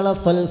 ഞങ്ങളെ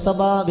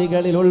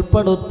സ്വൽസ്വഭാവികളിൽ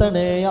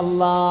ഉൾപ്പെടുത്തണേ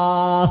അല്ലാ.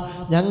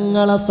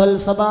 ഞങ്ങളെ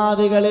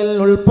സ്വൽസ്വഭാവികളിൽ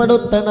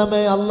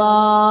ഉൾപ്പെടുത്തണമേ അല്ലാ.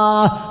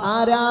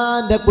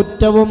 ആരാന്റെ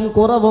കുറ്റവും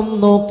കുറവും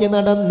നോക്കി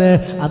നടന്ന്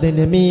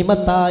അതിന്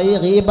മീമത്തായി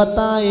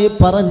ഗീബത്തായി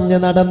പറഞ്ഞു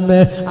നടന്ന്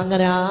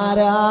അങ്ങനെ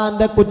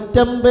ആരാന്റെ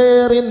കുറ്റം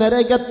പേറി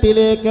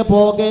നരകത്തിലേക്ക്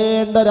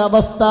പോകേണ്ട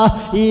ഒരവസ്ഥ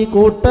ഈ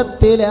കൂട്ടത്തിലാർക്കും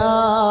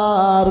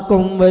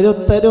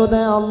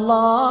വരുത്തരുതേ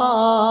അല്ലാ.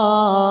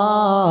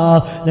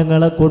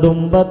 ഞങ്ങളെ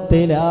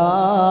കുടുംബത്തിലാർക്കും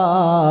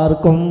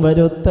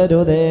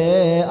വരുത്തരുതേ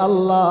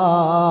അല്ലാ.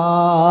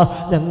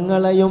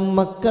 ഞങ്ങളെയും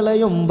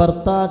മക്കളെയും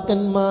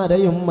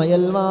ഭർത്താക്കന്മാരെയും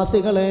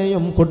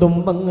അയൽവാസികളെയും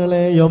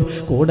കുടുംബങ്ങളെയും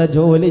കൂടെ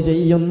ജോലി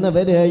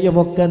ചെയ്യുന്നവരെയും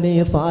ഒക്കെ നീ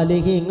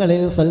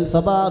സാലിഹീങ്ങളിൽ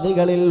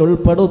സൽസ്വഭാവികളിൽ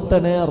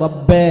ഉൾപ്പെടുത്തണേ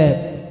റബ്ബേ.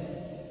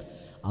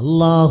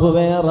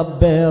 അല്ലാഹുവേ,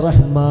 റബ്ബേ,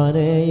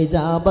 റഹ്മാനെ,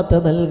 ഇജാബത്ത്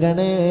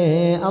നൽകണേ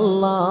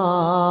അല്ലാ.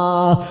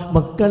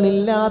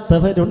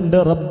 മക്കളില്ലാത്തവരുണ്ട്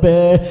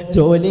റബ്ബേ,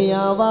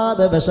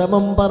 ജോലിയാവാതെ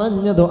വിഷമം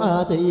പറഞ്ഞ് ദുആ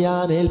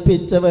ചെയ്യാൻ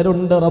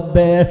ഏൽപ്പിച്ചവരുണ്ട്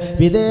റബ്ബേ.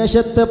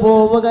 വിദേശത്ത്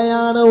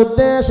പോവുകയാണ്,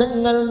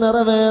 ഉദ്ദേശങ്ങൾ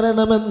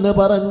നിറവേറണമെന്ന്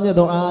പറഞ്ഞ്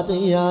ദുആ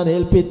ചെയ്യാൻ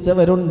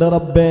ഏൽപ്പിച്ചവരുണ്ട്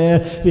റബ്ബേ.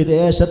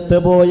 വിദേശത്ത്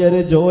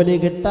പോയൊരു ജോലി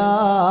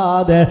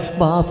കിട്ടാതെ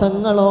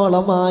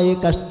മാസങ്ങളോളമായി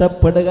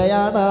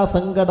കഷ്ടപ്പെടുകയാണ്, ആ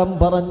സങ്കടം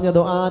പറഞ്ഞ്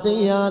ദുആ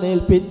ചെയ്യാൻ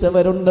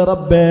ഏൽപ്പിച്ചവരുണ്ട് മക്കളുണ്ട്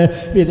റബ്ബേ.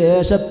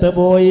 വിദേശത്ത്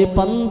പോയി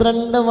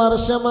 12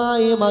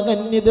 വർഷമായി മകൻ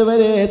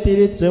ഇതുവരെ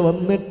തിരിച്ചു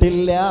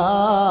വന്നിട്ടില്ല.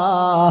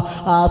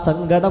 ആ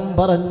സങ്കടം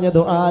പറഞ്ഞ്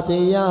ദുആ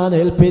ചെയ്യാൻ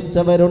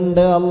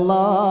ഏൽപ്പിച്ചവരുണ്ട്.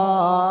 അല്ലാ,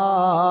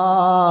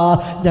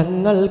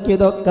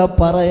 ഞങ്ങൾക്കിതൊക്കെ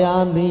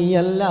പറയാൻ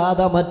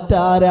നീയല്ലാതെ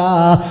മറ്റാരാ?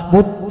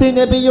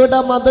 മുത്തുനബിയുടെ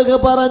മദ്ഹ്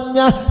പറഞ്ഞ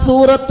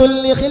സൂറത്തുൽ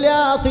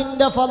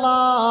ഇഖ്ലാസിന്റെ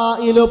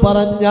ഫളായിലു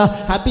പറഞ്ഞ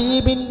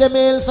ഹബീബിന്റെ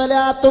മേൽ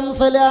സലാത്തും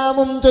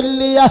സലാമും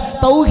ചൊല്ലിയ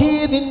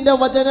തൗഹീദിന്റെ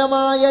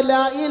വചനമായ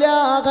ലാ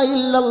ഇലാഹ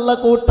ഇല്ലല്ലാഹ്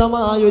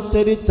കൂട്ടമായി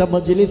ഉച്ചരിച്ച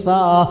മജ്ലിസ.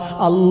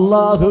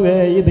 അല്ലാഹുവേ,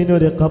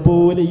 ഇതിനൊരു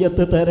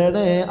ഖബൂലിയത്ത്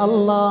തരണേ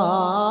അല്ലാ.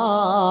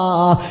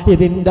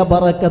 ഇതിന്റെ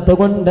ബറക്കത്ത്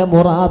കൊണ്ട്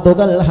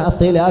മുറാദുകൾ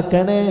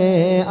ഹാസിലാക്കണേ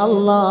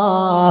അല്ലാ.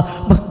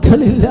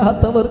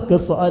 മക്കളില്ലാത്തവർക്ക്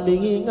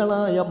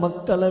സ്വാലിഹീങ്ങളായ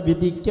മക്കളെ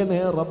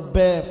വിധിക്കണേ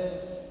റബ്ബേ.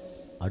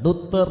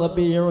 അടുത്ത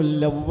റബീഉൽ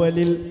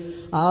അവ്വലിൽ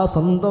ആ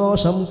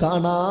സന്തോഷം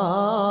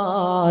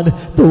കാണാൻ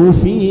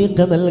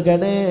തൗഫീഖ്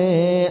നൽകണേ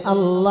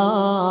അല്ലാ.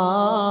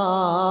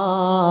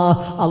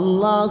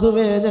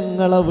 അല്ലാഹുവേ,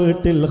 ഞങ്ങളെ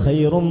വീട്ടിൽ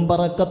ഖൈറും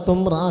ബറക്കത്തും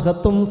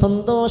റാഹത്തും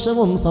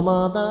സന്തോഷവും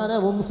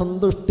സമാധാനവും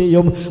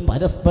സന്തുഷ്ടിയും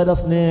പരസ്പര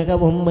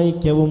സ്നേഹവും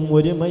ഐക്യവും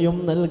ഒരുമയും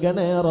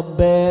നൽകണേ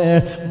റബ്ബേ.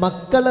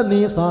 മക്കളെ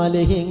നീ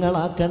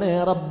സാലിഹീങ്ങളാക്കണേ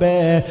റബ്ബേ.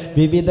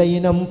 വിവിധ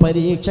ഇനം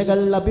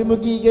പരീക്ഷകൾ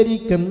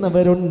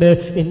അഭിമുഖീകരിക്കുന്നവരുണ്ട്,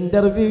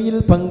 ഇന്റർവ്യൂവിൽ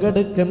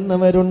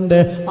പങ്കെടുക്കുന്നവരുണ്ട്.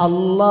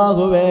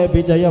 അല്ലാഹുവേ,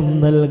 വിജയം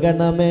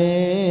നൽകണമേ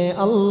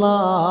അല്ലാ.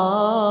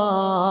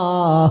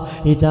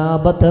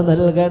 ഇജാബത്ത്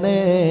നൽകണേ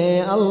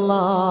അല്ലാ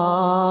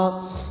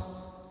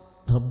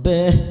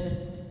റബ്ബേ.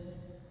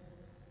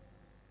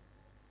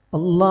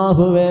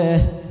 അല്ലാഹുവേ,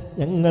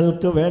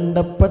 ഞങ്ങൾക്ക്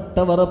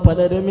വേണ്ടപ്പെട്ടവർ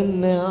പലരും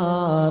ഇന്ന്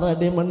 6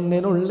 അടി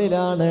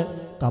മണ്ണിനുള്ളിലാണ്.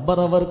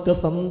 ഖബറവർക്ക്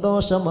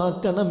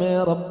സന്തോഷമാക്കണമേ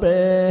റബ്ബേ,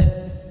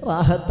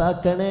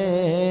 റാഹത്താക്കണേ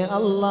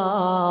അല്ലാ.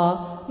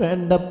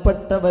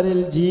 വേണ്ടപ്പെട്ടവരിൽ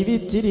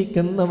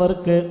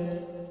ജീവിച്ചിരിക്കുന്നവർക്ക്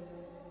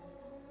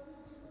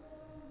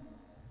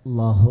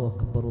അല്ലാഹു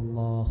അക്ബർ,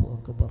 അല്ലാഹു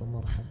അക്ബർ,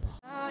 മർഹബ.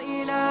 لا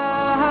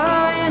إله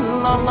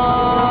إلا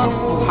الله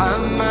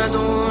محمد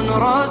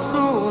رسول